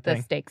terrifying thing.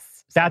 The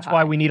stakes. That's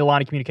why we need a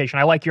line of communication.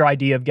 I like your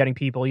idea of getting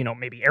people,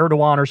 maybe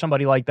Erdogan or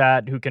somebody like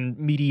that, who can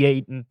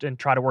mediate and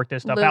try to work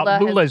this stuff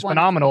out. Lula is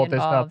phenomenal at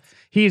this stuff.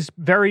 He's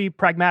very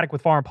pragmatic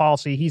with foreign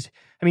policy. He's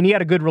I mean, he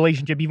had a good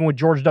relationship even with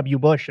George W.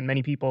 Bush and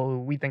many people who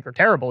we think are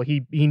terrible.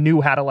 He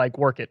knew how to like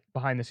work it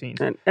behind the scenes.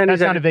 And that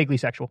sounded vaguely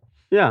sexual.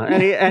 Yeah,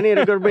 and he had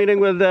a good meeting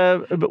with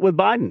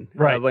Biden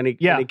when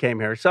he came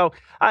here. So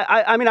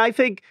I mean, I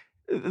think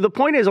the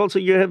point is also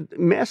you have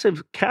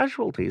massive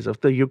casualties of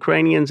the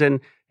Ukrainians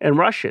and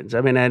Russians.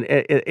 I mean, and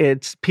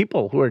it's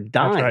people who are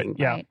dying.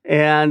 That's right.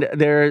 And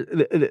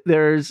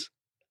there's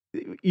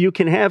you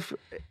can have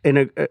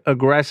an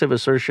aggressive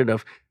assertion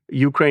of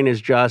Ukraine is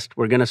just,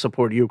 we're going to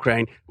support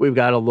Ukraine. We've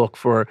got to look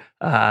for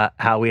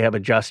how we have a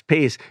just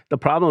peace. The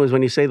problem is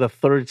when you say the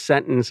third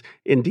sentence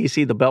in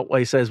D.C., the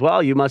Beltway says,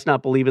 well, you must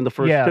not believe in the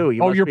first two.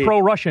 You're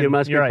pro-Russian. You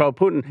must be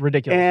pro-Putin.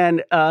 Ridiculous.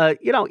 And,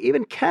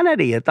 even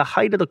Kennedy at the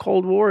height of the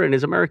Cold War in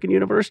his American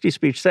University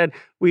speech said,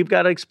 we've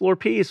got to explore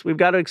peace. We've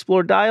got to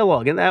explore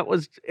dialogue. And that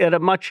was at a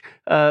much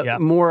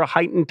more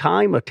heightened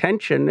time of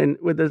tension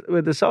with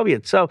the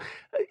Soviets. So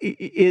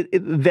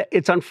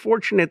it's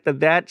unfortunate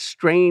that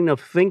strain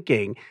of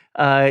thinking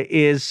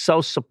is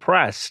so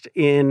suppressed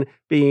in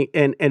being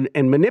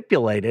and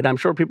manipulated. I'm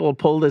sure people will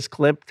pull this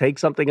clip, take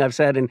something I've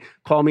said, and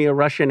call me a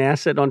Russian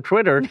asset on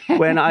Twitter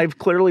when I've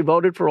clearly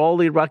voted for all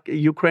the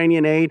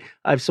Ukrainian aid.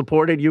 I've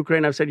supported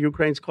Ukraine. I've said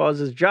Ukraine's cause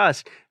is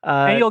just.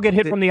 And you'll get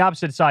hit from the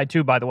opposite side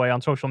too, by the way,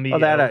 on social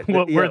media,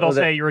 where they'll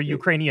say you're a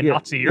Ukrainian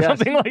Nazi or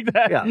something like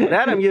that. Yeah,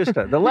 that I'm used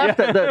to. The left.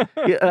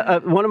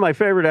 One of my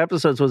favorite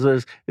episodes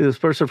was this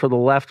person from the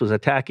left was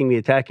attacking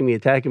me.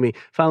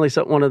 Finally,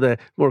 one of the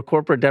more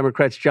corporate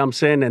Democrats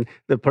jumps in, and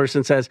the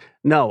person says,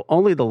 "No,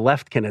 only the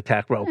left can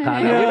attack Ro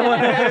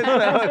Khanna." So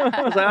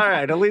I was like, all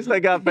right, at least I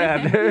got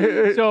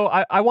bad. So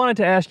I wanted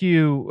to ask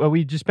you,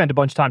 we just spent a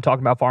bunch of time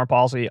talking about foreign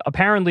policy.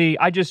 Apparently,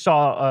 I just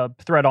saw a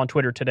thread on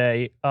Twitter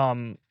today.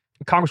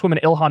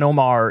 Congresswoman Ilhan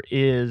Omar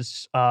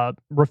is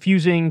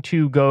refusing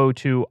to go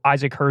to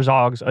Isaac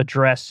Herzog's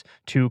address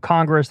to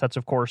Congress. That's,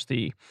 of course,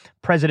 the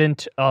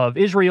president of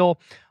Israel.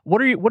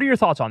 What are your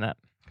thoughts on that?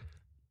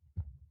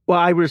 Well,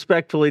 I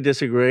respectfully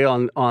disagree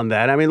on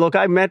that. I mean, look,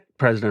 I met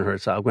President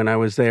Herzog when I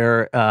was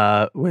there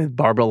with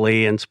Barbara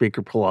Lee and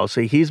Speaker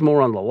Pelosi. He's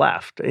more on the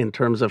left in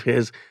terms of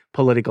his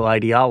political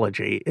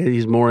ideology.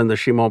 He's more in the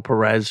Shimon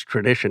Peres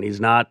tradition.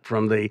 He's not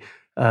from the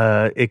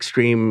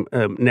extreme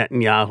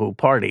Netanyahu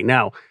party.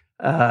 Now,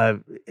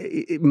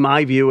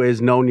 my view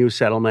is no new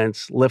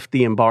settlements, lift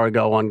the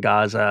embargo on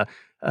Gaza,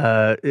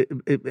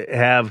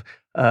 have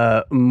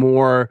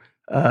more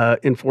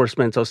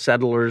enforcement so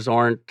settlers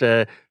aren't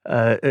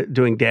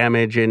doing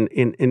damage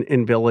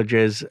in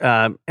villages.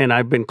 And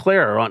I've been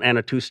clear on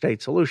a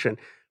two-state solution.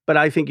 But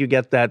I think you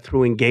get that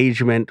through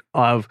engagement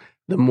of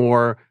the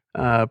more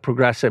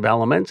progressive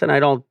elements. And I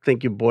don't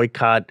think you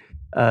boycott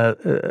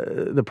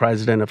the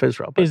president of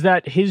Israel. Is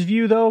that his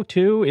view, though,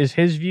 too? Is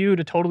his view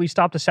to totally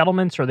stop the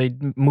settlements? Are they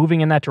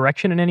moving in that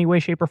direction in any way,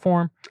 shape, or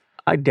form?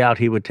 I doubt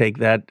he would take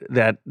that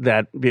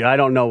view. I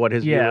don't know what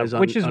his view is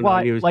on which is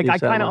why, I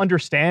kind of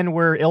understand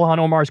where Ilhan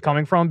Omar is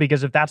coming from,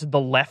 because if that's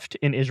the left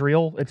in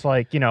Israel, it's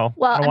like, I don't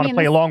want to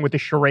play along with the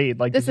charade.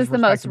 Like, this is the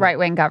most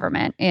right-wing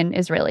government in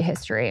Israeli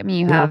history. I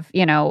mean, you have,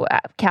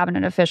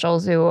 cabinet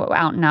officials who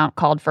out and out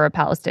called for a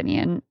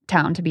Palestinian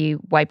town to be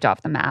wiped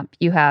off the map.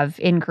 You have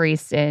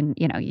increase in,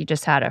 you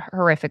just had a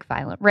horrific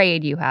violent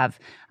raid. You have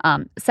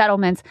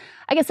settlements.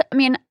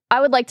 I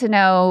would like to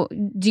know,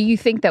 do you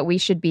think that we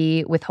should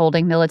be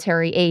withholding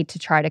military aid to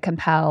try to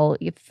compel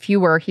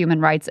fewer human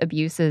rights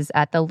abuses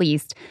at the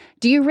least?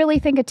 Do you really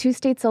think a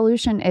two-state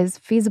solution is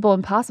feasible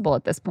and possible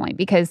at this point?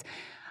 Because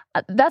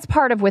that's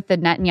part of with this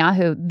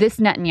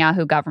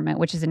Netanyahu government,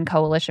 which is in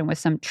coalition with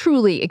some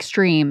truly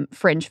extreme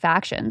fringe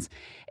factions.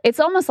 It's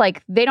almost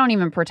like they don't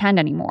even pretend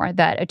anymore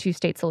that a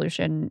two-state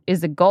solution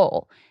is a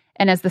goal.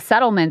 And as the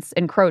settlements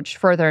encroach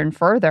further and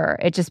further,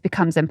 it just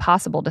becomes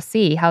impossible to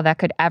see how that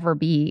could ever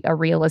be a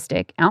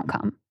realistic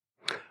outcome.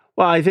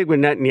 Well, I think with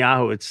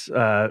Netanyahu, it's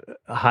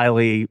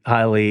highly,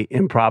 highly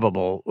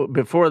improbable.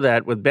 Before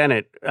that, with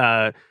Bennett,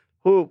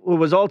 who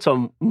was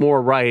also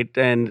more right,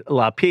 and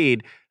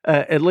Lapid,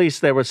 at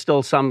least there was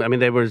still some. I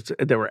mean, there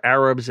were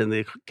Arabs in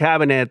the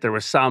cabinet. There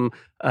was some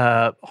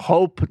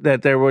hope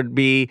that there would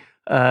be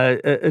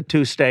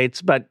two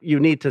states, but you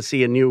need to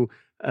see a new.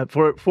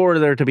 For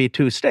there to be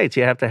two states,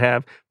 you have to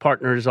have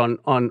partners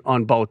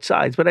on both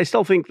sides. But I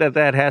still think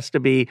that has to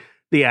be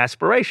the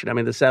aspiration. I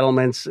mean, the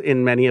settlements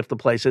in many of the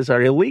places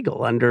are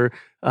illegal under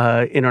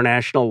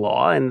international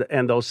law,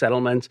 and those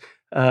settlements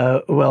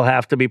will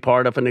have to be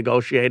part of a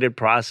negotiated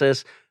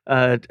process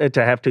to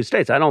have two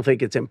states. I don't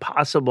think it's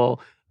impossible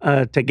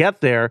to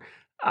get there.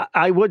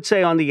 I would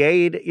say on the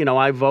aid,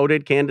 I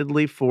voted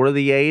candidly for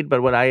the aid,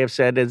 but what I have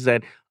said is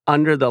that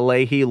under the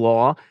Leahy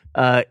law,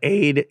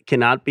 aid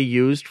cannot be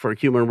used for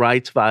human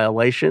rights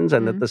violations,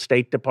 and that the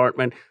State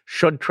Department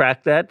should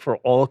track that for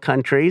all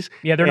countries.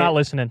 Yeah, they're not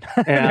listening.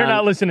 They're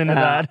not listening to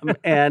that.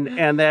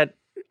 and that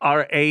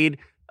our aid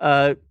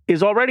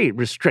is already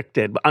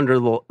restricted under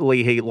the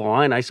Leahy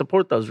law, and I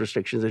support those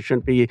restrictions. It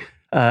shouldn't be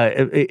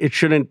it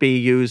shouldn't be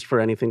used for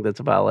anything that's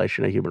a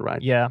violation of human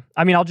rights. Yeah.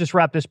 I mean, I'll just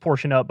wrap this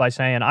portion up by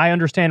saying I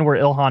understand where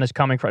Ilhan is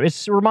coming from.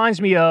 It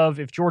reminds me of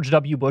if George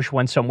W. Bush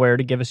went somewhere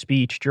to give a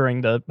speech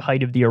during the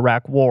height of the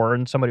Iraq War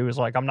and somebody was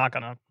like, I'm not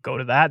going to go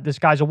to that. This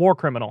guy's a war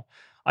criminal.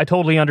 I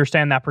totally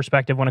understand that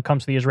perspective when it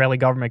comes to the Israeli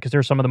government because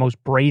they're some of the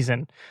most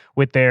brazen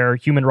with their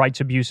human rights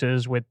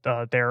abuses, with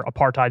their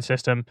apartheid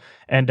system.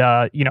 And,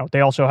 they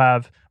also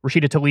have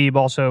Rashida Tlaib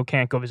also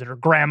can't go visit her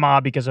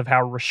grandma because of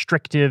how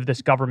restrictive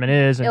this government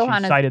is. And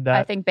Ilhan she cited that.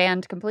 I think,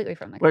 banned completely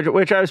from the country.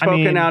 Which I've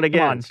spoken out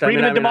against.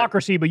 Freedom and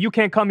democracy, but you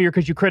can't come here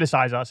because you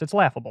criticize us. It's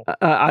laughable.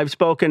 I've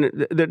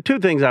spoken. There are two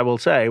things I will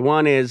say.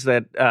 One is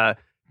that,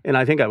 and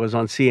I think I was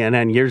on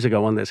CNN years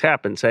ago when this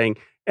happened, saying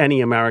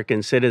any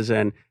American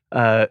citizen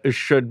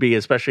should be,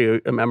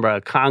 especially a member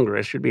of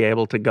Congress, should be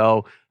able to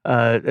go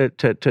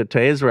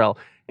to Israel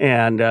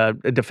and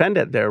defend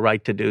their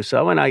right to do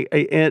so.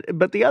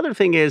 But the other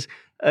thing is,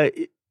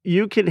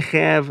 you can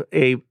have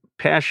a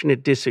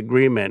passionate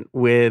disagreement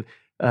with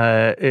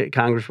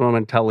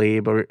Congresswoman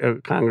Tlaib or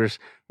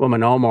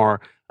Congresswoman Omar,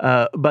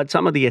 but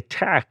some of the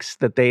attacks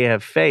that they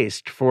have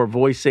faced for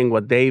voicing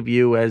what they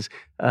view as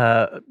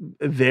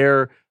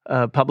their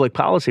public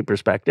policy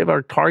perspective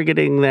are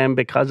targeting them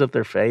because of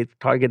their faith,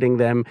 targeting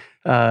them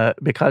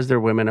because they're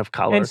women of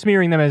color, and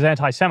smearing them as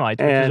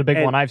anti-Semites, which is a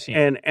big one I've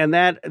seen. And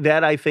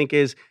that I think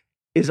is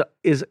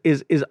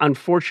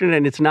unfortunate,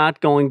 and it's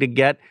not going to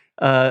get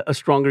a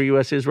stronger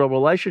U.S.-Israel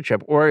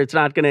relationship, or it's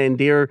not going to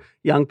endear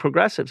young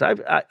progressives.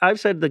 I've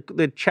said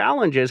the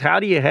challenge is, how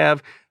do you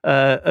have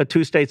a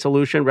two-state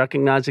solution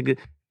recognizing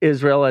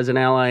Israel as an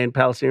ally in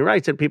Palestinian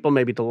rights, and people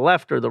maybe to the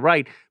left or the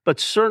right, but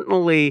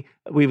certainly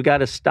we've got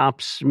to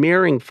stop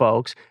smearing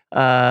folks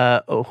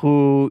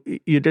who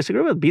you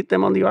disagree with, beat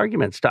them on the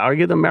arguments, to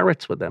argue the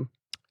merits with them.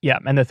 Yeah,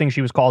 and the thing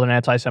she was called an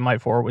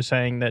anti-Semite for was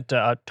saying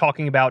that,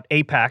 talking about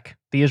AIPAC,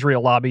 the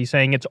Israel lobby,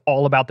 saying it's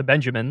all about the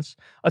Benjamins,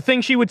 a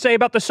thing she would say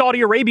about the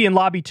Saudi Arabian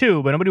lobby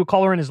too, but nobody would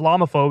call her an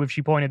Islamophobe if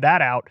she pointed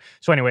that out.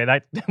 So anyway,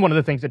 that's one of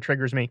the things that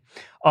triggers me.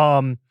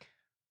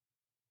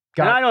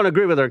 And I don't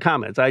agree with her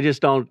comments. I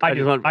just don't. I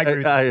agree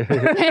with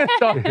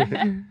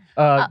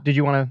did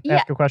you want to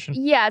ask a question?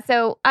 Yeah.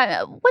 So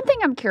one thing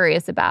I'm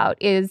curious about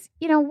is,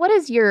 what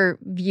is your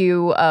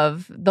view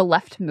of the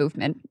left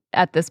movement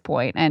at this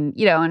point? And,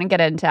 and I get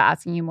into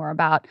asking you more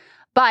about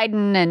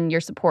Biden and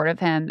your support of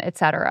him, et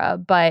cetera.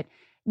 But,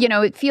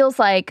 it feels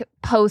like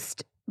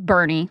post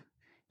Bernie,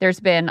 there's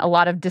been a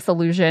lot of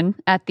disillusion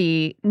at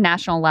the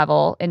national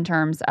level in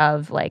terms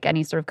of like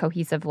any sort of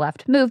cohesive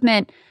left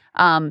movement.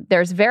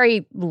 There's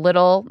very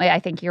little, I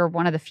think you're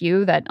one of the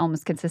few that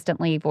almost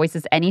consistently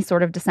voices any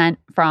sort of dissent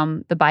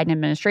from the Biden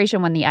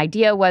administration, when the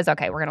idea was,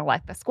 okay, we're going to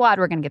elect the squad.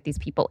 We're going to get these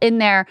people in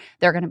there.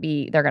 They're going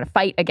to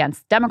fight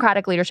against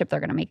Democratic leadership.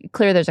 They're going to make it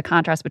clear there's a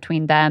contrast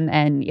between them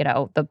and,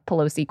 the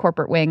Pelosi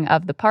corporate wing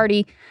of the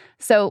party.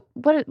 So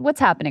what's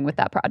happening with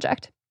that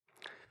project?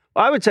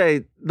 Well, I would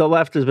say the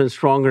left has been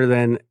stronger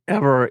than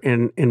ever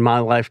in my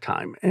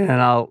lifetime. And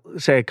I'll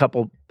say a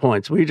couple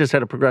points. We just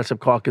had a progressive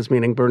caucus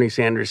meeting. Bernie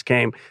Sanders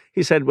came.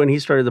 He said when he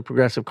started the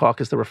progressive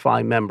caucus, there were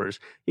 5 members.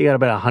 You got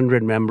about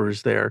 100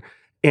 members there.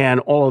 And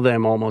all of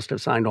them almost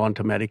have signed on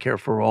to Medicare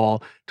for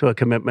all, to a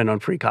commitment on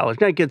free college.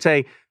 Now, you could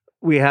say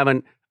we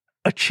haven't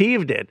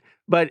achieved it,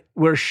 but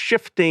we're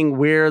shifting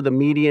where the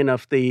median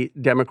of the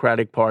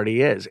Democratic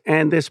Party is.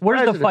 And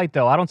where's the fight,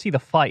 though? I don't see the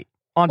fight.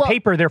 On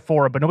paper, they're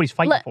for it, but nobody's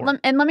fighting for it.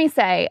 And let me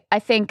say, I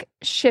think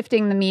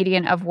shifting the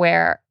median of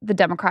where the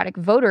Democratic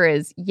voter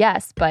is,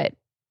 yes, but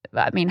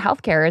I mean,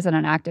 healthcare isn't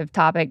an active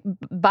topic.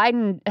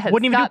 Biden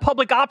wouldn't even do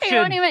public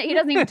option. He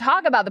doesn't even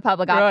talk about the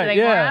public option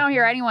anymore. Yeah. I don't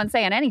hear anyone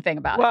saying anything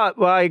about it.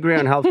 Well, I agree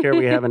on healthcare.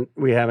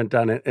 We haven't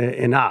done it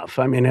enough.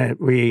 I mean,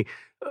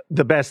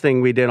 the best thing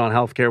we did on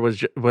healthcare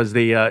was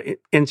the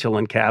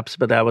insulin caps,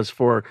 but that was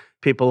for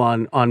people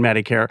on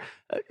Medicare.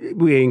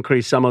 We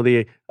increased some of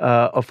the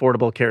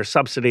affordable care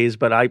subsidies,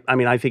 but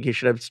I think he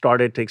should have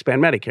started to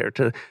expand Medicare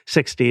to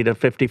 60 to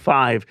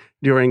 55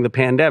 during the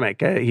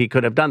pandemic. He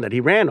could have done that.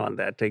 He ran on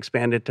that to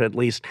expand it to at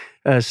least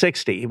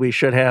 60. We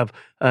should have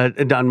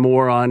done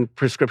more on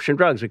prescription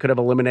drugs. We could have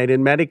eliminated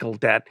medical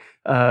debt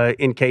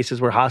in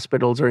cases where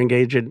hospitals are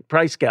engaged in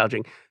price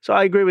gouging. So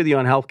I agree with you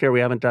on healthcare.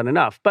 We haven't done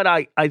enough. But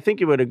I think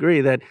you would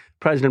agree that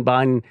President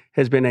Biden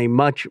has been a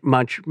much,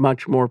 much,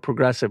 much more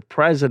progressive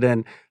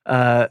president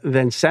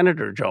than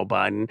Senator Joe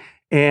Biden,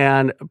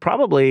 and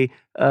probably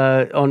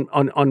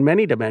on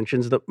many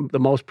dimensions the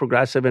most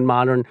progressive in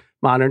modern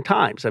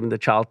times. I mean, the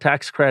child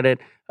tax credit,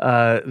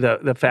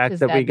 the fact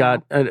that we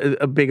got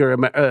a bigger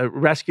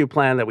rescue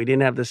plan, that we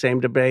didn't have the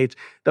same debates,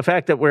 the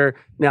fact that we're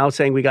now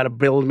saying we got to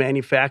build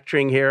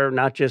manufacturing here,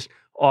 not just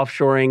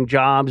offshoring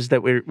jobs,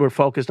 that we're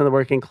focused on the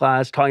working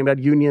class, talking about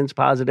unions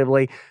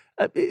positively.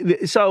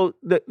 So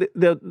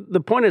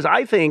the point is,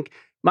 I think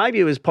my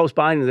view is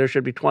post-Biden, there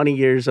should be 20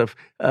 years of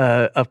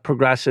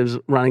progressives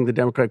running the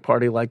Democratic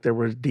Party like there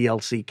were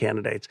DLC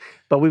candidates.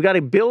 But we've got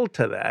to build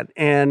to that,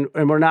 and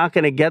we're not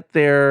going to get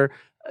there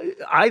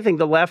I think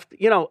the left,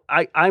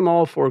 I'm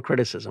all for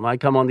criticism. I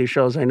come on these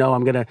shows. I know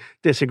I'm going to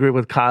disagree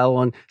with Kyle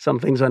on some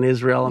things on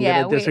Israel. I'm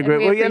going to disagree.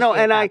 We appreciate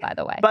that, by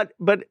the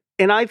way.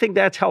 And I think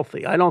that's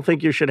healthy. I don't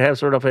think you should have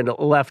sort of a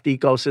left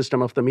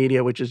ecosystem of the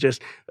media, which is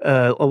just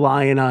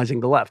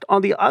lionizing the left.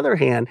 On the other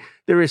hand,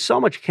 there is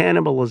so much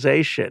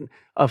cannibalization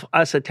of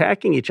us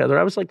attacking each other.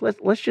 I was like,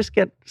 let's just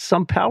get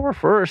some power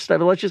first. I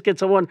mean, let's just get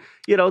someone,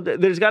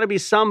 there's got to be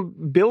some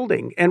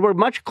building. And we're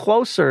much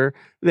closer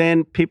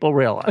than people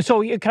realize.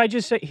 So can I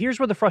just say, here's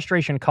where the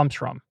frustration comes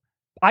from.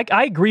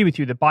 I agree with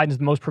you that Biden's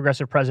the most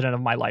progressive president of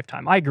my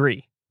lifetime. I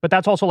agree. But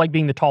that's also like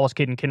being the tallest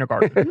kid in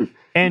kindergarten.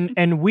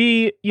 and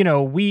we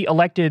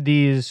elected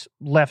these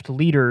left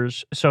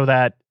leaders so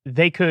that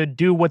they could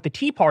do what the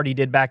Tea Party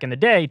did back in the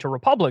day to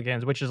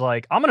Republicans, which is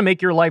like, I'm going to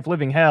make your life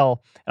living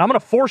hell, and I'm going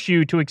to force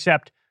you to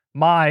accept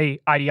my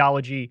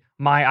ideology,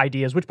 my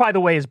ideas, which, by the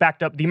way, is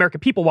backed up. The American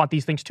people want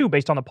these things too,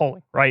 based on the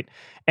polling, right?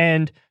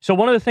 And so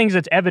one of the things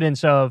that's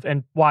evidence of,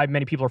 and why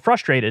many people are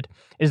frustrated,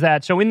 is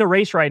that, so in the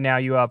race right now,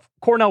 you have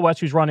Cornel West,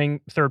 who's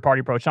running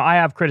third-party approach. Now, I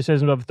have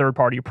criticism of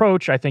third-party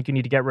approach. I think you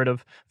need to get rid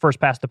of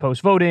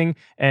first-past-the-post voting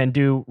and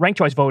do ranked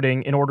choice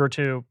voting in order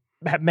to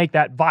make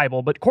that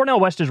viable. But Cornel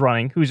West is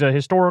running, who's a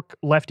historic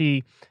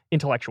lefty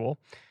intellectual.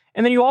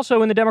 And then you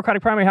also, in the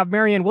Democratic primary, have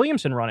Marianne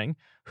Williamson running,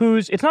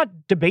 who's, it's not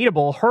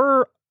debatable,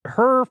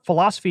 her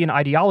philosophy and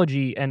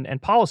ideology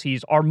and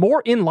policies are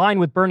more in line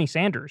with Bernie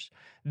Sanders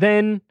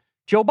than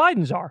Joe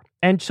Biden's are.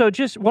 And so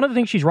just one of the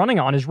things she's running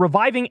on is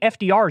reviving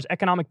FDR's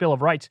Economic Bill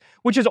of Rights,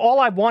 which is all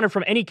I've wanted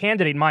from any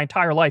candidate in my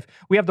entire life.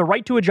 We have the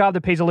right to a job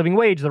that pays a living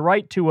wage, the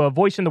right to a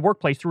voice in the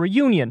workplace through a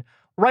union.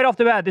 Right off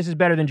the bat, this is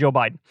better than Joe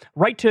Biden.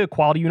 Right to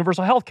quality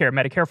universal health care,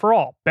 Medicare for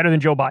all, better than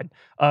Joe Biden.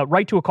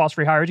 Right to a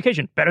cost-free higher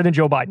education, better than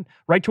Joe Biden.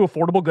 Right to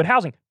affordable good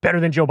housing, better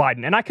than Joe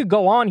Biden. And I could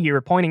go on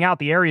here pointing out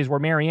the areas where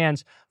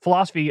Marianne's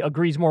philosophy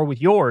agrees more with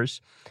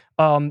yours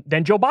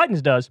than Joe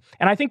Biden's does.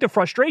 And I think the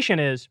frustration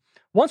is,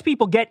 once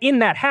people get in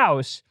that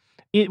house,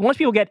 once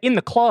people get in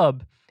the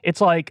club,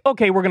 it's like,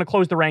 okay, we're going to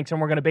close the ranks and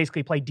we're going to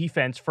basically play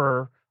defense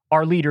for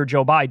our leader,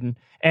 Joe Biden.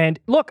 And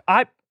look,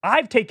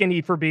 I've taken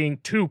heat for being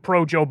too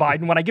pro-Joe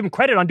Biden when I give him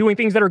credit on doing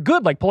things that are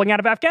good, like pulling out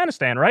of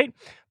Afghanistan, right?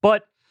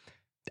 But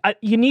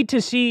you need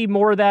to see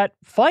more of that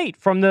fight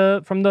from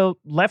the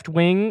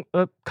left-wing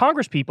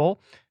Congress people,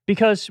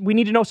 because we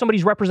need to know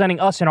somebody's representing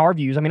us and our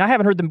views. I mean, I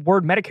haven't heard the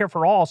word Medicare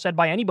for all said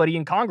by anybody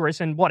in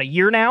Congress in, a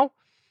year now?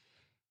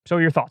 So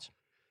your thoughts?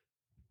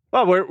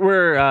 Well,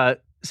 we're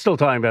still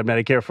talking about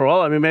Medicare for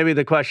all. I mean, maybe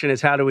the question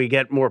is, how do we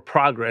get more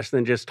progress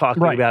than just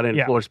talking about it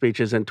in floor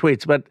speeches and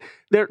tweets? But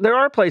there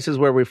are places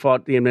where we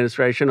fought the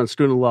administration on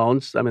student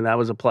loans. I mean, that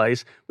was a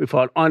place. We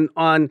fought on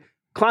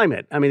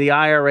climate. I mean, the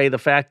IRA, the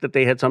fact that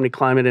they had so many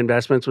climate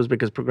investments was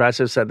because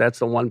progressives said that's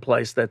the one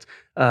place that's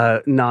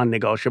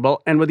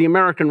non-negotiable. And with the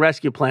American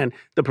Rescue Plan,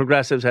 the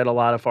progressives had a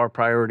lot of our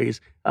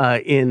priorities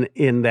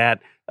in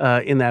that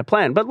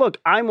plan. But look,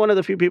 I'm one of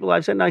the few people,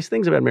 I've said nice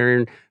things about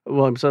Marianne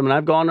Williamson, and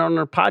I've gone on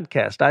her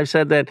podcast. I've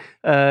said that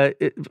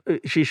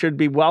she should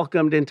be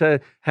welcomed into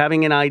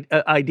having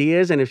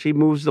ideas, and if she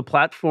moves the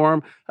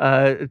platform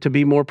to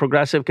be more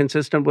progressive,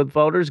 consistent with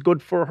voters,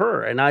 good for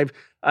her. And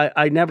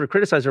I never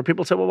criticize her.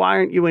 People say, well, why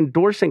aren't you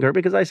endorsing her?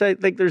 Because I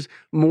think there's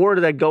more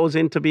that goes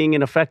into being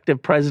an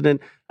effective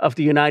president of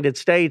the United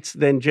States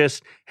than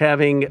just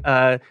having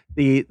a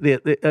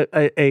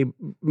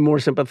more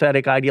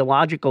sympathetic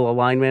ideological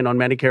alignment on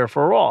Medicare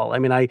for all. I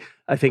mean, I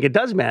think it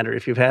does matter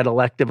if you've had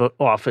elective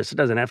office. It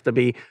doesn't have to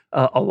be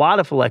a lot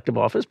of elective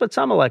office, but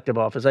some elective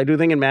office. I do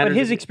think it matters. But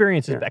his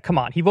experience is bad. Come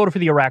on. He voted for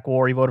the Iraq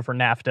War. He voted for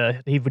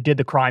NAFTA. He did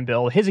the crime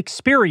bill. His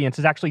experience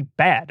is actually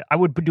bad. I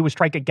would do a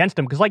strike against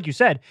him because, like you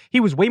said, he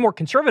was way more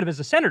conservative as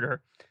a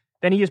senator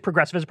than he is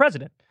progressive as a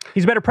president.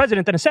 He's a better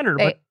president than a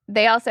senator.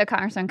 They also,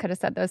 Congressman, could have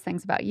said those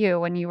things about you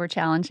when you were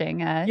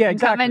challenging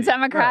incumbent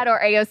Democrat or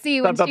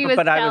AOC when she was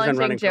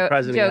challenging Joe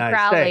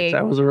Crowley.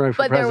 I wasn't running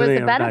for but there was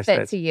president a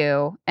benefit to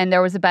you, and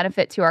there was a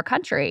benefit to our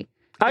country.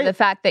 The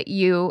fact that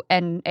you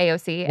and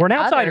AOC were an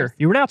outsider.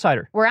 You were an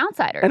outsider. We're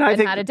outsiders and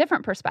had a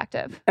different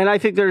perspective. And I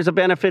think there's a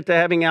benefit to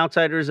having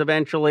outsiders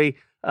eventually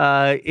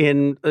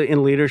in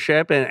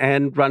leadership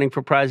and running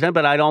for president.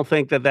 But I don't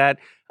think that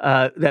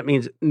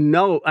means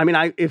no. I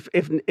mean, if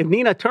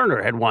Nina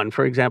Turner had won,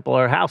 for example,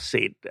 her House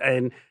seat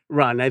and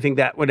run, I think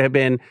that would have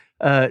been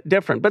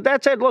different. But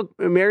that said, look,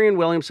 Marianne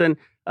Williamson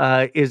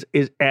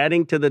is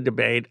adding to the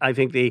debate. I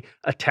think the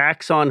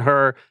attacks on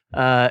her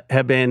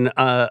have been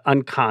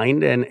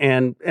unkind,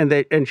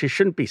 and she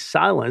shouldn't be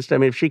silenced. I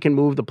mean, if she can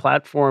move the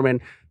platform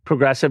in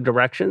progressive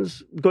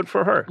directions, good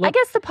for her. I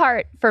guess the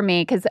part for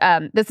me, because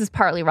this is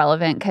partly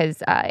relevant, because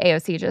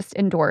AOC just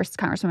endorsed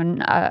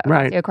Congresswoman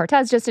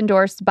Ocasio-Cortez just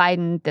endorsed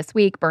Biden this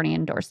week. Bernie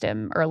endorsed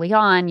him early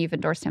on. You've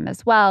endorsed him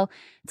as well.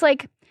 It's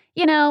like,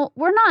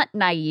 we're not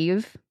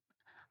naive.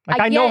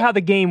 I know how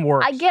the game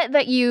works. I get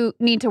that you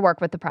need to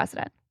work with the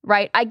president,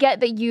 right? I get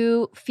that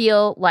you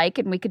feel like,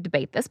 and we could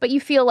debate this, but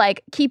you feel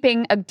like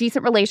keeping a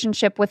decent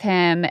relationship with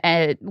him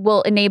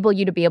will enable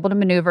you to be able to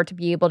maneuver, to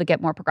be able to get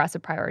more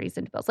progressive priorities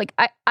into bills. Like,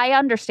 I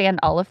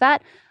understand all of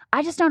that.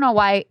 I just don't know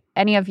why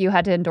any of you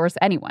had to endorse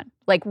anyone.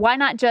 Like, why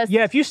not just...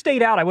 Yeah, if you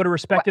stayed out, I would have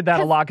respected that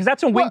a lot, because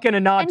that's a wink and a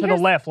nod to the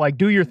left. Like,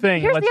 do your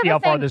thing. Let's see how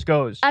far this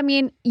goes. I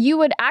mean, you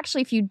would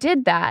actually, if you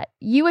did that,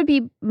 you would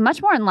be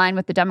much more in line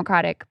with the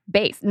Democratic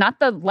base, not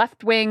the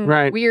left-wing,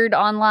 weird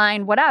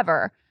online,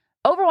 whatever.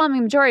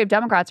 Overwhelming majority of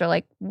Democrats are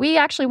like, we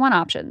actually want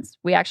options.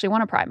 We actually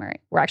want a primary.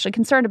 We're actually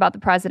concerned about the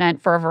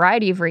president for a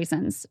variety of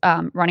reasons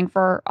running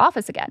for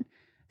office again.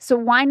 So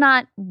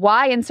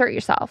why insert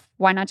yourself?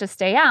 Why not just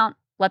stay out,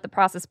 let the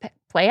process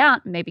play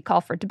out, and maybe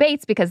call for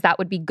debates, because that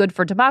would be good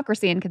for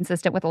democracy and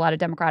consistent with a lot of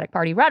Democratic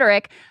Party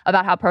rhetoric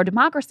about how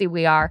pro-democracy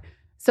we are.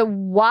 So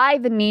why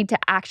the need to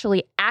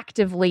actually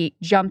actively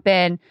jump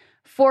in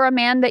for a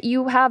man that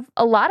you have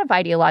a lot of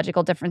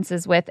ideological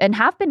differences with and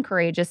have been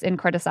courageous in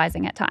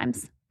criticizing at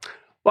times?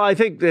 Well, I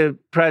think the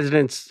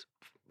president's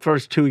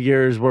first 2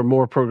 years were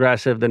more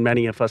progressive than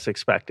many of us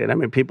expected. I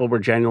mean, people were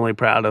genuinely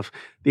proud of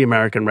the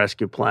American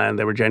Rescue Plan.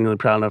 They were genuinely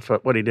proud of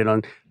what he did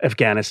on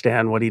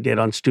Afghanistan, what he did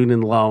on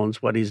student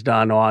loans, what he's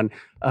done on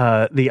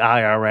the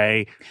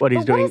IRA, what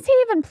he's doing. What is he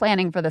even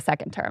planning for the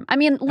second term? I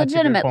mean,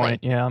 legitimately,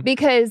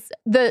 because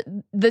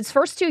the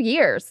first 2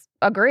 years,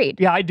 agreed.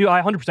 Yeah, I do. I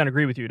 100%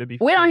 agree with you.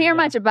 We don't hear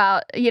much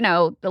about,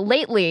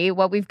 lately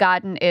what we've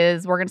gotten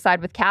is we're going to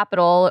side with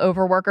Capitol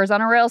over workers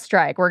on a rail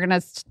strike. We're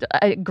going to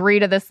agree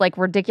to this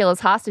ridiculous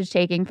hostage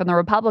taking from the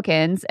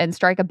Republicans and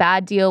strike a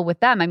bad deal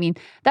with them. I mean,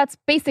 that's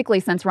basically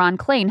since Ron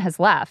Klain has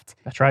left.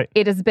 That's right.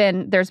 There's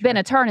been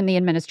a turn in the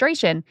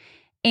administration,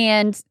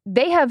 and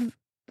they have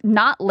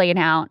not laid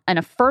out an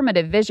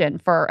affirmative vision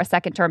for a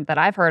second term that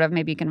I've heard of.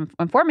 Maybe you can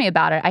inform me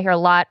about it. I hear a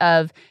lot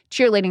of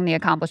cheerleading the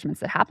accomplishments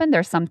that happened.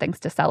 There's some things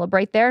to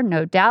celebrate there,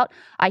 no doubt.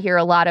 I hear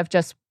a lot of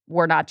just,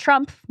 we're not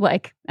Trump,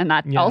 and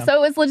that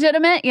also is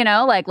legitimate,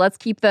 let's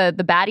keep the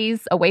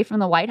baddies away from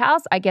the White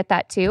House. I get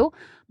that too.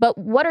 But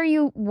what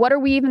are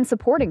we even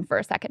supporting for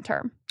a second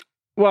term?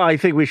 Well, I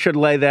think we should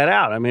lay that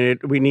out. I mean,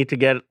 we need to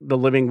get the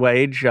living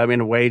wage. I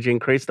mean, a wage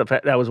increase.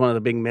 That was one of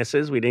the big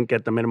misses. We didn't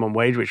get the minimum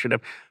wage. We should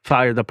have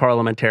fired the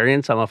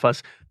parliamentarians. Some of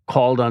us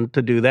called on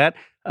to do that.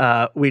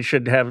 We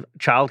should have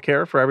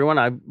childcare for everyone.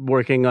 I'm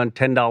working on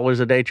 $10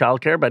 a day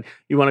childcare, but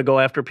you want to go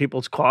after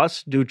people's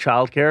costs, do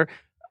childcare.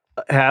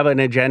 Have an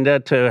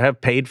agenda to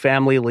have paid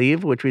family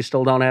leave, which we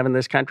still don't have in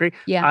this country.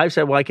 Yeah. I've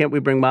said, why can't we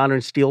bring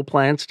modern steel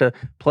plants to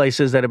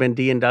places that have been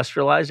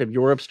deindustrialized? If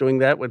Europe's doing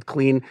that with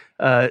clean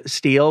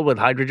steel, with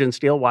hydrogen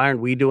steel, why aren't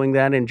we doing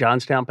that in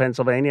Johnstown,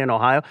 Pennsylvania, and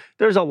Ohio?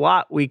 There's a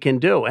lot we can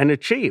do and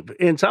achieve.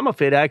 And some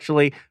of it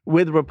actually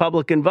with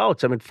Republican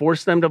votes. I mean,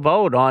 force them to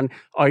vote on,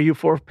 are you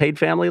for paid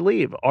family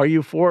leave? Are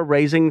you for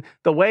raising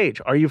the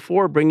wage? Are you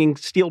for bringing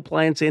steel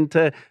plants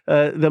into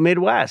the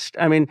Midwest?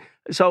 I mean,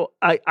 so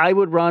I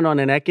would run on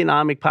an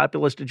economic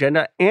populist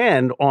agenda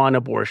and on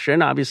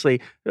abortion, obviously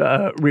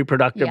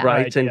reproductive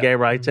rights and gay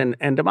rights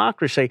and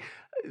democracy.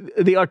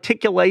 The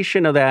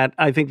articulation of that,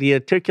 I think the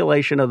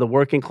articulation of the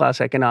working class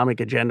economic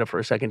agenda for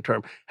a second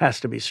term has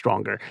to be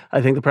stronger.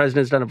 I think the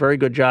president's done a very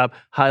good job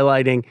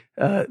highlighting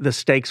the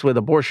stakes with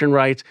abortion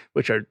rights,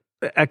 which are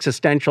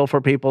existential for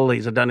people.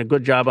 He's done a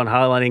good job on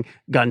highlighting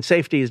gun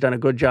safety. He's done a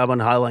good job on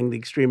highlighting the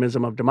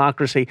extremism of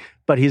democracy,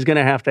 but he's going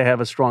to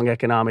have a strong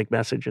economic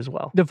message as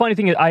well. The funny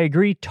thing is, I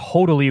agree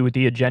totally with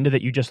the agenda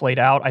that you just laid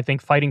out. I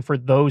think fighting for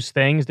those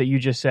things that you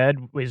just said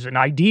is an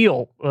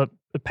ideal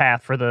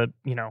path for the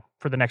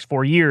next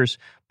 4 years.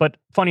 But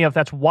funny enough,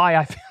 that's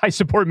why I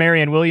support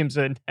Marianne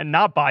Williamson and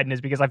not Biden, is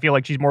because I feel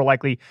like she's more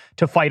likely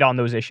to fight on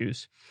those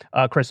issues.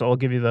 Crystal, I'll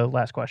give you the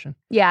last question.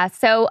 Yeah.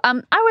 So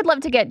I would love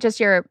to get just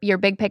your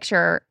big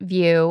picture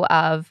view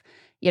of,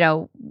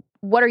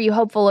 what are you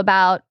hopeful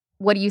about?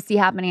 What do you see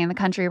happening in the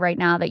country right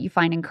now that you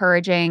find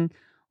encouraging?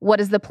 What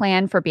is the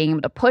plan for being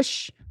able to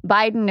push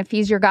Biden, if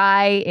he's your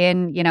guy,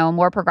 in, a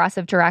more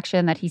progressive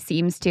direction that he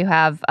seems to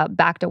have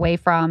backed away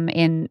from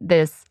in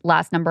this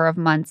last number of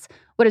months?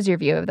 What is your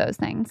view of those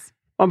things?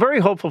 I'm very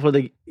hopeful for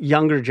the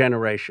younger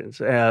generations.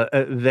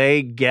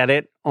 They get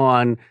it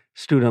on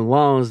student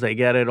loans. They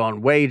get it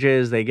on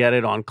wages. They get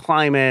it on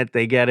climate.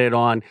 They get it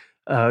on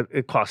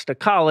cost of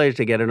college.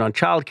 They get it on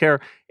childcare.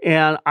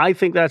 And I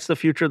think that's the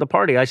future of the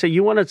party. I say,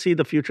 you want to see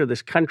the future of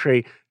this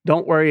country,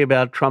 don't worry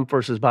about Trump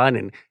versus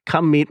Biden.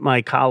 Come meet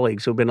my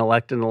colleagues who've been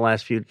elected in the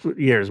last few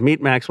years.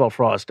 Meet Maxwell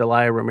Frost,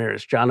 Delia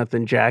Ramirez,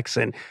 Jonathan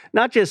Jackson,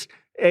 not just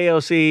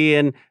AOC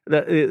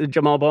and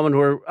Jamal Bowman, who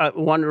are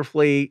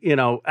wonderfully,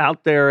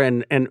 out there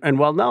and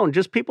well-known,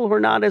 just people who are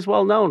not as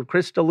well-known,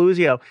 Chris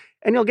Deluzio.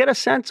 And you'll get a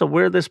sense of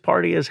where this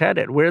party is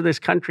headed, where this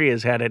country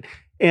is headed.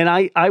 And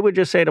I would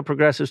just say to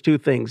progressives two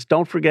things.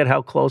 Don't forget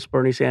how close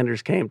Bernie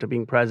Sanders came to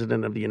being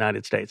president of the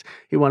United States.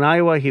 He won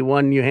Iowa, he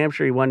won New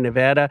Hampshire, he won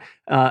Nevada.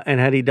 And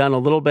had he done a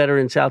little better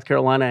in South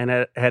Carolina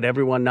and had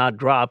everyone not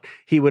dropped,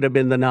 he would have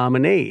been the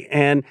nominee.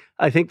 And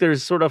I think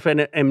there's sort of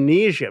an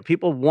amnesia.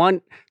 People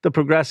want the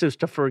progressives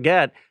to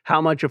forget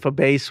how much of a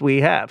base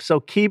we have. So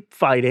keep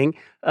fighting.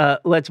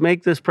 Let's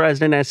make this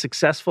president as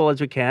successful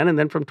as we can. And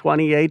then from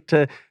 28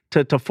 to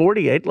to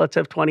 48, let's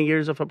have 20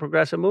 years of a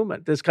progressive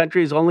movement. This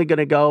country is only going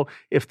to go,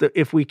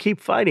 if we keep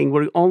fighting,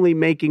 we're only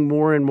making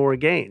more and more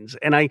gains.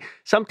 And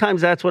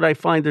sometimes that's what I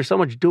find. There's so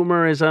much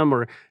doomerism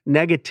or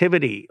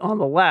negativity on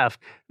the left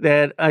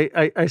that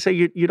I say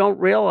you don't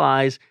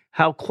realize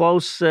how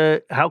close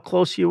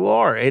you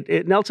are.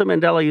 Nelson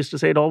Mandela used to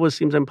say it always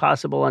seems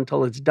impossible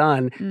until it's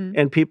done,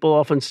 and people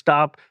often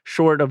stop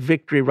short of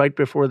victory right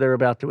before they're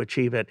about to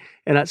achieve it.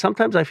 And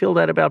sometimes I feel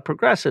that about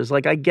progressives.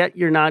 Like, I get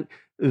you're not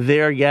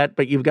there yet,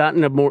 but you've gotten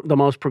the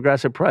most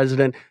progressive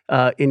president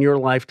in your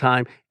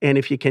lifetime, and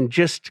if you can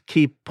just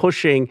keep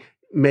pushing,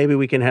 maybe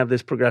we can have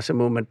this progressive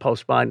movement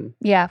post-Biden.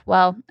 Yeah,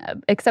 well,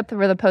 except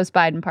for the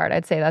post-Biden part,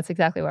 I'd say that's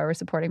exactly why we're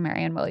supporting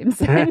Marianne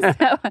Williamson.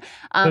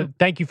 So,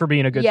 thank you for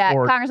being a good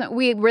sport. Congressman,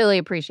 we really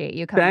appreciate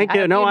you coming. Thank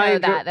you. I know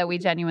that we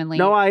genuinely.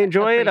 No, I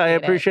enjoy it. I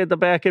appreciate the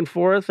back and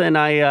forth, and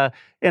I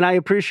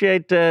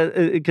appreciate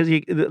because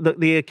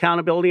the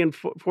accountability and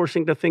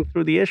forcing to think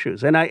through the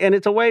issues, and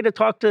it's a way to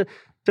talk to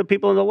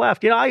people on the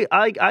left.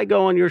 I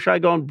go on your show, I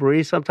go on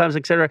Bree sometimes,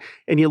 et cetera,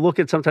 and you look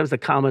at sometimes the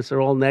comments are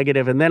all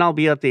negative, and then I'll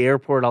be at the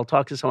airport, I'll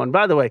talk to someone.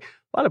 By the way,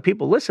 a lot of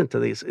people listen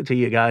to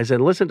you guys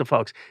and listen to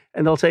folks,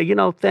 and they'll say,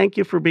 thank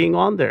you for being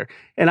on there.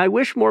 And I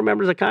wish more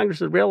members of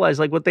Congress would realize,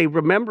 like, what they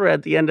remember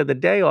at the end of the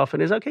day often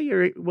is, okay,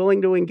 you're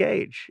willing to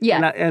engage.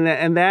 Yeah.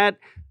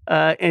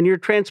 And you're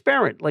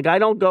transparent. Like, I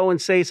don't go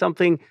and say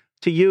something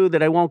to you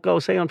that I won't go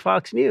say on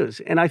Fox News.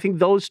 And I think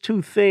those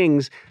two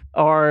things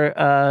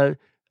are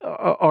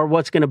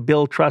what's going to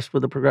build trust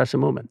with the progressive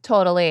movement.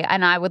 Totally.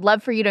 And I would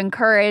love for you to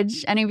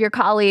encourage any of your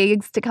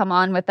colleagues to come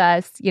on with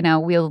us.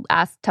 We'll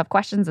ask tough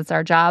questions. It's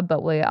our job,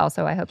 but we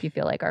also, I hope you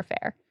feel like, are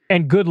fair.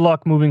 And good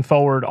luck moving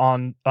forward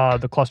on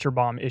the cluster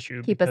bomb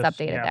issue. Keep us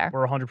updated there.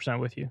 We're 100%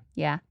 with you.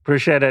 Yeah.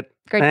 Appreciate it.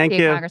 Great Thank to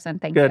see you, Congressman.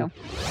 Thank Good. you.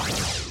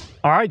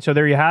 All right. So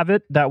there you have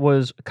it. That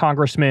was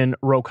Congressman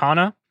Ro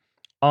Khanna.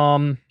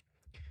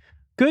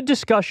 Good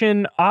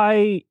discussion.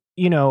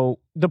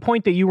 The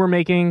point that you were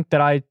making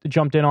that I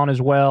jumped in on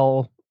as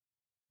well,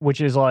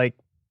 which is like,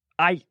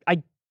 I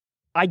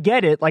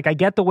get it. Like, I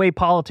get the way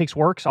politics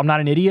works. I'm not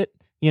an idiot.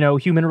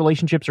 Human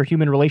relationships are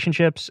human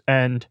relationships,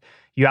 and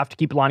you have to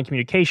keep a line of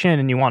communication,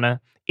 and you want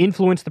to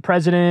influence the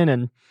president,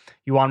 and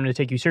you want him to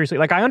take you seriously.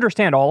 Like, I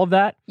understand all of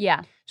that.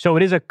 Yeah. So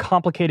it is a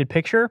complicated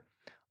picture,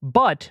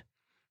 but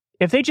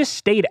if they just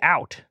stayed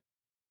out,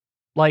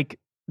 like,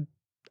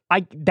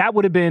 that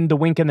would have been the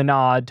wink and the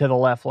nod to the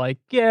left, like,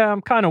 yeah,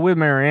 I'm kind of with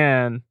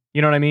Marianne.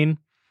 You know what I mean?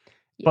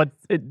 Yes.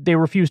 But they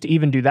refuse to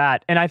even do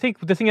that. And I think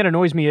the thing that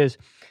annoys me is,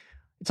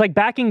 it's like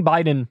backing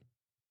Biden.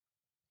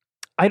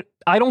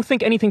 I don't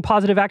think anything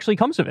positive actually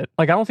comes of it.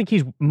 Like, I don't think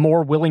he's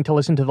more willing to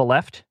listen to the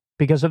left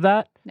because of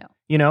that.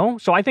 No.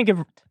 So I think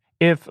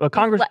if a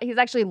Congress... He's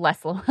actually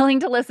less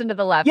willing to listen to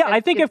the left. Yeah, I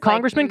think if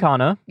Congressman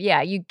Khanna...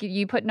 Yeah,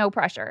 you put no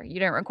pressure. You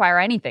didn't require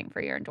anything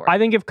for your endorsement. I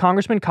think if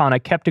Congressman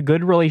Khanna kept a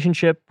good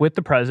relationship with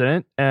the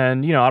president,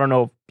 and, I don't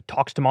know if he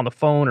talks to him on the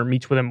phone or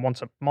meets with him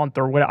once a month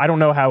or whatever, I don't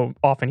know how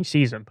often he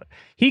sees him, but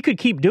he could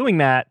keep doing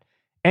that.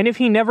 And if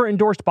he never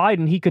endorsed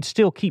Biden, he could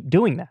still keep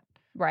doing that.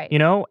 Right.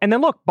 And then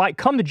look,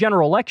 come the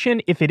general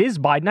election, if it is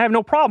Biden, I have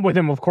no problem with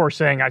him, of course,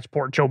 saying I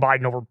support Joe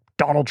Biden over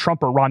Donald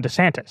Trump or Ron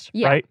DeSantis.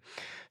 Yeah. Right.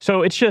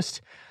 So it's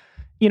just,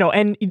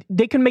 and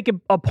they can make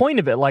a point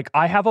of it. Like,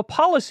 I have a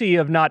policy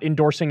of not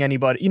endorsing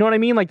anybody. You know what I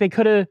mean? Like,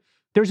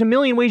 there's a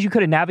million ways you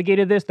could have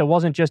navigated this that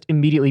wasn't just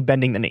immediately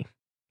bending the knee.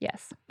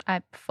 Yes,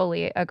 I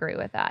fully agree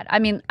with that. I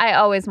mean, I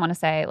always want to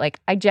say, like,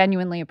 I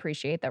genuinely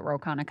appreciate that Ro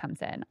Khanna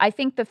comes in. I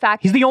think the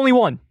fact... He's the only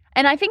one.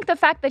 And I think the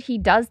fact that he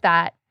does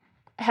that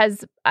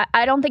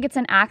I don't think it's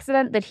an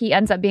accident that he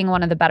ends up being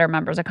one of the better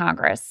members of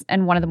Congress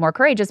and one of the more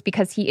courageous,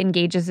 because he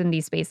engages in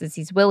these spaces.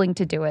 He's willing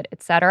to do it,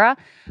 et cetera.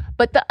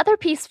 But the other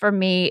piece for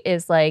me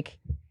is, like,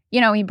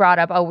 he brought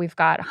up, we've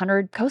got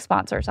 100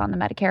 co-sponsors on the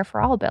Medicare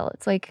for All bill.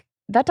 It's like,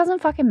 that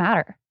doesn't fucking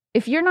matter.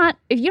 If you don't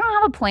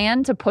have a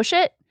plan to push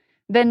it,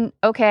 then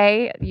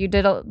okay, you've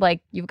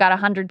got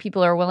 100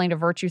 people who are willing to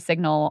virtue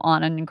signal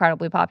on an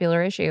incredibly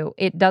popular issue.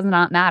 It does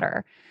not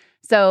matter.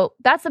 So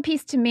that's the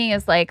piece to me,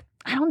 is like,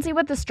 I don't see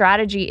what the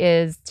strategy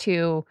is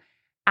to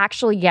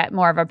actually get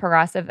more of a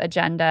progressive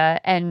agenda,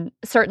 and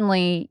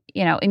certainly,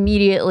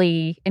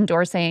 immediately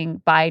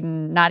endorsing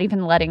Biden, not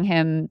even letting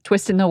him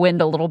twist in the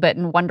wind a little bit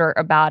and wonder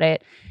about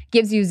it,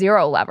 gives you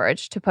zero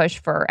leverage to push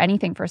for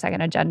anything for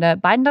second agenda.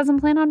 Biden doesn't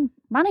plan on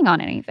running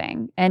on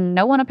anything. And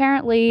no one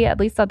apparently,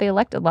 at least at the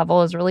elected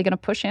level, is really going to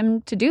push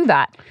him to do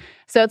that.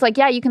 So it's like,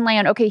 yeah, you can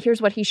land, okay,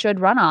 here's what he should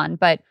run on,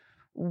 but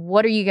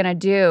what are you going to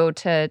do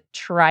to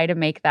try to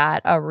make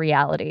that a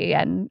reality?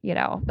 And,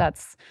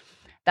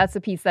 that's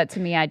the piece that, to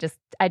me, I just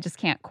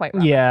can't quite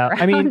wrap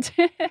around. I mean,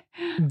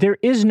 there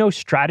is no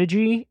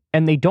strategy,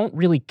 and they don't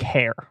really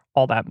care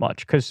all that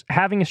much, because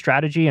having a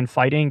strategy and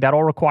fighting, that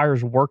all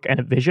requires work and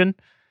a vision.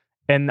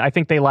 And I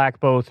think they lack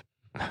both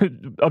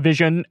a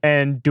vision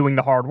and doing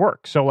the hard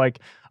work. So, like,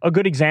 a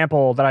good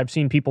example that I've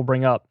seen people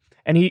bring up,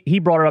 and he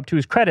brought it up to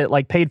his credit,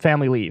 like paid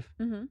family leave.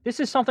 Mm-hmm. This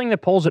is something that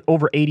polls at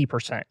over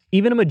 80%.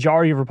 Even a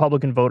majority of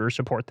Republican voters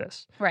support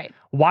this. Right.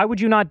 Why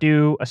would you not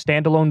do a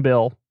standalone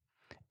bill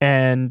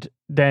and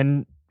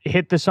then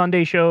hit the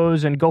Sunday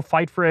shows and go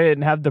fight for it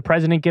and have the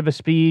president give a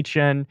speech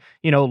and,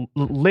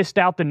 list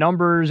out the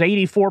numbers.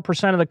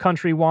 84% of the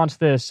country wants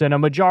this and a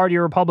majority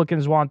of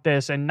Republicans want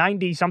this and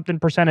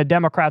 90-something% of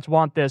Democrats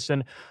want this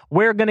and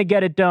we're going to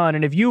get it done.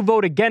 And if you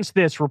vote against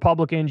this,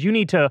 Republicans, you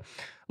need to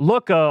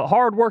look a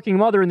hardworking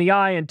mother in the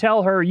eye and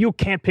tell her you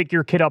can't pick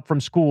your kid up from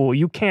school.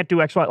 You can't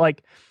do X, Y.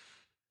 Like,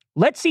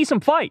 let's see some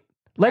fight.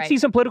 Let's see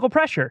some political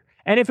pressure.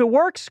 And if it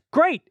works,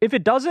 great. If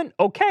it doesn't,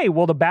 okay.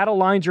 Well, the battle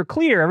lines are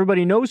clear.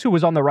 Everybody knows who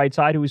was on the right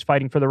side, who was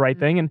fighting for the right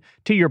thing. And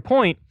to your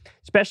point,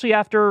 especially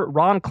after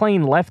Ron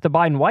Klain left the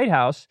Biden White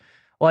House,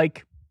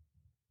 like,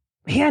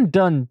 he hadn't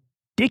done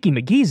Dickie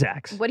McGee's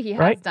acts. What he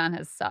has done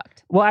has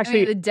sucked. Well,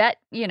 actually, the debt,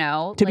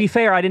 To be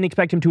fair, I didn't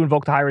expect him to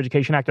invoke the Higher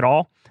Education Act at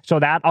all. So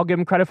that I'll give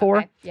him credit for.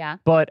 Okay, yeah.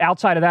 But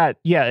outside of that,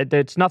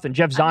 it's nothing.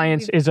 Jeff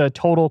Zients is a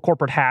total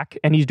corporate hack,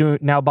 and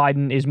now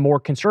Biden is more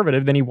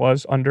conservative than he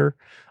was under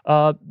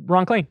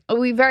Ron Klain.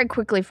 We very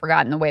quickly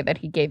forgotten the way that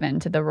he gave in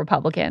to the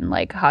Republican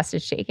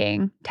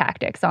hostage-taking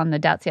tactics on the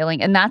debt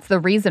ceiling. And that's the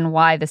reason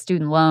why the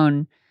student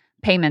loan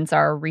payments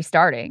are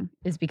restarting,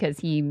 is because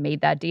he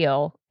made that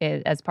deal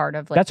as part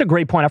of That's a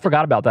great point. I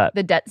forgot about that.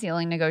 The debt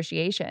ceiling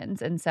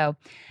negotiations. And so,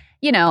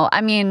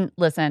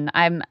 listen,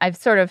 I've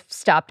sort of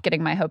stopped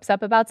getting my hopes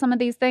up about some of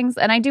these things.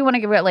 And I do want to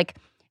give it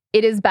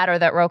it is better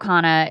that Ro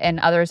Khanna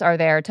and others are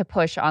there to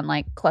push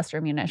on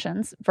cluster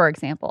munitions, for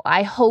example.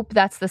 I hope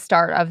that's the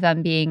start of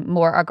them being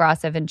more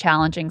aggressive and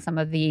challenging some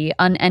of the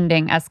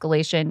unending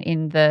escalation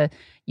in the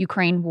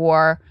Ukraine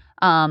war.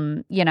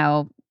 Beyond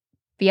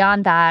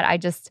that,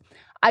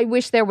 I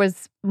wish there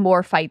was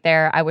more fight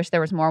there. I wish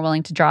there was more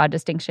willing to draw a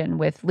distinction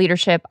with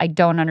leadership. I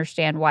don't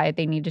understand why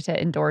they needed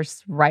to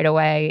endorse right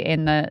away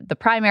in the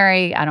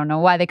primary. I don't know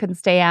why they couldn't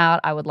stay out.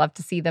 I would love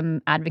to see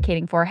them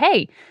advocating for,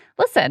 hey,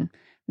 listen,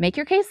 make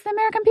your case to the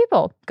American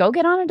people. Go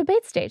get on a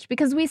debate stage.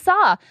 Because we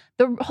saw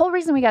the whole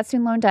reason we got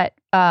student loan debt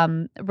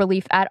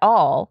relief at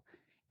all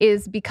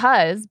is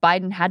because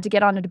Biden had to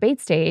get on a debate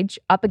stage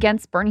up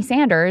against Bernie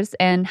Sanders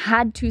and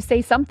had to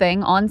say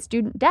something on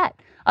student debt.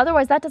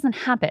 Otherwise, that doesn't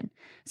happen.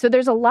 So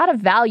there's a lot of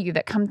value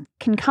that can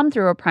come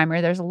through a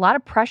primary. There's a lot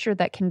of pressure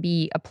that can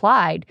be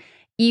applied,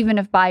 even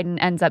if Biden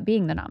ends up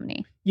being the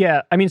nominee.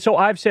 Yeah, so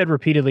I've said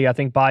repeatedly, I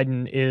think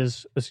Biden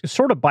is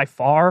sort of by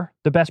far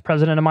the best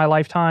president of my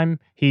lifetime.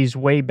 He's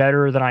way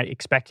better than I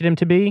expected him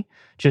to be,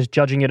 just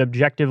judging it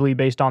objectively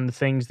based on the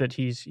things that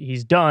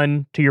he's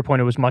done. To your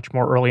point, it was much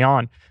more early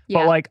on.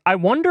 Yeah. But I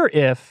wonder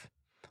if,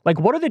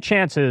 what are the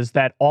chances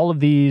that all of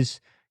these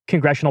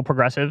congressional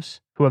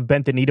progressives who have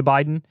bent the knee to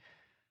Biden,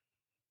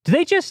 do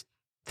they just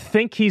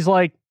think he's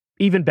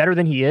even better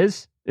than he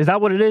is? Is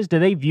that what it is? Do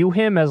they view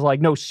him as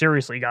no,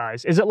 seriously,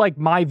 guys? Is it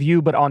my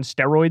view, but on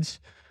steroids?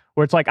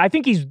 Where it's I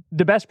think he's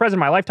the best president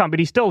of my lifetime, but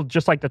he's still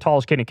just the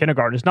tallest kid in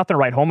kindergarten. There's nothing to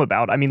write home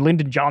about.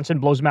 Lyndon Johnson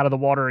blows him out of the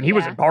water, and he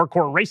was a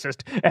hardcore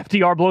racist.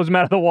 FDR blows him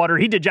out of the water.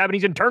 He did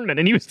Japanese internment,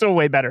 and he was still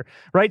way better,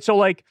 right?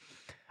 So, I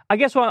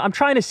guess I'm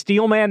trying to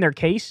steel man their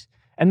case.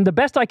 And the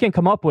best I can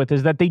come up with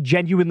is that they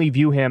genuinely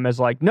view him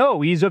as no,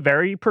 he's a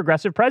very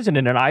progressive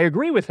president, and I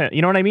agree with him.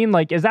 You know what I mean?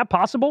 Is that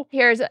possible?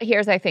 Here's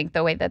I think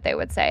the way that they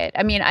would say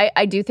it.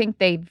 I do think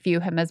they view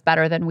him as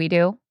better than we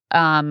do.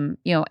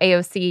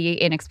 AOC,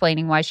 in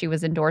explaining why she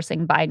was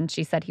endorsing Biden,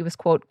 she said he was,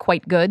 quote,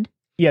 quite good.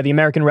 Yeah, the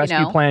American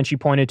Rescue Plan she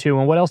pointed to.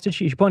 And what else did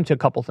she? She pointed to a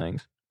couple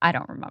things. I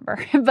don't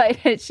remember. But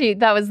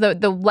that was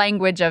the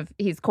language of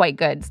he's quite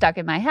good stuck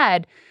in my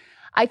head.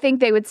 I think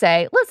they would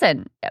say,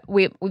 listen,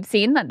 we've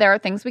seen that there are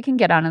things we can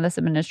get out of this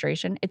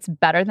administration. It's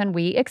better than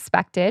we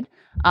expected.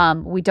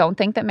 We don't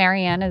think that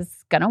Marianne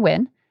is going to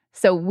win.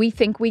 So we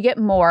think we get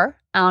more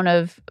out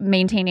of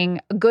maintaining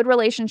a good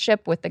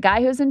relationship with the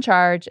guy who's in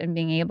charge and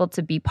being able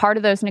to be part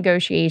of those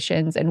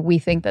negotiations. And we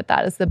think that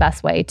that is the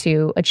best way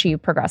to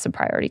achieve progressive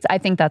priorities. I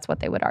think that's what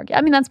they would argue.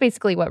 That's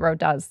basically what Ro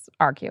does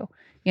argue.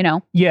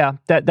 Yeah,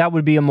 that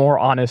would be a more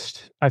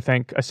honest, I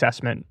think,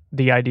 assessment.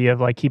 The idea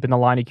of keeping the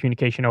line of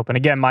communication open.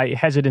 Again, my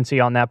hesitancy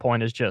on that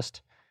point is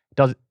just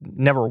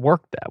never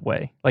worked that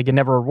way. It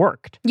never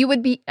worked. You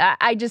would be,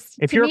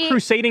 if you're a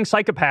crusading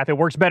psychopath, it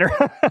works better.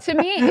 To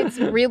me, it's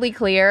really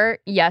clear.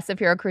 Yes,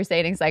 if you're a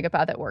crusading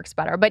psychopath, it works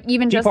better. But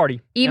even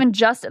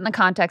just in the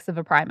context of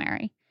a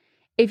primary,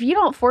 if you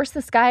don't force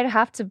this guy to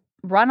have to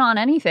run on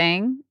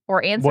anything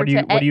or answer what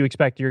do you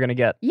expect you're going to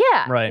get?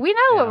 Yeah, right. We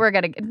know what we're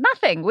going to get.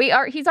 Nothing.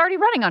 He's already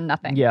running on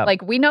nothing. Yeah.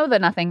 We know the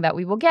nothing that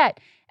we will get.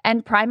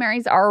 And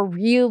primaries are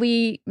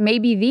really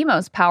maybe the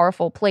most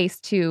powerful place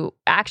to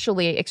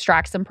actually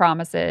extract some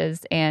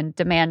promises and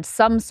demand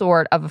some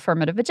sort of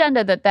affirmative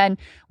agenda that then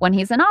when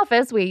he's in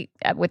office,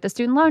 with the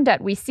student loan debt,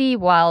 we see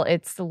while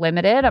it's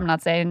limited, I'm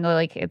not saying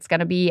it's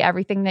going to be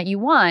everything that you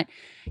want,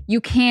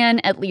 you can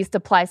at least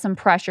apply some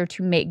pressure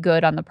to make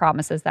good on the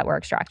promises that were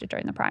extracted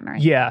during the primary.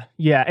 Yeah.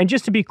 And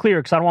just to be clear,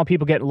 because I don't want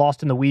people getting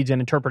lost in the weeds and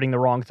interpreting the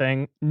wrong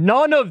thing,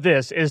 none of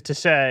this is to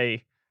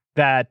say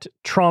that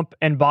Trump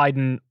and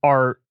Biden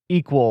are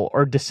equal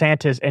or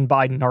DeSantis and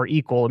Biden are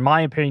equal. In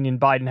my opinion,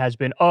 Biden has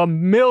been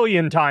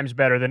 1,000,000 times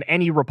better than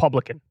any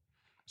Republican.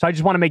 So I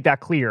just want to make that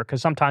clear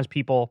because sometimes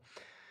people,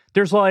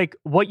 there's like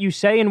what you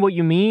say and what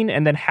you mean,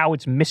 and then how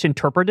it's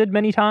misinterpreted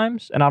many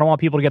times. And I don't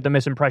want people to get the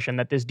misimpression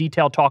that this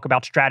detailed talk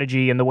about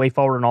strategy and the way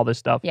forward and all this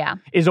stuff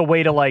is a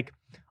way to like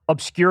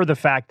obscure the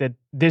fact that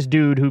this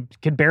dude who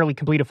can barely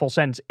complete a full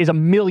sentence is a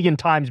million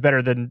times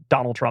better than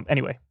Donald Trump.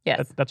 Anyway,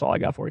 that's all I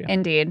got for you.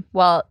 Indeed.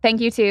 Well, thank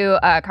you to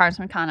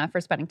Congressman Khanna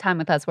for spending time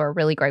with us. We're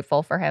really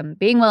grateful for him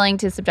being willing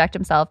to subject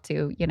himself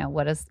to,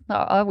 what is,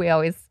 we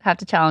always have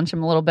to challenge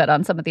him a little bit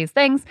on some of these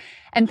things.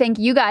 And thank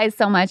you guys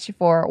so much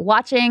for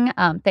watching.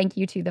 Thank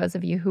you to those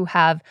of you who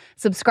have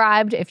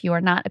subscribed. If you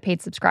are not a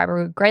paid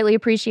subscriber, we greatly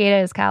appreciate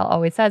it. As Kyle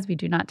always says, we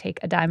do not take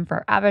a dime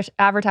for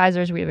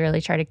advertisers. We really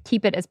try to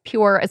keep it as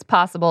pure as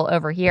possible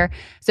over here.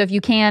 So if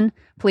you can,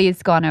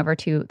 please go on over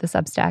to the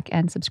Substack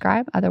and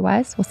subscribe.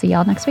 Otherwise, we'll see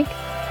y'all next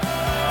week.